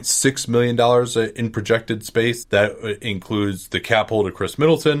 $12.6 million in projected space. That includes the cap hold of Chris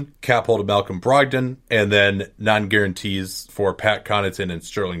Middleton, cap hold of Malcolm Brogdon, and then non-guarantees for Pat Connaughton and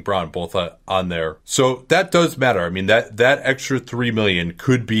Sterling Brown, both on there. So that does matter. I mean, that extra $3 million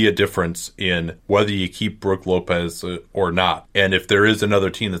could be a difference in whether you keep Brook Lopez or not. And if there is another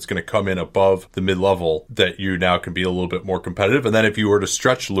team that's going to come in above the mid-level, that you now can be a little bit more competitive. And then if you were to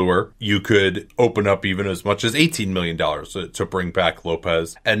stretch Lure, you could open up even as much as $18 million to bring back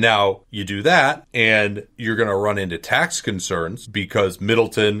Lopez. And now you do that, and you're going to run into tax concerns because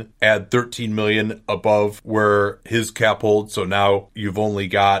Middleton add $13 million above where his cap holds. So now you've only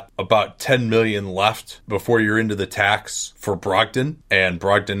got about $10 million left before you're into the tax for Brogdon. And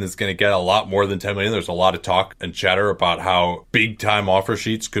Brogdon is going to get a lot more than $10 million. There's a lot of talk and chatter about how big time offer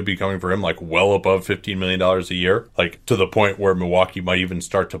sheets could be coming for him, like well above $15 million a year, like to the point where Milwaukee might even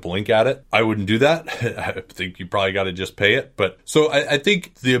start to blink at it. I wouldn't do that. I think you probably got to just pay it. But so I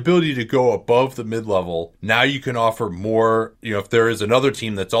think the ability to go above the mid-level, now you can offer more, if there is another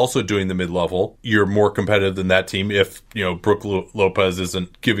team that's also doing the mid-level, you're more competitive than that team if, Brook Lopez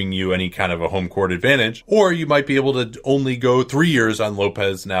isn't giving you any kind of a home court advantage. Or you might be able to only go 3 years on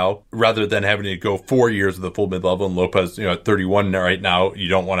Lopez now, rather than having to go 4 years of the full mid-level. And Lopez, at 31 right now, you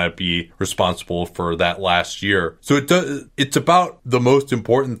don't want to be responsible for that last year. So it's about the most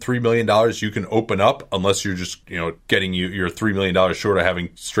important $3 million you can open up, unless you're just, getting you're $3 million short of having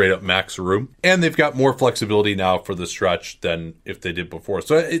straight up max room. And they've got more flexibility now for the stretch than if they did before.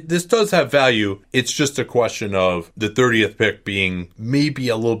 So this does have value. It's just a question of the 30th pick being maybe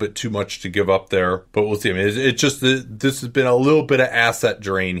a little bit too much to give up there, but we'll see. I mean, it's just this has been a little bit of asset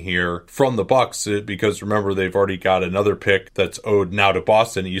drain here from the Bucks, because remember, they've already got another pick that's owed now to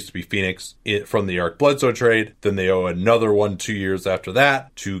Boston. It used to be Phoenix from the Eric Bledsoe trade. Then they owe another one 2 years after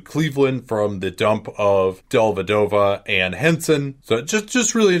that to Cleveland from the dump of Dellavedova and Henson. So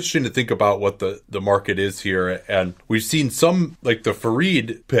just really interesting to think about what the market is here. And we've seen some, like the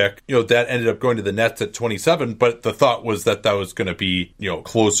Fareed pick, that ended up going to the Nets at 27, but the thought was that was going to be,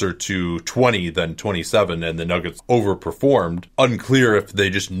 closer to 20 than 27, and the Nuggets overperformed. Unclear if they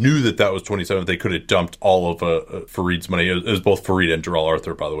just knew that was 27, if they could have dumped all of Fareed's money. It was both Fareed and Jarrell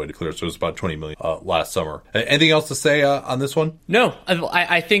Arthur, by the way, to clear. So it was about $20 million last summer. Anything else to say on this one? No,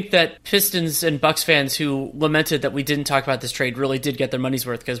 I think that Pistons and Bucks fans who lamented that we didn't talk about this trade really did get their money's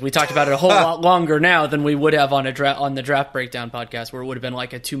worth, because we talked about it a whole lot longer now than we would have on the draft breakdown podcast, where it would have been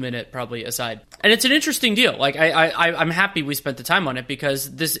like a 2-minute probably aside. And it's an interesting deal. Like I'm happy we spent the time on it,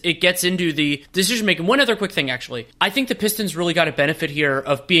 because it gets into the decision making. One other quick thing, actually, I think the Pistons really got a benefit here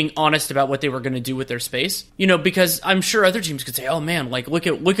of being honest about what they were going to do with their space. Because I'm sure other teams could say, "Oh man, like look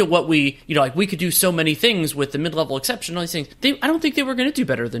at what we we could do do so many things with the mid-level exception, all these things, I don't think they were going to do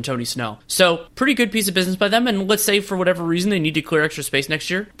better than Tony Snell. So pretty good piece of business by them. And let's say for whatever reason they need to clear extra space next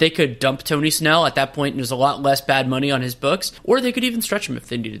year, they could dump Tony Snell at that point, and there's a lot less bad money on his books, or they could even stretch him if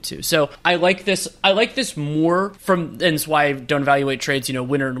they needed to. So I like this more from, and it's why I don't evaluate trades,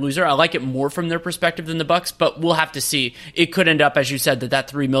 winner and loser. I like it more from their perspective than the Bucks, but we'll have to see. It could end up, as you said, that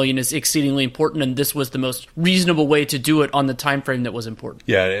 $3 million is exceedingly important, and this was the most reasonable way to do it on the time frame that was important.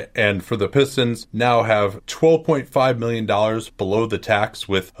 Yeah, and for the Pistons, now have $12.5 million below the tax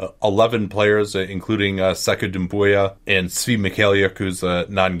with 11 players, including Sekou Doumbouya and Svi Mykhailiuk, who's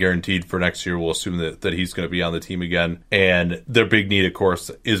non-guaranteed for next year. We'll assume that he's going to be on the team again. And their big need, of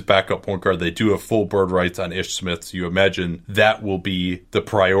course, is backup point guard. They do have full bird rights on Ish Smith, so you imagine that will be the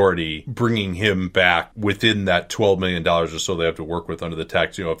priority, bringing him back within that $12 million or so they have to work with under the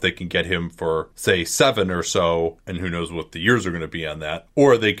tax. If they can get him for, say, 7 or so, and who knows what the years are going to be on that,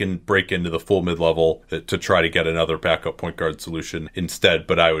 or they can break into the full mid-level to try to get another backup point guard solution instead.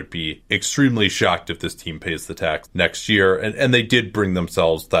 But I would be extremely shocked if this team pays the tax next year. And they did bring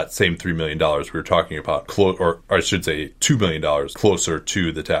themselves that same $3 million we were talking about, or I should say $2 million closer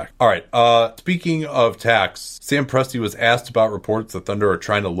to the tax. All right. Speaking of tax, Sam Presti was asked about reports that Thunder are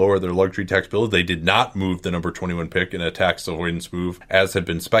trying to lower their luxury tax bill. They did not move the number 21 pick in a tax avoidance move, as had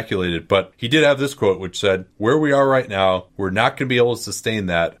been speculated. But he did have this quote, which said, "Where we are right now, we're not going to be able to sustain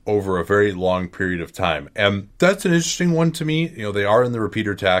that over a very long period of time." And that's an interesting one to me. They are in the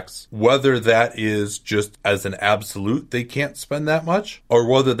repeater tax. Whether that is just as an absolute, they can't spend that much, or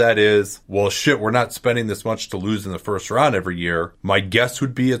whether that is, well, shit, we're not spending this much to lose in the first round every year. My guess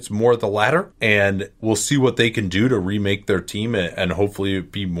would be it's more the latter, and we'll see what they can do to remake their team and hopefully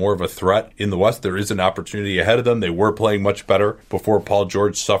be more of a threat in the West. There is an opportunity ahead of them. They were playing much better before Paul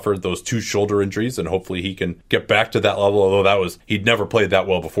George suffered those 2 shoulder injuries, and hopefully he can get back to that level, although he'd never played that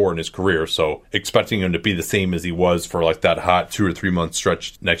well before in his career, so expecting him to be the same as he was for like that hot 2 or 3 month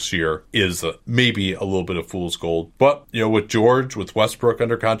stretch next year is maybe a little bit of fool's gold. But, with George, with Westbrook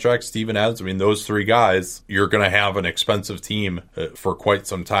under contract, Steven Adams, those 3 guys, you're going to have an expensive team for quite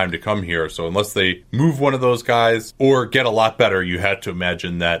some time to come here. So unless they move one of those guys or get a lot better, you had to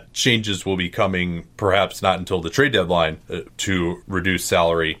imagine that changes will be coming, perhaps not until the trade deadline, to reduce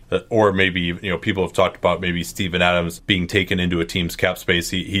salary, or maybe, people have talked about maybe Steven Adams being taken into a team's cap space.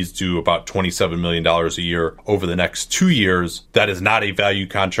 He's due about $27 million a year over the next 2 years. That is not a value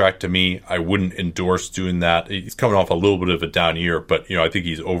contract to me. I wouldn't endorse doing that. He's coming off a little bit of a down year, but I think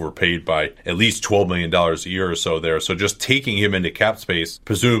he's overpaid by at least $12 million a year or so there. So just taking him into cap space,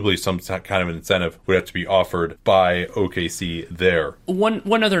 presumably some kind of an incentive would have to be offered by OKC there.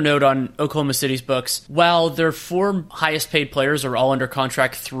 One other note on Oklahoma City's books: while their 4 highest paid players are all under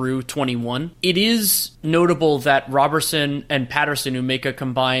contract through 21, it is notable that Robertson and Patterson, who make a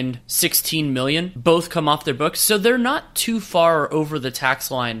combined $16 million, both come off their books. So they're not too far over the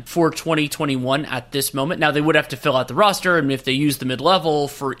tax line for 2021 at this moment. Now, they would have to fill out the roster, and if they use the mid-level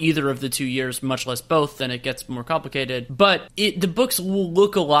for either of the 2 years, much less both, then it gets more complicated. But the books will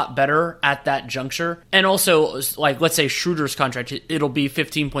look a lot better at that juncture. And also, like, let's say Schroeder's contract, it'll be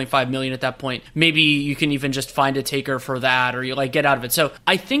 $15.5 million at that point. Maybe you can even just find a taker for that, or you get out of it. So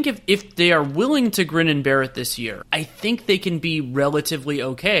I think if they are willing to grin and bear it this year, I think they can be relatively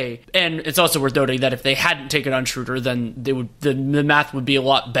okay. And it's also worth noting that if they hadn't taken on Schroeder, then the math would be a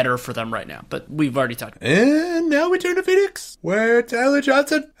lot better for them right now. But we've already talked about it. And now we turn to Phoenix, where Tyler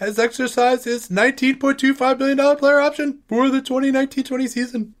Johnson has exercised his $19.25 million player option for the 2019-20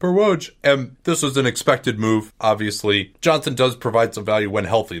 season per Woj. And this was an expected move, obviously. Johnson does provide some value when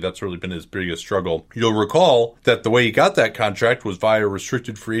healthy. That's really been his biggest struggle. You'll recall that the way he got that contract was via a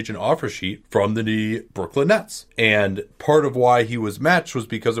restricted free agent offer sheet from the Brooklyn Nets. And part of why he was matched was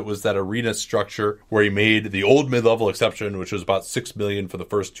because it was that arena structure where he made the old mid-level exception, which was about $6 million for the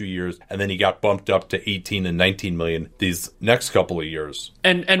first 2 years, and then he got bumped up to $18 and $19 million these next couple of years.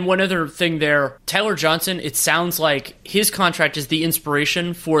 And one other thing there, Tyler Johnson, it sounds like his contract is the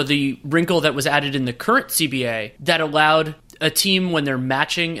inspiration for the wrinkle that was added in the current CBA that allowed a team, when they're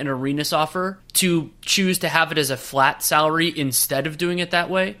matching an Arenas offer, to choose to have it as a flat salary instead of doing it that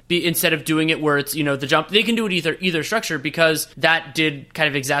way. Instead of doing it where it's, the jump. They can do it either structure, because that did kind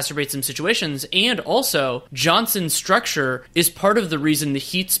of exacerbate some situations. And also, Johnson's structure is part of the reason the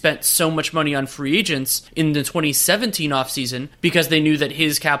Heat spent so much money on free agents in the 2017 offseason, because they knew that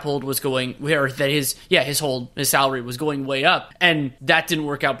his cap hold was going, or that his salary was going way up. And that didn't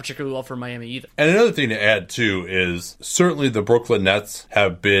work out particularly well for Miami either. And another thing to add, too, is certainly the Brooklyn Nets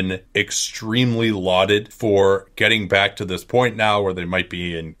have been extremely extremely lauded for getting back to this point now where they might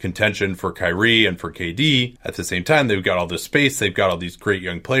be in contention for Kyrie and for KD. At the same time, they've got all this space. They've got all these great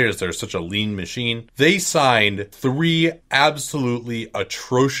young players. They're such a lean machine. They signed 3 absolutely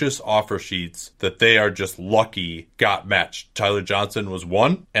atrocious offer sheets that they are just lucky got matched. Tyler Johnson was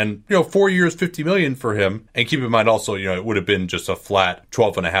one, and 4 years, $50 million for him. And keep in mind also, it would have been just a flat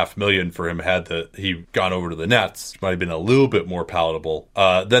 $12.5 million for him had he gone over to the Nets. Might have been a little bit more palatable.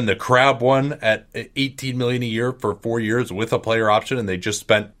 Then the Crab one at $18 million a year for 4 years with a player option, and they just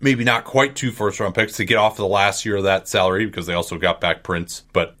spent maybe not quite 2 first-round picks to get off the last year of that salary because they also got back Prince,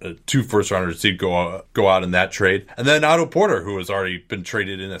 but 2 first-rounders did go out in that trade. And then Otto Porter, who has already been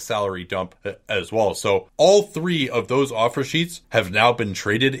traded in a salary dump as well. So all 3 of those offer sheets have now been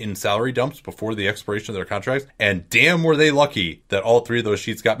traded in salary dumps before the expiration of their contracts, and damn were they lucky that all 3 of those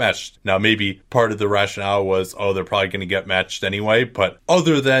sheets got matched. Now maybe part of the rationale was, they're probably going to get matched anyway, but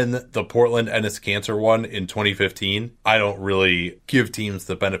other than the Portland Enes Kanter one in 2015, I don't really give teams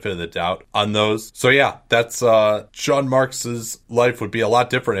the benefit of the doubt on those. So yeah, that's Sean Marks's life would be a lot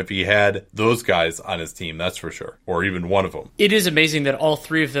different if he had those guys on his team, that's for sure, or even one of them. It is amazing that all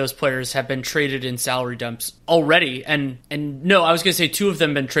 3 of those players have been traded in salary dumps already, and no, I was going to say 2 of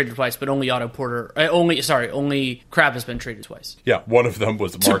them have been traded twice, but only only Crab has been traded twice. Yeah, one of them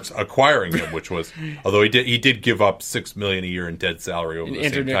was Marks acquiring him, which was, although he did give up $6 million a year in dead salary over the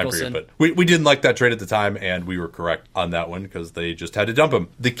same time period, but we didn't like that trade at the time, and we were correct on that one because they just had to dump him.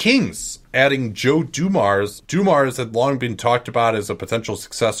 The Kings adding Joe Dumars. Dumars had long been talked about as a potential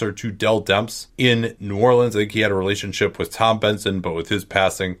successor to Dell Demps in New Orleans. I think he had a relationship with Tom Benson, but with his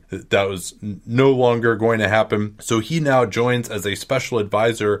passing, that was no longer going to happen. So he now joins as a special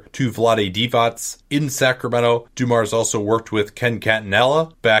advisor to Vlade Divac in Sacramento. Dumars also worked with Ken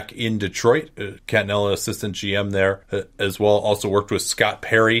Catanella back in Detroit. Catanella, assistant GM there as well. Also worked with Scott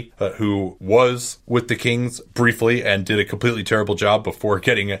Perry, who was with the Kings briefly and did a completely terrible job before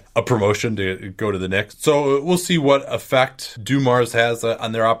getting a promotion to go to the Knicks. So we'll see what effect Dumars has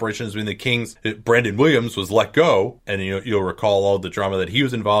on their operations in the Kings. Brandon Williams was let go, and you'll recall all the drama that he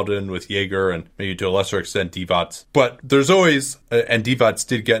was involved in with Yeager and maybe to a lesser extent Divac. But there's always, and Divac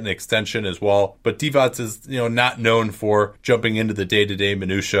did get an extension as well, but Divac is not known for jumping into the day-to-day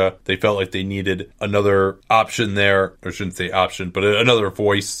minutia. They felt like they needed another option there, or I shouldn't say option, but another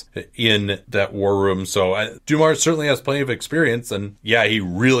voice in that war room. So Dumars certainly has plenty of experience, and yeah, he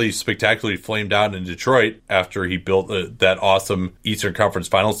really spectacularly flamed out in Detroit after he built that awesome Eastern Conference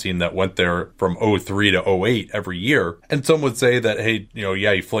Finals team that went there from 03 to 08 every year. And some would say that, hey,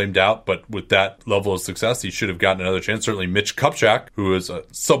 he flamed out, but with that level of success, he should have gotten another chance. Certainly Mitch Kupchak, who is a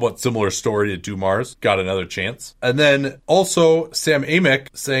somewhat similar story to Dumars, got another chance. And then also Sam Amick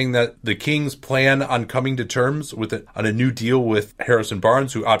saying that the Kings plan on coming to terms on a new deal with Harrison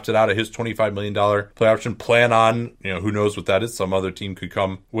Barnes, who opted out of his $25 million play option. Plan on, who knows what that is. Some other team could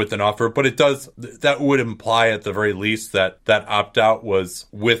come with an offer, but that would imply at the very least that opt-out was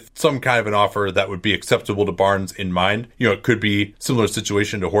with some kind of an offer that would be acceptable to Barnes in mind. It could be similar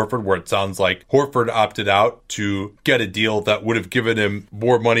situation to Horford, where it sounds like Horford opted out to get a deal that would have given him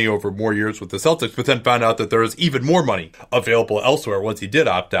more money over more years with the Celtics, but then found out that there was even more money available elsewhere once he did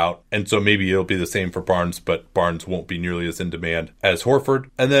opt out. And so maybe it'll be the same for Barnes, but Barnes won't be nearly as in demand as Horford.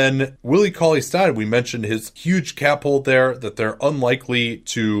 And then Willie Cauley-Stein, we mentioned his huge cap hold there, that they're unlikely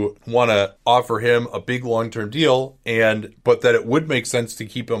to want to offer him a big long-term deal, but that it would make sense to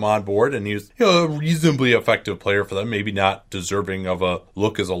keep him on board, and he's a reasonably effective player for them, maybe not deserving of a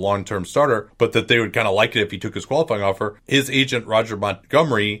look as a long-term starter, but that they would kind of like it if he took his qualifying offer. His agent Roger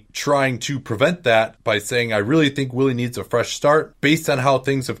Montgomery trying to prevent that by saying, I really think Willie needs a fresh start based on how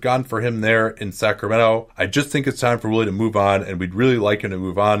things have gone for him there in Sacramento. I just think it's time for Willie to move on, and we'd really like him to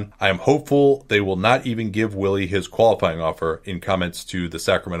move on. I am hopeful they will not even give Willie his qualifying offer, in comments to the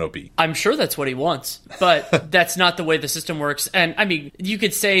Sacramento Bee. I'm sure that's what he wants, but that's not the way the system works. And I mean, you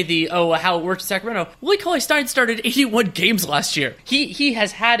could say how it works in Sacramento. Willie Cauley-Stein started 81 games last year. He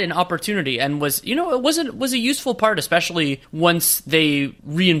has had an opportunity and was a useful part, especially once they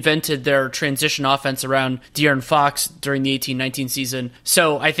reinvented their transition offense around De'Aaron Fox during the 18-19 season.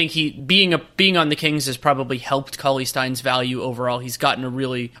 So I think being on the Kings has probably helped Cauley-Stein's value overall. He's gotten a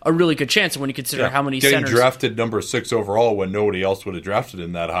really good chance when you consider how many getting centers drafted number 6 overall when nobody else would have drafted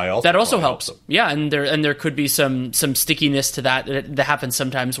him that high. That also helps. Yeah, and there could be some stickiness to that happens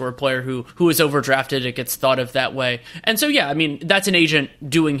sometimes, where a player who is overdrafted, it gets thought of that way. And so yeah, I mean, that's an agent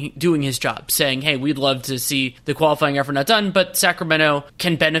doing his job, saying, hey, we'd love to see the qualifying effort not done, but Sacramento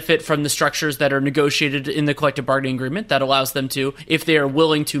can benefit from the structures that are negotiated in the collective bargaining agreement that allows them to, if they are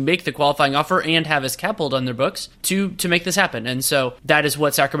willing to make the qualifying offer and have his cap hold on their books, to make this happen. And so that is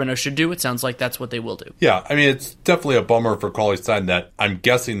what Sacramento Sacramento should do. It sounds like that's what they will do. Yeah, I mean, it's definitely a bummer for Cauley-Stein that I'm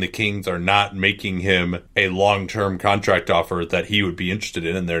guessing the Kings are not making him a long-term contract offer that he would be interested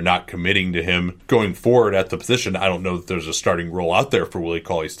in, and they're not committing to him going forward at the position. I don't know that there's a starting role out there for Willie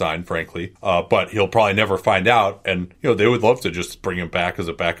Cauley-Stein, frankly, but he'll probably never find out. And, they would love to just bring him back as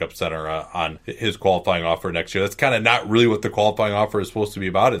a backup center on his qualifying offer next year. That's kind of not really what the qualifying offer is supposed to be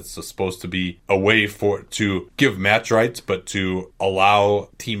about. It's supposed to be a way to give match rights, but to allow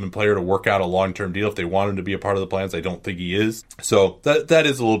team and player to work out a long-term deal if they want him to be a part of the plans. I don't think he is. So that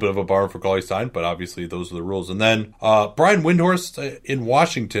is a little bit of a bummer for Cauley-Stein, but obviously those are the rules. And then Brian Windhorst in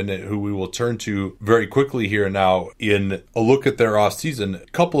Washington, who we will turn to very quickly here now in a look at their offseason.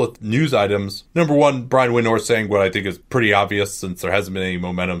 A couple of news items. Number one, Brian Windhorst saying what I think is pretty obvious since there hasn't been any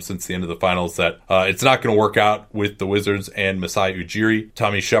momentum since the end of the finals, that it's not going to work out with the Wizards and Masai Ujiri.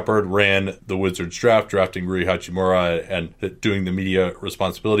 Tommy Shepard ran the Wizards draft, drafting Rui Hachimura and doing the media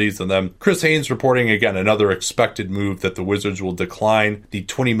responsibilities. And then Chris Haynes reporting, again, another expected move that the Wizards will decline the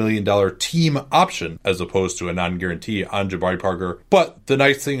 $20 million team option as opposed to a non-guarantee on Jabari Parker. But the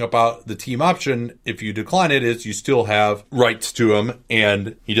nice thing about the team option, if you decline it, is you still have rights to him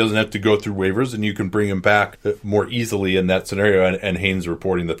and he doesn't have to go through waivers and you can bring him back more easily in that scenario. And Haynes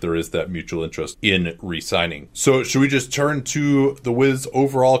reporting that there is that mutual interest in re-signing. So should we just turn to the Wiz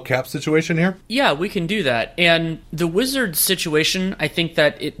overall cap situation here? Yeah, we can do that. And the Wizards situation, I think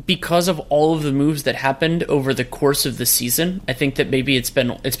that because of all of the moves that happened over the course of the season, I think that maybe it's been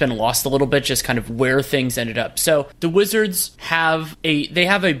lost a little bit, just kind of where things ended up. So the Wizards have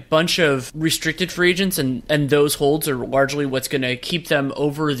a bunch of restricted free agents, and those holds are largely what's going to keep them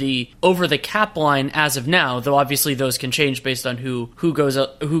over the cap line as of now. Though obviously those can change based on who goes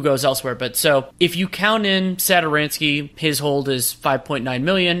elsewhere. But so if you count in Satoransky, his hold is $5.9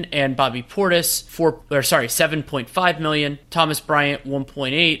 million, and Bobby Portis $7.5 million. Thomas Bryant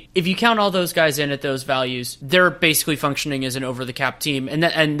 $1.8. If you count all those guys in at those values, they're basically functioning as an over the cap team. And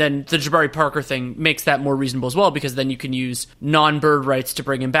then the Jabari Parker thing makes that more reasonable as well, because then you can use non-bird rights to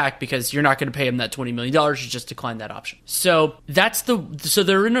bring him back, because you're not going to pay him that $20 million. You just decline that option. So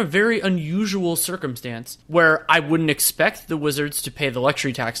they're in a very unusual circumstance where I wouldn't expect the Wizards to pay the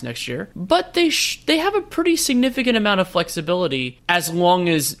luxury tax next year, but they have a pretty significant amount of flexibility as long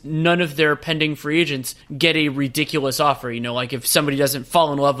as none of their pending free agents get a ridiculous offer. Like if somebody doesn't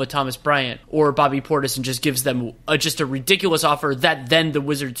fall in love with Thomas Bryant or Bobby Portis and just gives them just a ridiculous offer that then the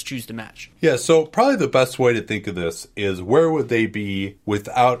Wizards choose to match. Yeah, so probably the best way to think of this is where would they be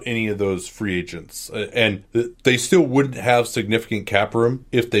without any of those free agents? And they still wouldn't have significant cap room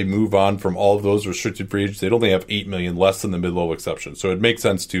if they move on from all of those restricted free agents. They'd only have $8 million less than the mid-level exception. So it makes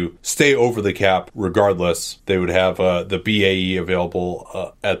sense to stay over the cap regardless. They would have the BAE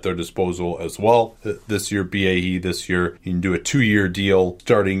available at their disposal as well. This year, BAE this year, you can do a 2-year deal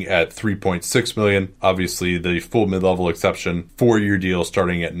starting at $3.6 million. Obviously, the full mid-level exception, 4-year deal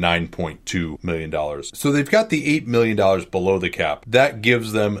starting at $9.2 million. So they've got the $8 million below the cap. That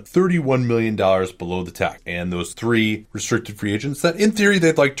gives them $31 million below the tax. And those 3 restricted free agents that in theory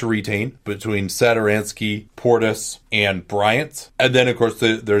they'd like to retain between Satoransky, Portis, and Bryant. And then, of course,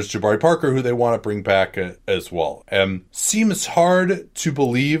 there's Jabari Parker, who they want to bring back as well. Seems hard to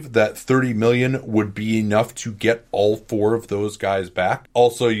believe that $30 million would be enough to get all 4 of those guys back.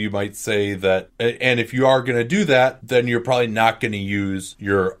 Also, you might say that, and if you are going to do that, then you're probably not going to use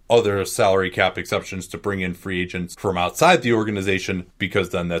your other salary cap exceptions to bring in free agents from outside the organization, because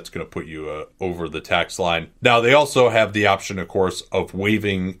then that's going to put you over the tax line. Now, they also have the option, of course, of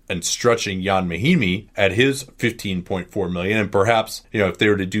waiving and stretching Ian Mahinmi at his $15.4 million. And perhaps, if they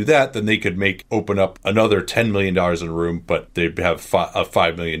were to do that, then they could open up another $10 million in room, but they'd have a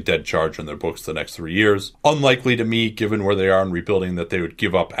 $5 million dead charge on their books the next 3 years. Unlikely to me, given where they are in rebuilding, that they would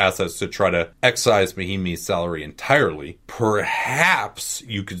give up assets to try to excise Mahinmi's salary entirely. Perhaps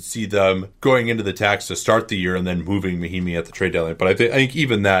you could see them going into the tax to start the year and then moving Mahinmi at the trade deadline. But I think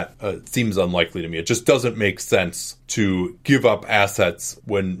even that seems unlikely to me. It just doesn't make sense to give up assets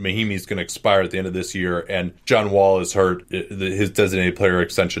when Mahinmi's going to expire at the end of this year and John Wall is hurt. His designated player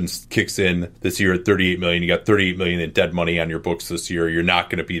extension kicks in this year at $38 million. You got $38 million in dead money on your books this year. You're not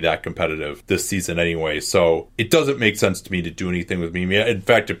going to be that competitive this season anyway. So it doesn't make sense to me to do anything with Mahinmi. In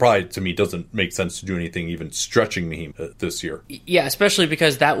fact, it probably to me doesn't make sense to do anything even stretching Mahinmi this year. Yeah, especially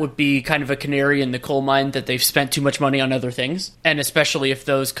because that would be kind of a canary in the coal mine that they've spent too much money on other things. And especially if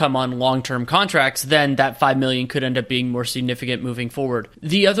those come on long-term contracts, then that $5 million could end up being more significant moving forward.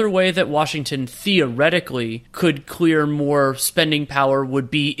 The other way that Washington theoretically could clear more spending power would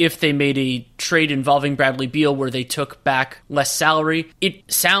be if they made a trade involving Bradley Beal where they took back less salary.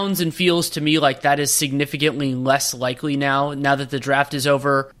 It sounds and feels to me like that is significantly less likely now that that the draft is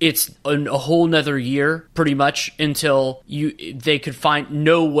over, it's a whole nother year pretty much until they could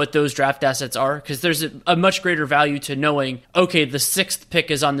know what those draft assets are, because there's a much greater value to knowing, okay, the 6th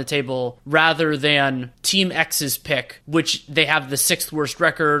pick is on the table rather than Team X's pick, which they have the 6th worst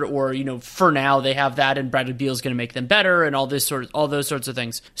record, or for now they have that and Bradley Beal is going to make them better and all those sorts of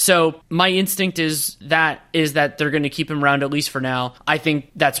things. So my instinct is that they're going to keep him around, at least for now. I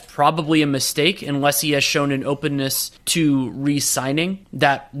think that's probably a mistake unless he has shown an openness to re-signing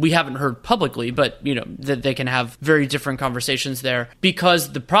that we haven't heard publicly, but that they can have very different conversations there.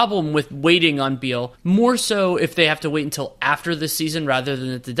 Because the problem with waiting on Beal, more so if they have to wait until after the season rather than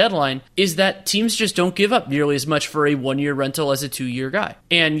at the deadline, is that teams just don't give up nearly as much for a 1-year rental as a 2-year guy.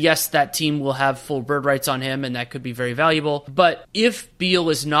 And yes, that team will have full bird rights on him, and that could be very valuable. But if Beal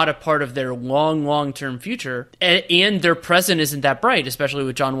is not a part of their long-term future, and their present isn't that bright, especially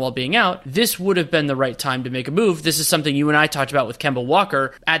with John Wall being out, this would have been the right time to make a move. This is something you and I talked about with Kemba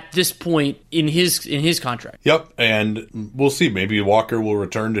Walker at this point in his contract. Yep, and we'll see. Maybe Walker will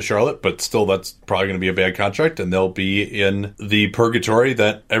return to Charlotte, but still that's probably going to be a bad contract, and they'll be in the purgatory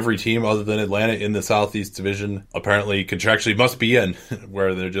that every team other than Atlanta in the Southeast Division apparently contractually must be in,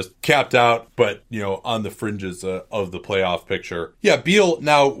 where they're just capped out, but on the fringes of the playoff picture. Yeah, Beal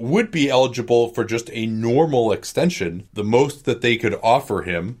now would be eligible for just a normal extension. The most that they could offer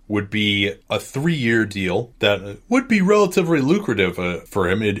him would be a 3-year deal that would be relatively lucrative for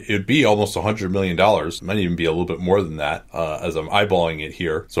him. It'd be almost $100 million. It might even be a little bit more than that as I'm eyeballing it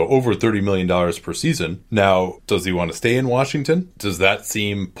here. So over $30 million per season. Now, does he want to stay in Washington? Does that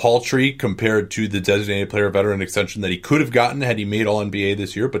seem paltry compared to the designated player veteran extension that he could have gotten had he made All-NBA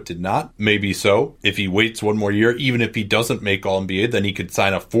this year but did not? Maybe so. If he waits one more year, even if he doesn't make All-NBA, then he could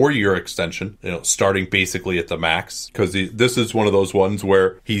sign a 4-year extension, starting basically at the max, because this is one of those ones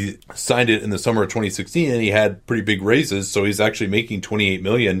where he signed it in the summer of 2016 and he had pretty big raises, so he's actually making $28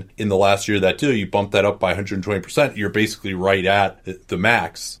 million in the last year of that deal. You bump that up by 120%, you're basically right at the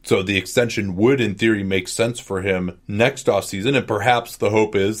max. So the extension would, in theory, make sense for him next offseason, and perhaps the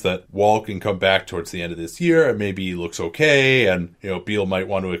hope is that Wall can come back towards the end of this year and maybe he looks okay, and Beal might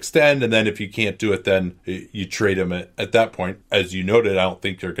want to extend, and then if you can't do it, then you trade him at that point. As you noted, I don't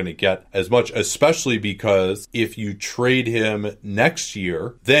think they're going to get as much, especially because if you trade him next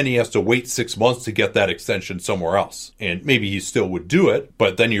year, then he has to wait 6 months to get that extension somewhere else. And maybe he still would do it,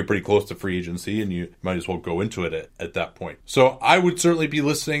 but then you're pretty close to free agency and you might as well go into it at that point. So I would certainly be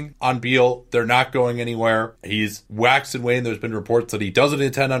listening on Beal. They're not going anywhere. He's waxed and waned. There's been reports that he doesn't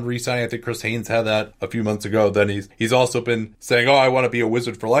intend on re-signing. I think Chris Haynes had that a few months ago. Then he's also been saying, I want to be a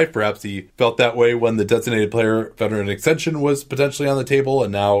Wizard for life. Perhaps he felt that way when the designated player veteran extension was potentially on the table,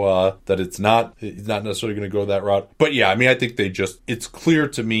 and now that it's not, he's not necessarily going to go that route. But yeah, I mean, I think it's clear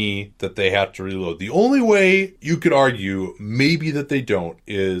to me that they have to reload. The only way you could argue maybe that they don't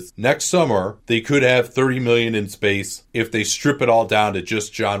is next summer they could have $30 million in space if they strip it all down to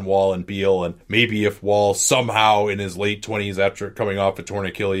just John Wall and Beal, and maybe if Wall somehow in his late 20s after coming off a torn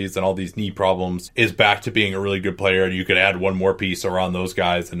Achilles and all these knee problems is back to being a really good player, and you could add one more piece around those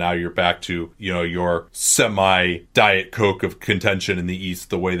guys, and now you're back to your semi-Diet Coke of contention in the East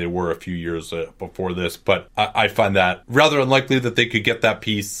the way they were a few years before this. But I find that rather unlikely that they could get that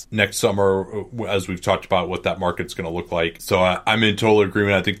piece next summer, as we've talked about what that market's going to look like. So I'm in total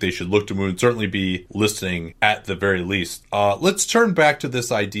agreement. I think they should look to move and certainly be listening at the very least. Let's turn back to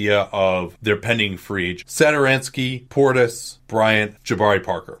this idea of their pending free agent. Satoransky, Portis, Bryant, Jabari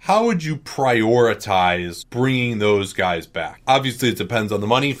Parker. How would you prioritize bringing those guys back? Obviously, it depends on the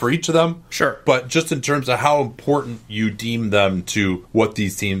money for each of them. Sure. But just in terms of how important you deem them to what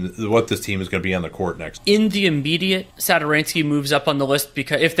this team is going to be on the court next. In the immediate, Satoransky moves up on the list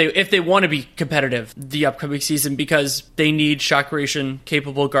because if they want to be competitive the upcoming season, because they need shot creation,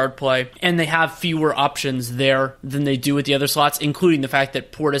 capable guard play, and they have fewer options there than they do with the other slots, including the fact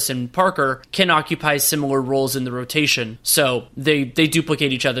that Portis and Parker can occupy similar roles in the rotation. So they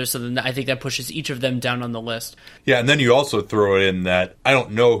duplicate each other, so then I think that pushes each of them down on the list. Yeah, and then you also throw in that I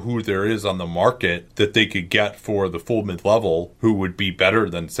don't know who there is on the market that they could get for the full mid-level who would be better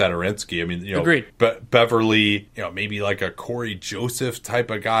than Satoransky. I mean, agreed. Beverly, maybe like a Corey Joseph type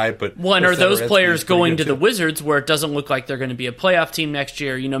of guy, but one are those players going to the Wizards where it doesn't look like they're going to be a playoff team next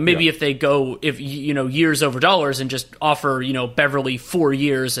year. Maybe if they go years over dollars and just offer Beverly 4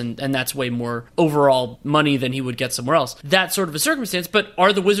 years and that's way more overall money than he would get somewhere else. That that sort of a circumstance, but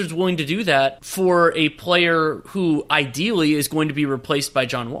are the Wizards willing to do that for a player who ideally is going to be replaced by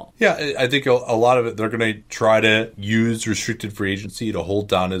John Wall? Yeah, I think a lot of it, they're going to try to use restricted free agency to hold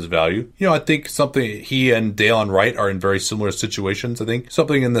down his value. I think something, he and Delon Wright are in very similar situations. I think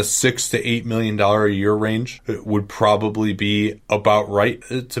something in the $6 to $8 million a year range would probably be about right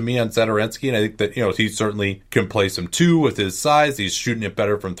to me on Satoransky. And I think that, he certainly can play some two with his size. He's shooting it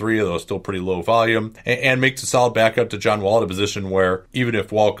better from three, although still pretty low volume, and makes a solid backup to John Wall at a position where even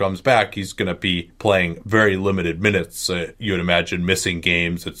if Wall comes back, he's going to be playing very limited minutes. You would imagine missing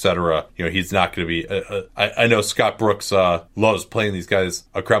games, etc. He's not going to be. I know Scott Brooks loves playing these guys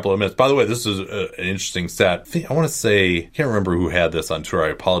a crap load of minutes. By the way, this is an interesting stat. I want to say, can't remember who had this on tour. I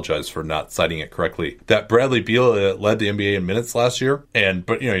apologize for not citing it correctly. That Bradley Beal led the NBA in minutes last year,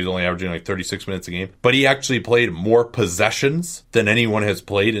 but he's only averaging like 36 minutes a game. But he actually played more possessions than anyone has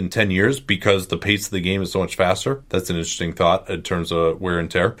played in 10 years because the pace of the game is so much faster. That's an interesting thought in terms of wear and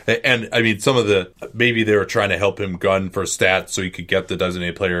tear. And I mean, some of maybe they were trying to help him gun for stats so he could get the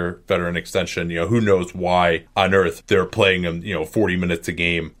designated player veteran extension. Who knows why on earth they're playing him, 40 minutes a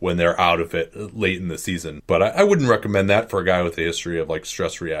game when they're out of it late in the season. But I wouldn't recommend that for a guy with a history of like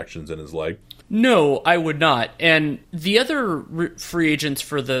stress reactions in his leg. No, I would not. And the other free agents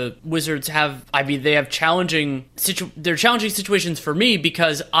for the Wizards they have challenging situations for me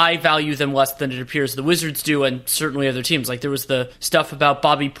because I value them less than it appears the Wizards do, and certainly other teams. Like there was the stuff about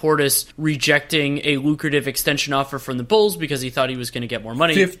Bobby Portis rejecting a lucrative extension offer from the Bulls because he thought he was going to get more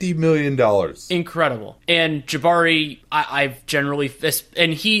money. $50 million. Incredible. And Jabari,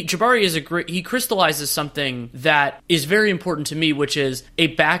 Jabari is he crystallizes something that is very important to me, which is a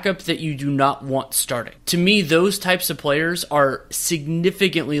backup that you do not want starting. To me, those types of players are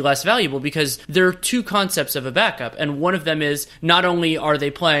significantly less valuable because there are two concepts of a backup, and one of them is not only are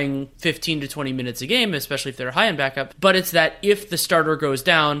they playing 15 to 20 minutes a game, especially if they're a high-end backup, but it's that if the starter goes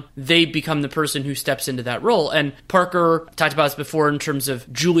down, they become the person who steps into that role. And Parker talked about this before in terms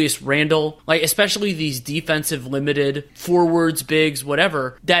of Julius Randle, like especially these defensive limited forwards, bigs,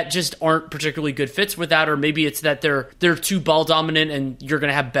 whatever, that just aren't particularly good fits with that, or maybe it's that they're too ball dominant and you're going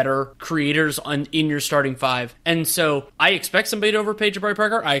to have better creators in your starting five. And so I expect somebody to overpay Jabari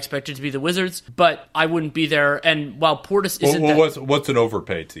Parker. I expect it to be the Wizards, but I wouldn't be there. And while Portis isn't what's an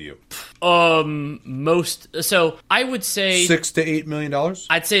overpay to you? So I would say $6 to $8 million.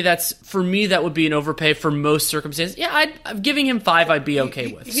 I'd say for me, that would be an overpay for most circumstances. Yeah, I'm giving him 5. I'd be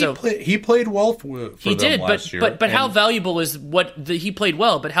okay with. He played well for he them did, last year. But how valuable is he played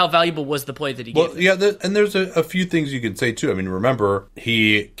well? But how valuable was the play that he gave? Yeah, and there's a few things you can say too. I mean, remember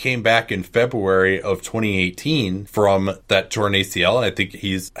he came back in February of 2018 from that torn ACL, and I think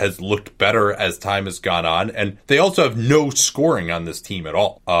has looked better as time has gone on. And they also have no scoring on this team at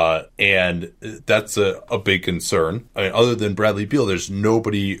all, and that's a big concern. I mean, other than Bradley Beal, there's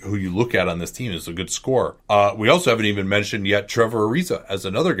nobody who you look at on this team as a good scorer. We also haven't even mentioned yet Trevor Ariza as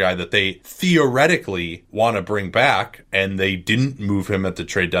another guy that they theoretically want to bring back, and they didn't move him at the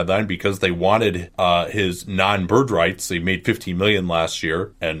trade deadline because they wanted his non-bird rights. They made $15 million last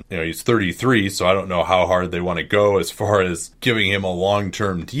year, and he's 33, so I don't know how hard they want to go as far as giving him a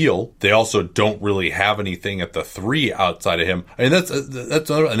long-term deal. They also don't really have anything at the 3 outside of him. I mean, that's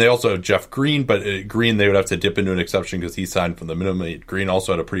another, and they also have Jeff Green, but Green they would have to dip into an exception because he signed from the minimum. Green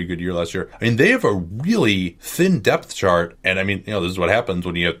also had a pretty good year last year. I mean, they have a really thin depth chart, and I mean, this is what happens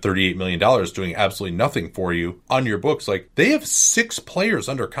when you have $38 million doing absolutely nothing for you on your books. Like, they have 6 players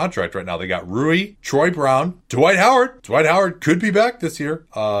under contract right now. They got Rui, Troy Brown, Dwight Howard. Dwight Howard could be back this year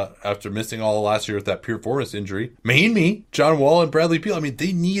after missing all last year with that piriformis injury. Mahinmi, John Wall, and Bradley Beal. I mean,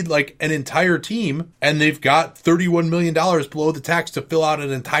 they need like an entire team, and they've got $31 million below the tax to fill out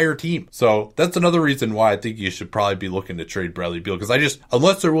an entire team. So that's another reason why I think you should probably be looking to trade Bradley Beal, because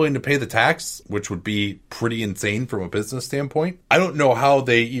unless they're willing to pay the tax, which would be pretty insane from a business standpoint, I don't know how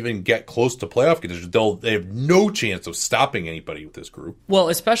they even get close to playoff conditions. They have no chance of stopping anybody with this group. Well,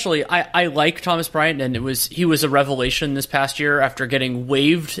 especially I like Thomas Bryant, and he was a revelation this past year after getting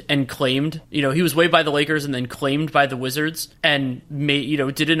waived and claimed. He was waived by the Lakers and then claimed by the Wizards, and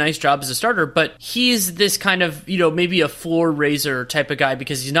did a nice job as a starter. But he's this kind of maybe a floor raiser type of guy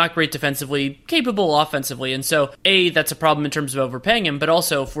because he's not great defensively, capable offensively, and so that's a problem in terms of overpaying him. But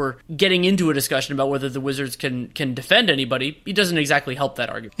also, if we're getting into a discussion about whether the Wizards can defend anybody, he doesn't exactly help that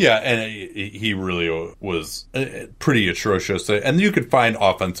argument. Yeah, and he really was pretty atrocious. And you could find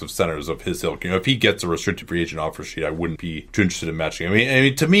offensive centers of his ilk. If he gets a restricted free agent offer sheet, I wouldn't be too interested in matching. I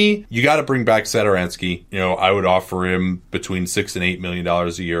mean, to me, you got to bring back Satoransky. I would offer him between $6 and $8 million a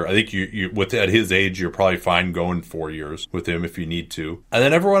year. I think you at his age, you're probably fine going 4 years with him if you need to. And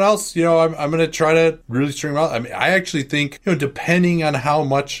then everyone else, I'm going to try to really string him out. I mean, I actually think, depending on how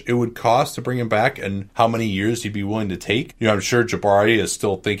much it would cost to bring him back and how many years he'd be willing to take, I'm sure Jabari is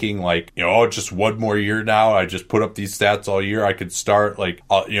still thinking like, just one more year now. I just put up these stats all year. I could start like,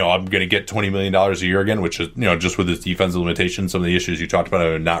 I'm going to get $20 million a year again, which is, just with his defensive limitations, some of the issues you talked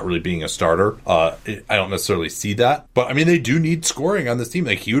about not really being a starter. I don't necessarily see that. But I mean, they do need scoring on this team.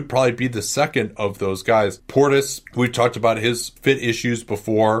 Like, he would probably be the second of those guys. Portis, we've talked about his fit issues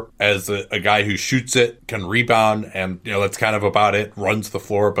before as a guy who shoots it, can rebound, and, that's kind of about it, runs the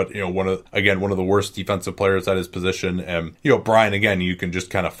floor. But, one of the worst defensive players at his position. And, Brian, again, you can just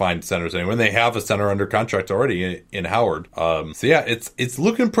kind of find centers. And when they have a center under contract already in Howard. So yeah, it's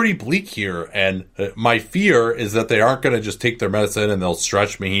looking pretty bleak here. And my fear is that they aren't going to just take their medicine and they'll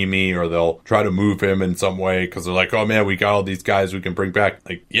stretch Mahinmi or they'll try to move him in some way because they're like, oh man, we got all these guys we can bring back.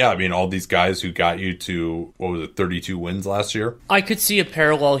 Like, yeah, I mean, all these guys who got you to, 32 wins last year? I could see a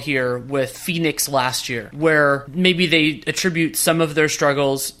parallel here with Phoenix last year, where maybe they attribute some of their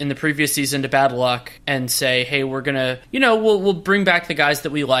struggles in the previous season to bad luck and say, hey, we're going to, we'll bring back the guys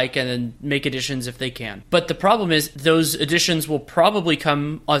that we like and then make additions if they can. But the problem is those additions will probably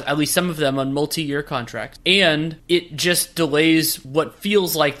come, at least some of them, on multi-year contracts. And it just delays what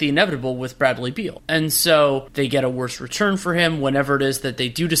feels like the inevitable with Bradley Beal. And so they get a worse return for him whenever it is that they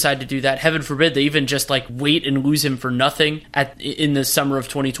do decide to do that. Heaven forbid they even just like wait and lose him for nothing in the summer of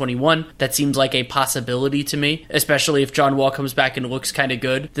 2021. That seems like a possibility to me, especially if John Wall comes back and looks kind of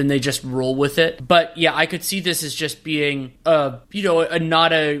good, then they just roll with it. But yeah, I could see this as just being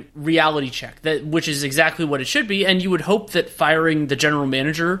not a reality check, which is exactly what it should be. And you would hope that firing the general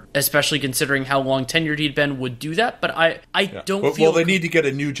manager, especially considering how long tenured he'd been, would do that. But I don't feel... Well, they need to get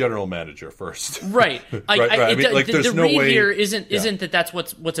a new general manager first. Right. There's no way... here isn't that that's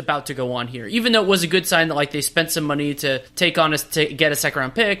what's about to go on here. Even though it was a good sign that like they spent some money to take on to get a second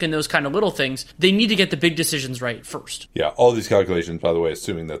round pick and those kind of little things, they need to get the big decisions right first. Yeah, all these calculations, by the way,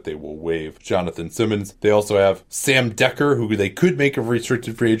 assuming that they will waive Jonathan Simmons. They also have Sam Decker, who they could make a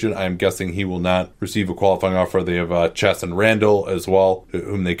restricted free agent. I'm guessing he will not receive a qualifying offer. They have Chasson Randall as well,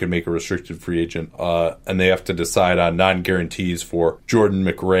 whom they could make a restricted free agent. And they have to decide on non-guarantees for Jordan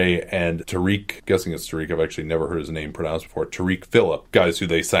McRae and Tariq. Guessing it's Tariq. I've actually never heard his name pronounced before. Tariq Phillip, guys who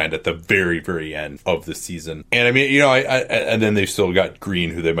they signed at the very, very end of the season. And I mean, and then they've still got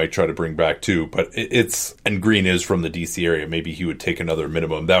Green, who they might try to bring back too. But and Green is from the DC area. Maybe he would take another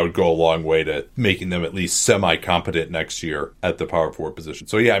minimum. That would go a long way to making them at least semi-competent next year at the power forward position.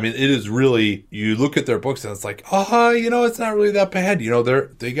 So yeah, I mean, it is really, you look at their books and it's like, it's not really that bad.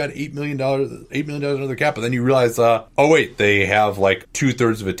 They got $8 million under the cap, but then you realize, they have like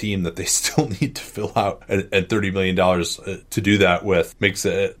 2/3 of a team that they still need to fill out, and $30 million to do that with makes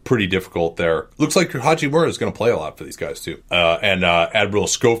it pretty difficult there. Looks like Hachimura is going to play a lot for these guys too. And Admiral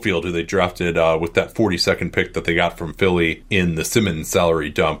Schofield, who they drafted with that 42nd pick that they got from Philly in the Simmons salary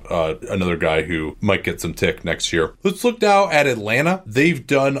dump, another guy who might get some tick next year. Let's look now at Atlanta. They've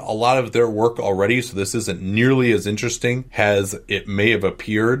done a lot of their work already, so this isn't nearly as interesting as it may have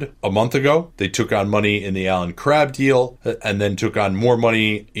appeared a month ago. They took on money in the Allen Crabbe deal and then took on more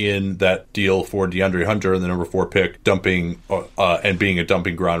money in that deal for DeAndre Hunter and the number 4 pick, dumping and being a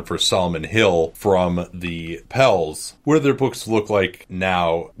dumping ground for Solomon Hill from the Pels. What do their books look like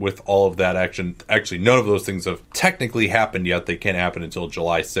now with all of that action? Actually, none of those things have technically happened yet. They can't happen until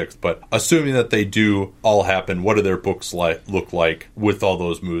July 6th. But assuming that they do all happen, what do their books look like with all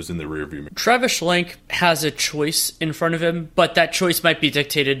those moves in the rearview mirror? Travis Schlenk has a choice in front of him, but that choice might be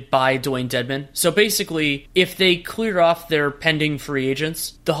dictated by Dwayne Dedmon. So basically, if they clear off their pending free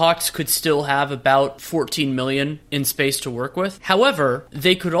agents, the Hawks could still have about $14 million in space to work with. However,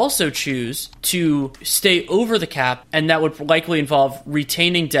 they could also choose to stay over the cap, and that would likely involve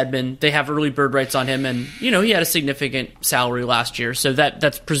retaining Dedmon. They have early bird rights on him, and he had a significant salary last year, so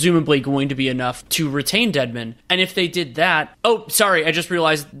that's presumably going to be enough to retain Dedmon. And if they did that, I just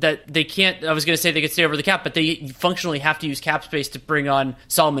realized that they can't. I was going to say they could stay over the cap, but they functionally have to use cap space to bring on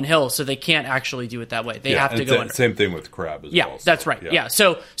Solomon Hill, so they can't actually do it that way. They have to go under. Same thing with Crabbe as well. Yeah, that's right. Yeah.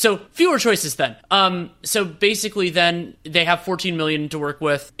 So fewer choices then. So basically then they have $14 million to work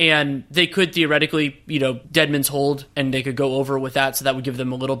with, and they could theoretically, Dedmon's hold, and they could go over with that, so that would give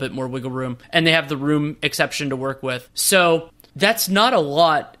them a little bit more wiggle room. And they have the room exception to work with. So That's not a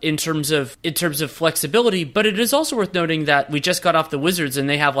lot in terms of flexibility, but it is also worth noting that we just got off the Wizards and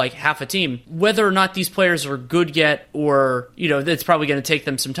they have like half a team. Whether or not these players are good yet, or, it's probably going to take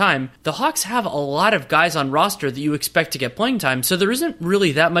them some time, the Hawks have a lot of guys on roster that you expect to get playing time, so there isn't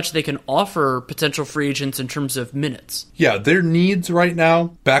really that much they can offer potential free agents in terms of minutes. Yeah, their needs right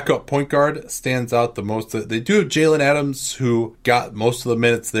now, backup point guard stands out the most. They do have Jalen Adams, who got most of the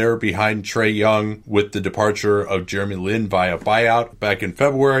minutes there behind Trae Young with the departure of Jeremy Lin via buyout back in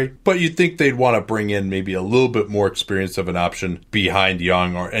February. But you'd think they'd want to bring in maybe a little bit more experience of an option behind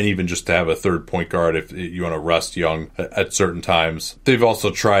Young, and even just to have a third point guard if you want to rest Young at certain times. They've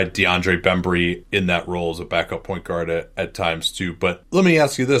also tried DeAndre Bembry in that role as a backup point guard at times too. But let me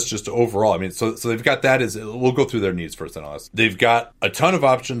ask you this, just overall. I mean, so they've got that. We'll go through their needs first and last. They've got a ton of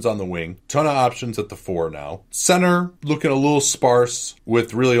options on the wing, ton of options at the 4 now. Center looking a little sparse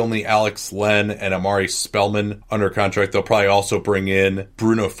with really only Alex Len and Amari Spellman under contract. They'll probably also bring in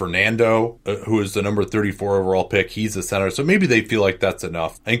Bruno Fernando, who is the number 34 overall pick. He's a center, so maybe they feel like that's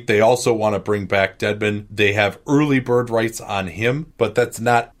enough. I think they also want to bring back Dedmon. They have early bird rights on him, but that's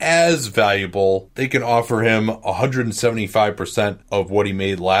not as valuable. They can offer him 175% of what he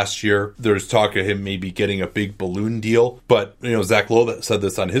made last year. There's talk of him maybe getting a big balloon deal, but Zach Lowe said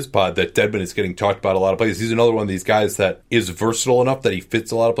this on his pod that Dedmon is getting talked about a lot of places. He's another one of these guys that is versatile enough that he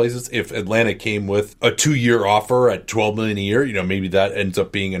fits a lot of places. If Atlanta came with a 2-year offer at $12 million a year, maybe that ends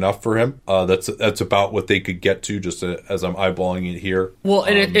up being enough for him. That's about what they could get to, just as I'm eyeballing it here. Well,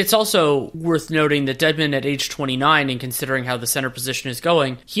 and it's also worth noting that Dedmon at age 29, and considering how the center position is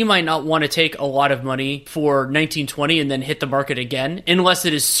going, he might not want to take a lot of money for 1920 and then hit the market again, unless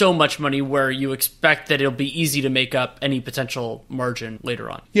it is so much money where you expect that it'll be easy to make up any potential margin later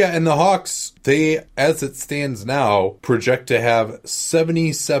on. Yeah, and the Hawks, they, as it stands now, project to have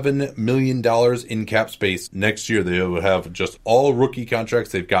 $77 million in cap space next year. They will have just all rookie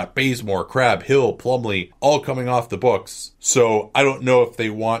contracts. They've got Bazemore, Crabbe, Hill, Plumlee, all coming off the books. So I don't know if they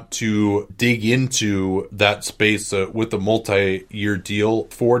want to dig into that space with a multi-year deal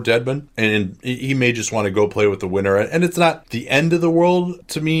for Dedmon. And he may just want to go play with the winner. And it's not the end of the world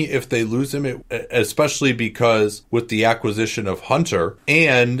to me if they lose him, especially because with the acquisition of Hunter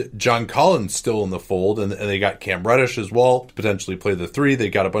and John Collins still in the fold, and they got Cam Reddish as well, potentially play the 3. They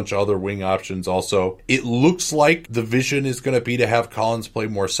got a bunch of other wing options also. It looks like the vision is going to be to have Collins play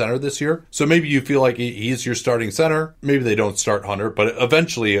more center this year. So maybe you feel like he's your starting center. Maybe they don't start Hunter, but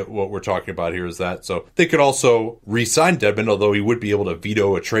eventually what we're talking about here is that. So they could also re-sign Dedmon, although he would be able to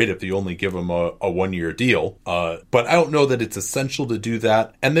veto a trade if they only give him a 1-year deal. But I don't know that it's essential to do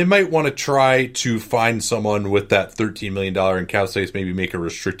that. And they might want to try to find someone with that $13 million in cap space, maybe make a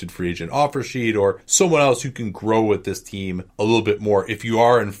restricted free agent offer sheet, or someone else who can grow with this team a little bit more if you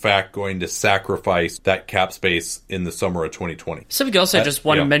are in fact going to sacrifice that cap space in the summer of 2020. Something else I just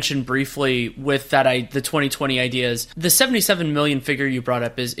want to mention briefly with that the 2020 ideas, the $77 million figure you brought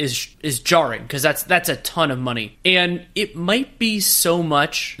up is jarring, because that's a ton of money, and it might be so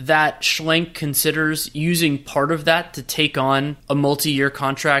much that Schlenk considers using part of that to take on a multi-year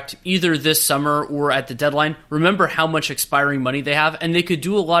contract either this summer or at the deadline. Remember how much expiring money they have, and they could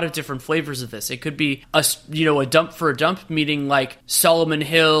do a lot of different flavors of this. It could be a dump for a dump, meaning like Solomon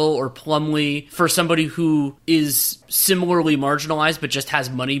Hill or Plumlee for somebody who is similarly marginalized but just has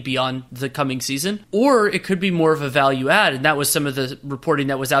money beyond the coming season, or it could be more of a value add, and that was some of the reporting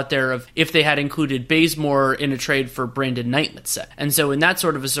that was out there of if they had included Bazemore in a trade for Brandon Knight, let's say. And so in that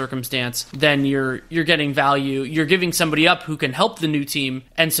sort of a circumstance, then you're getting value, you're giving somebody up who can help the new team,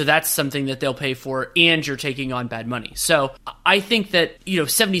 and so that's something that they'll pay for, and you're taking on bad money. So I think that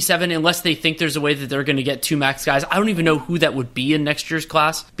 77, unless they think there's a way that they're going to get 2 max guys, I don't even know who that would be in next year's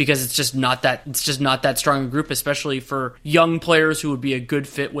class, because it's just not that strong a group, especially for young players who would be a good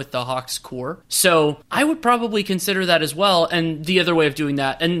fit with the Hawks core. So I would probably consider that as well. And the other way of doing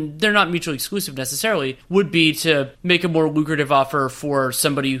that, and they're not mutually exclusive necessarily, would be to make a more lucrative offer for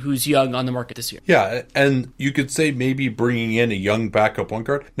somebody who's young on the market this year. Yeah, and you could say maybe bringing in a young backup point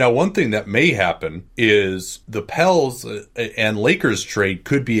guard. Now, one thing that may happen is the Pels and Lakers trade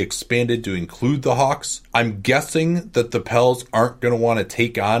could be expanded to include the Hawks. I'm guessing that the Pels aren't going to want to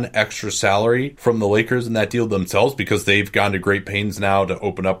take on extra salary from the Lakers in that deal themselves, because they've gone to great pains now to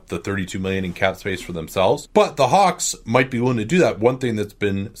open up the $32 million in cap space for themselves. But the Hawks might be willing to do that. One thing that's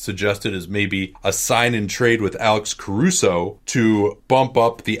been suggested is maybe a sign and trade with Alex Caruso to bump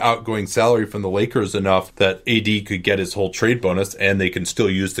up the outgoing salary from the Lakers enough that AD could get his whole trade bonus, and they can still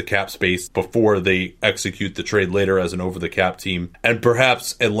use the cap space before they execute the trade later as an over the cap team. And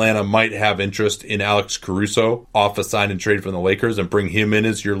perhaps Atlanta might have interest in Alex Caruso off a sign and trade from the Lakers and bring him in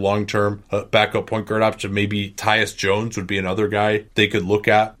as your long-term backup point guard option. Maybe Tyus Jones would be another guy they could look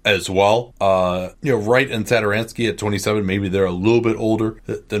at as well. Wright and Satoransky at 27, maybe they're a little bit older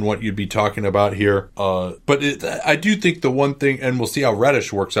than what you'd be talking about here. But I do think the one thing, and we'll see how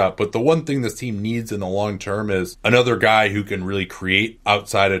Reddish works out, but the one thing this team needs in the long term is another guy who can really create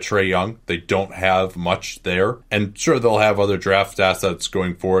outside of Trae Young. They don't have much there. And sure, they'll have other draft assets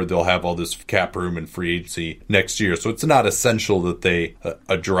going forward. They'll have all this cap room and free agency next year. So it's not essential that they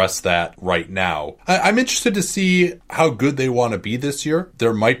address that right now. I'm interested to see how good they want to be this year.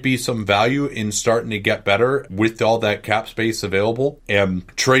 There might be some value in starting to get better with all that cap space available. And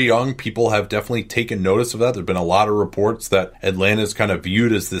Trae Young, people have definitely taken notice of that. There have been a lot of reports that Atlanta is kind of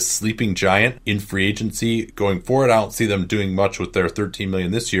viewed as this sleeping giant in free agency going forward. I don't see them doing much with their $13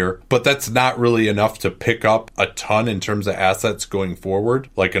 million this year, but that's not really enough to pick up a ton in terms of assets going forward.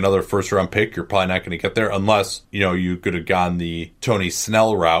 Like another first round pick, you're probably not going to get there unless, you could have gone the Tony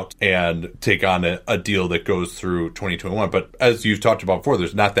Snell route and take on a deal that goes through 2021. But as you've talked about before,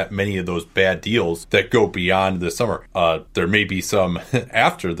 there's not that many of those bad deals that go beyond this summer. There may be some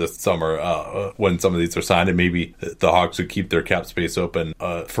after this summer when some of these are signed, and maybe the Hawks would keep their cap space open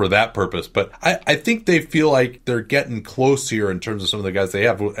for that purpose. But I think they feel like they're getting close here in terms of some of the guys they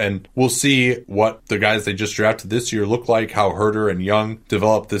have. And we'll see what the guys they just drafted this year look like, how Herter and Young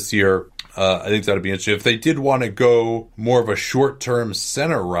develop this year. I think that'd be interesting. If they did want to go more of a short-term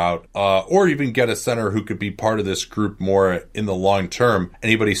center route, or even get a center who could be part of this group more in the long term,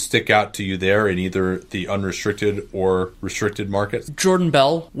 anybody stick out to you there in either the unrestricted or restricted markets? Jordan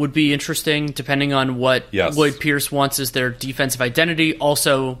Bell would be interesting, depending on what Lloyd Pierce wants as their defensive identity.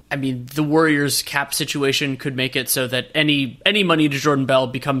 Also, the Warriors' cap situation could make it so that any money to Jordan Bell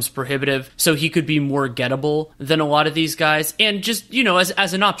becomes prohibitive, so he could be more gettable than a lot of these guys. And just,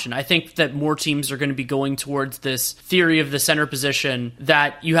 as an option, I think that more teams are going to be going towards this theory of the center position,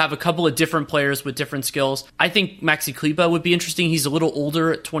 that you have a couple of different players with different skills. I think Maxi Kleber would be interesting. He's a little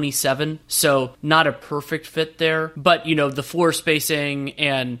older at 27, so not a perfect fit there. But, the floor spacing,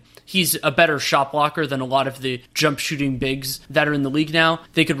 and he's a better shot blocker than a lot of the jump shooting bigs that are in the league now.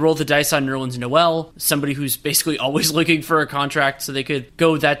 They could roll the dice on Nerlens Noel, somebody who's basically always looking for a contract, so they could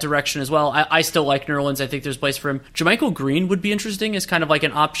go that direction as well. I still like Nerlens. I think there's place for him. JaMychal Green would be interesting as kind of like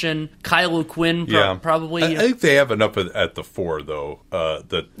an option. Kyle O'Quinn, probably. I think they have enough at the 4, though. I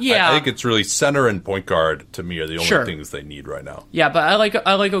think it's really center and point guard, to me, are the only things they need right now. Yeah, but I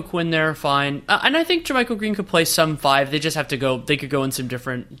like O'Quinn there, fine. And I think JaMychal Green could play some 5. They just have to go. They could go in some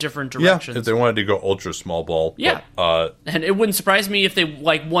different directions. Yeah, if they wanted to go ultra small ball. Yeah. But, and it wouldn't surprise me if they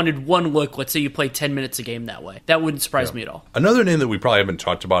wanted one look. Let's say you play 10 minutes a game that way. That wouldn't surprise me at all. Another name that we probably haven't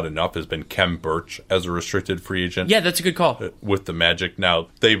talked about enough has been Khem Birch as a restricted free agent. Yeah, that's a good call. With the Magic. Now,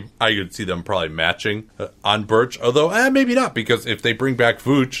 I could see them probably matching on Birch, although maybe not, because if they bring back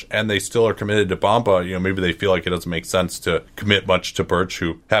Vooch and they still are committed to Bamba, maybe they feel like it doesn't make sense to commit much to Birch,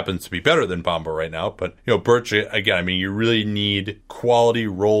 who happens to be better than Bamba right now. But Birch, again, you really need quality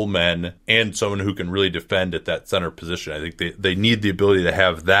role men and someone who can really defend at that center position. I think they need the ability to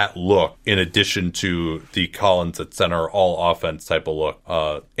have that look in addition to the Collins at center all offense type of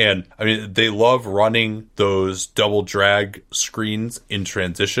look. And they love running those double drag screens in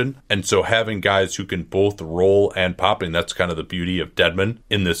transition, and so having guys who can both roll and pop, and that's kind of the beauty of Dedmon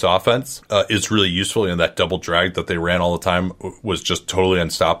in this offense, is really useful. That double drag that they ran all the time was just totally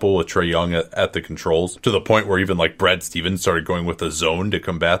unstoppable with Trae Young at the controls, to the point where even like Brad Stevens started going with a zone to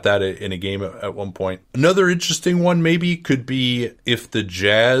combat that in a game at one point. Another interesting one maybe could be if the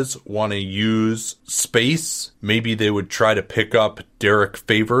Jazz want to use space, maybe they would try to pick up Derek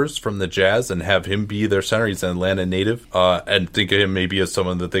Favors from the Jazz and have him be their center. He's an Atlanta native, and think of him maybe as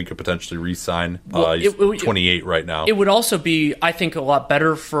someone that they could potentially re-sign. He's 28 right now. It would also be, I think, a lot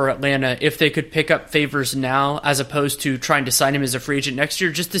better for Atlanta if they could pick up Favors now, as opposed to trying to sign him as a free agent next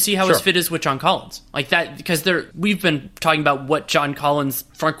year, just to see how his fit is with John Collins. Like that, because we've been talking about what John Collins'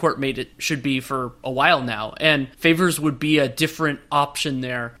 frontcourt mate it should be for a while now, and Favors would be a different option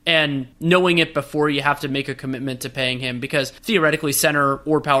there. And knowing it before you have to make a commitment to paying him, because theoretically center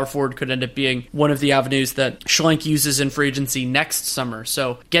or power forward could end up being one of the avenues that Schlenk uses in free agency next summer.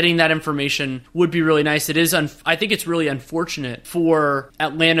 So getting that information would be really nice. It is, I think it's really unfortunate for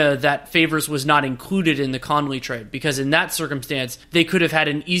Atlanta that Favors was not included in the Conley trade, because in that circumstance, they could have had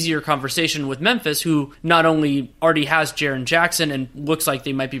an easier conversation with Memphis, who not only already has Jaren Jackson and looks like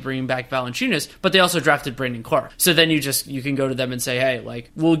they might be bringing back Valanciunas, but they also drafted Brandon Clark. So then you can go to them and say, hey,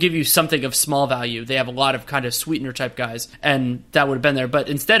 we'll give you something of small value. They have a lot of kind kind of sweetener type guys, and that would have been there. But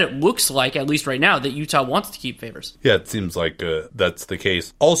instead, it looks like, at least right now, that Utah wants to keep Favors. Yeah, it seems like that's the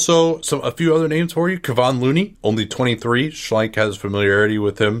case. Also, a few other names for you. Kevon Looney, only 23. Schlenk has familiarity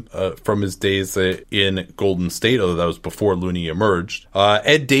with him from his days in Golden State, although that was before Looney emerged.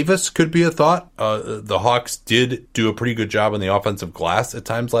 Ed Davis could be a thought. The Hawks did do a pretty good job on the offensive glass at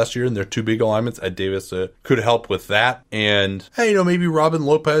times last year in their two big alignments. Ed Davis could help with that. And, hey, maybe Robin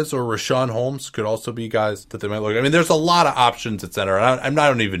Lopez or Rashawn Holmes could also be guys that they might look at. I mean, there's a lot of options at center, and I'm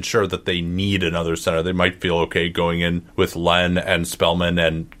not even sure that they need another center. They might feel okay going in with Len and Spellman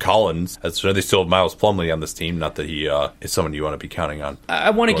and Collins. They still have Miles Plumlee on this team. Not that he is someone you want to be counting on.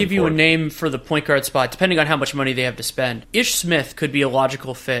 I want to give you a name for the point guard spot, depending on how much money they have to spend. Ish Smith could be a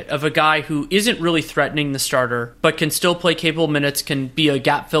logical fit of a guy who isn't really threatening the starter, but can still play capable minutes, can be a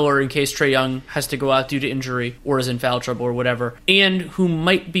gap filler in case Trae Young has to go out due to injury or is in foul trouble or whatever, and who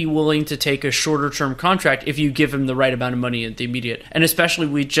might be willing to take a shorter term contract if you give him the right amount of money at the immediate. And especially,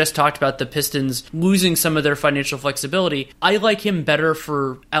 we just talked about the Pistons losing some of their financial flexibility. I like him better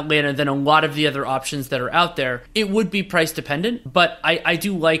for Atlanta than a lot of the other options that are out there. It would be price dependent, but I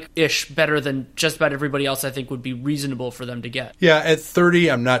do like Ish better than just about everybody else I think would be reasonable for them to get. Yeah, at 30,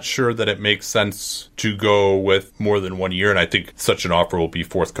 I'm not sure that it makes sense to go with more than 1 year, and I think such an offer will be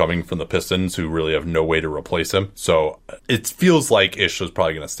forthcoming from the Pistons, who really have no way to replace him. So it feels like Ish was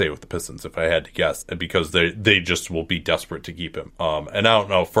probably going to stay with the Pistons, if I had to guess, because they just will be desperate to keep him. And I don't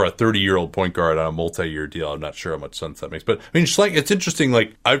know, for a 30-year-old point guard on a multi-year deal, I'm not sure how much sense that makes. But, I mean, Schlenk, it's interesting,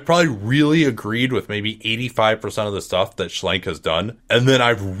 I've probably really agreed with maybe 85% of the stuff that Schlenk has done, and then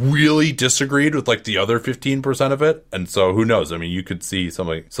I've really disagreed with, the other 15% of it. And so, who knows? I mean, you could see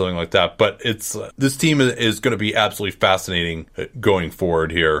something like that. But this team is going to be absolutely fascinating going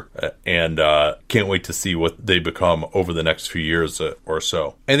forward here, and can't wait to see what they become over the next few years or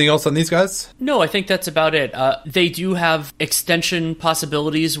so. Anything else on these guys? No, I think that's about it. They do have extension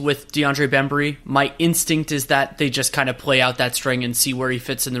possibilities with DeAndre Bembry. My instinct is that they just kind of play out that string and see where he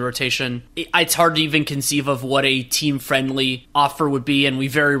fits in the rotation. It's hard to even conceive of what a team-friendly offer would be, and we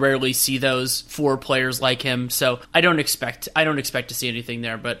very rarely see those for players like him. So I don't expect to see anything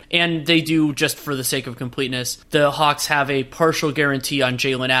there. And they do, just for the sake of completeness, the Hawks have a partial guarantee on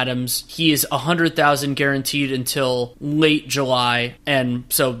Jalen Adams. He is $100,000 guaranteed until late July, and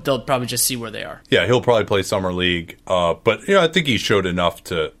so they'll probably just see where they are. Yeah, he'll probably play summer league, but I think he showed enough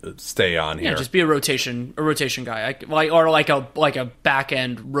to stay on here. Yeah, just be a rotation guy, or like a back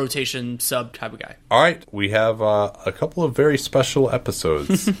end rotation sub type of guy. All right, we have a couple of very special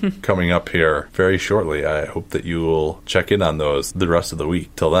episodes coming up here very shortly. I hope that you will check in on those the rest of the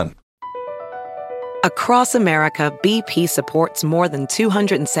week. Till then. Across America, BP supports more than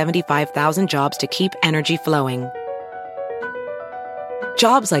 275,000 jobs to keep energy flowing.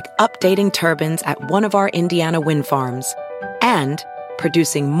 Jobs like updating turbines at one of our Indiana wind farms and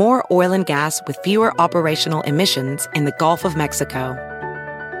producing more oil and gas with fewer operational emissions in the Gulf of Mexico.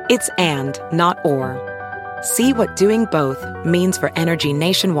 It's and, not or. See what doing both means for energy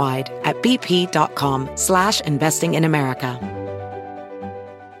nationwide at bp.com/investing in America.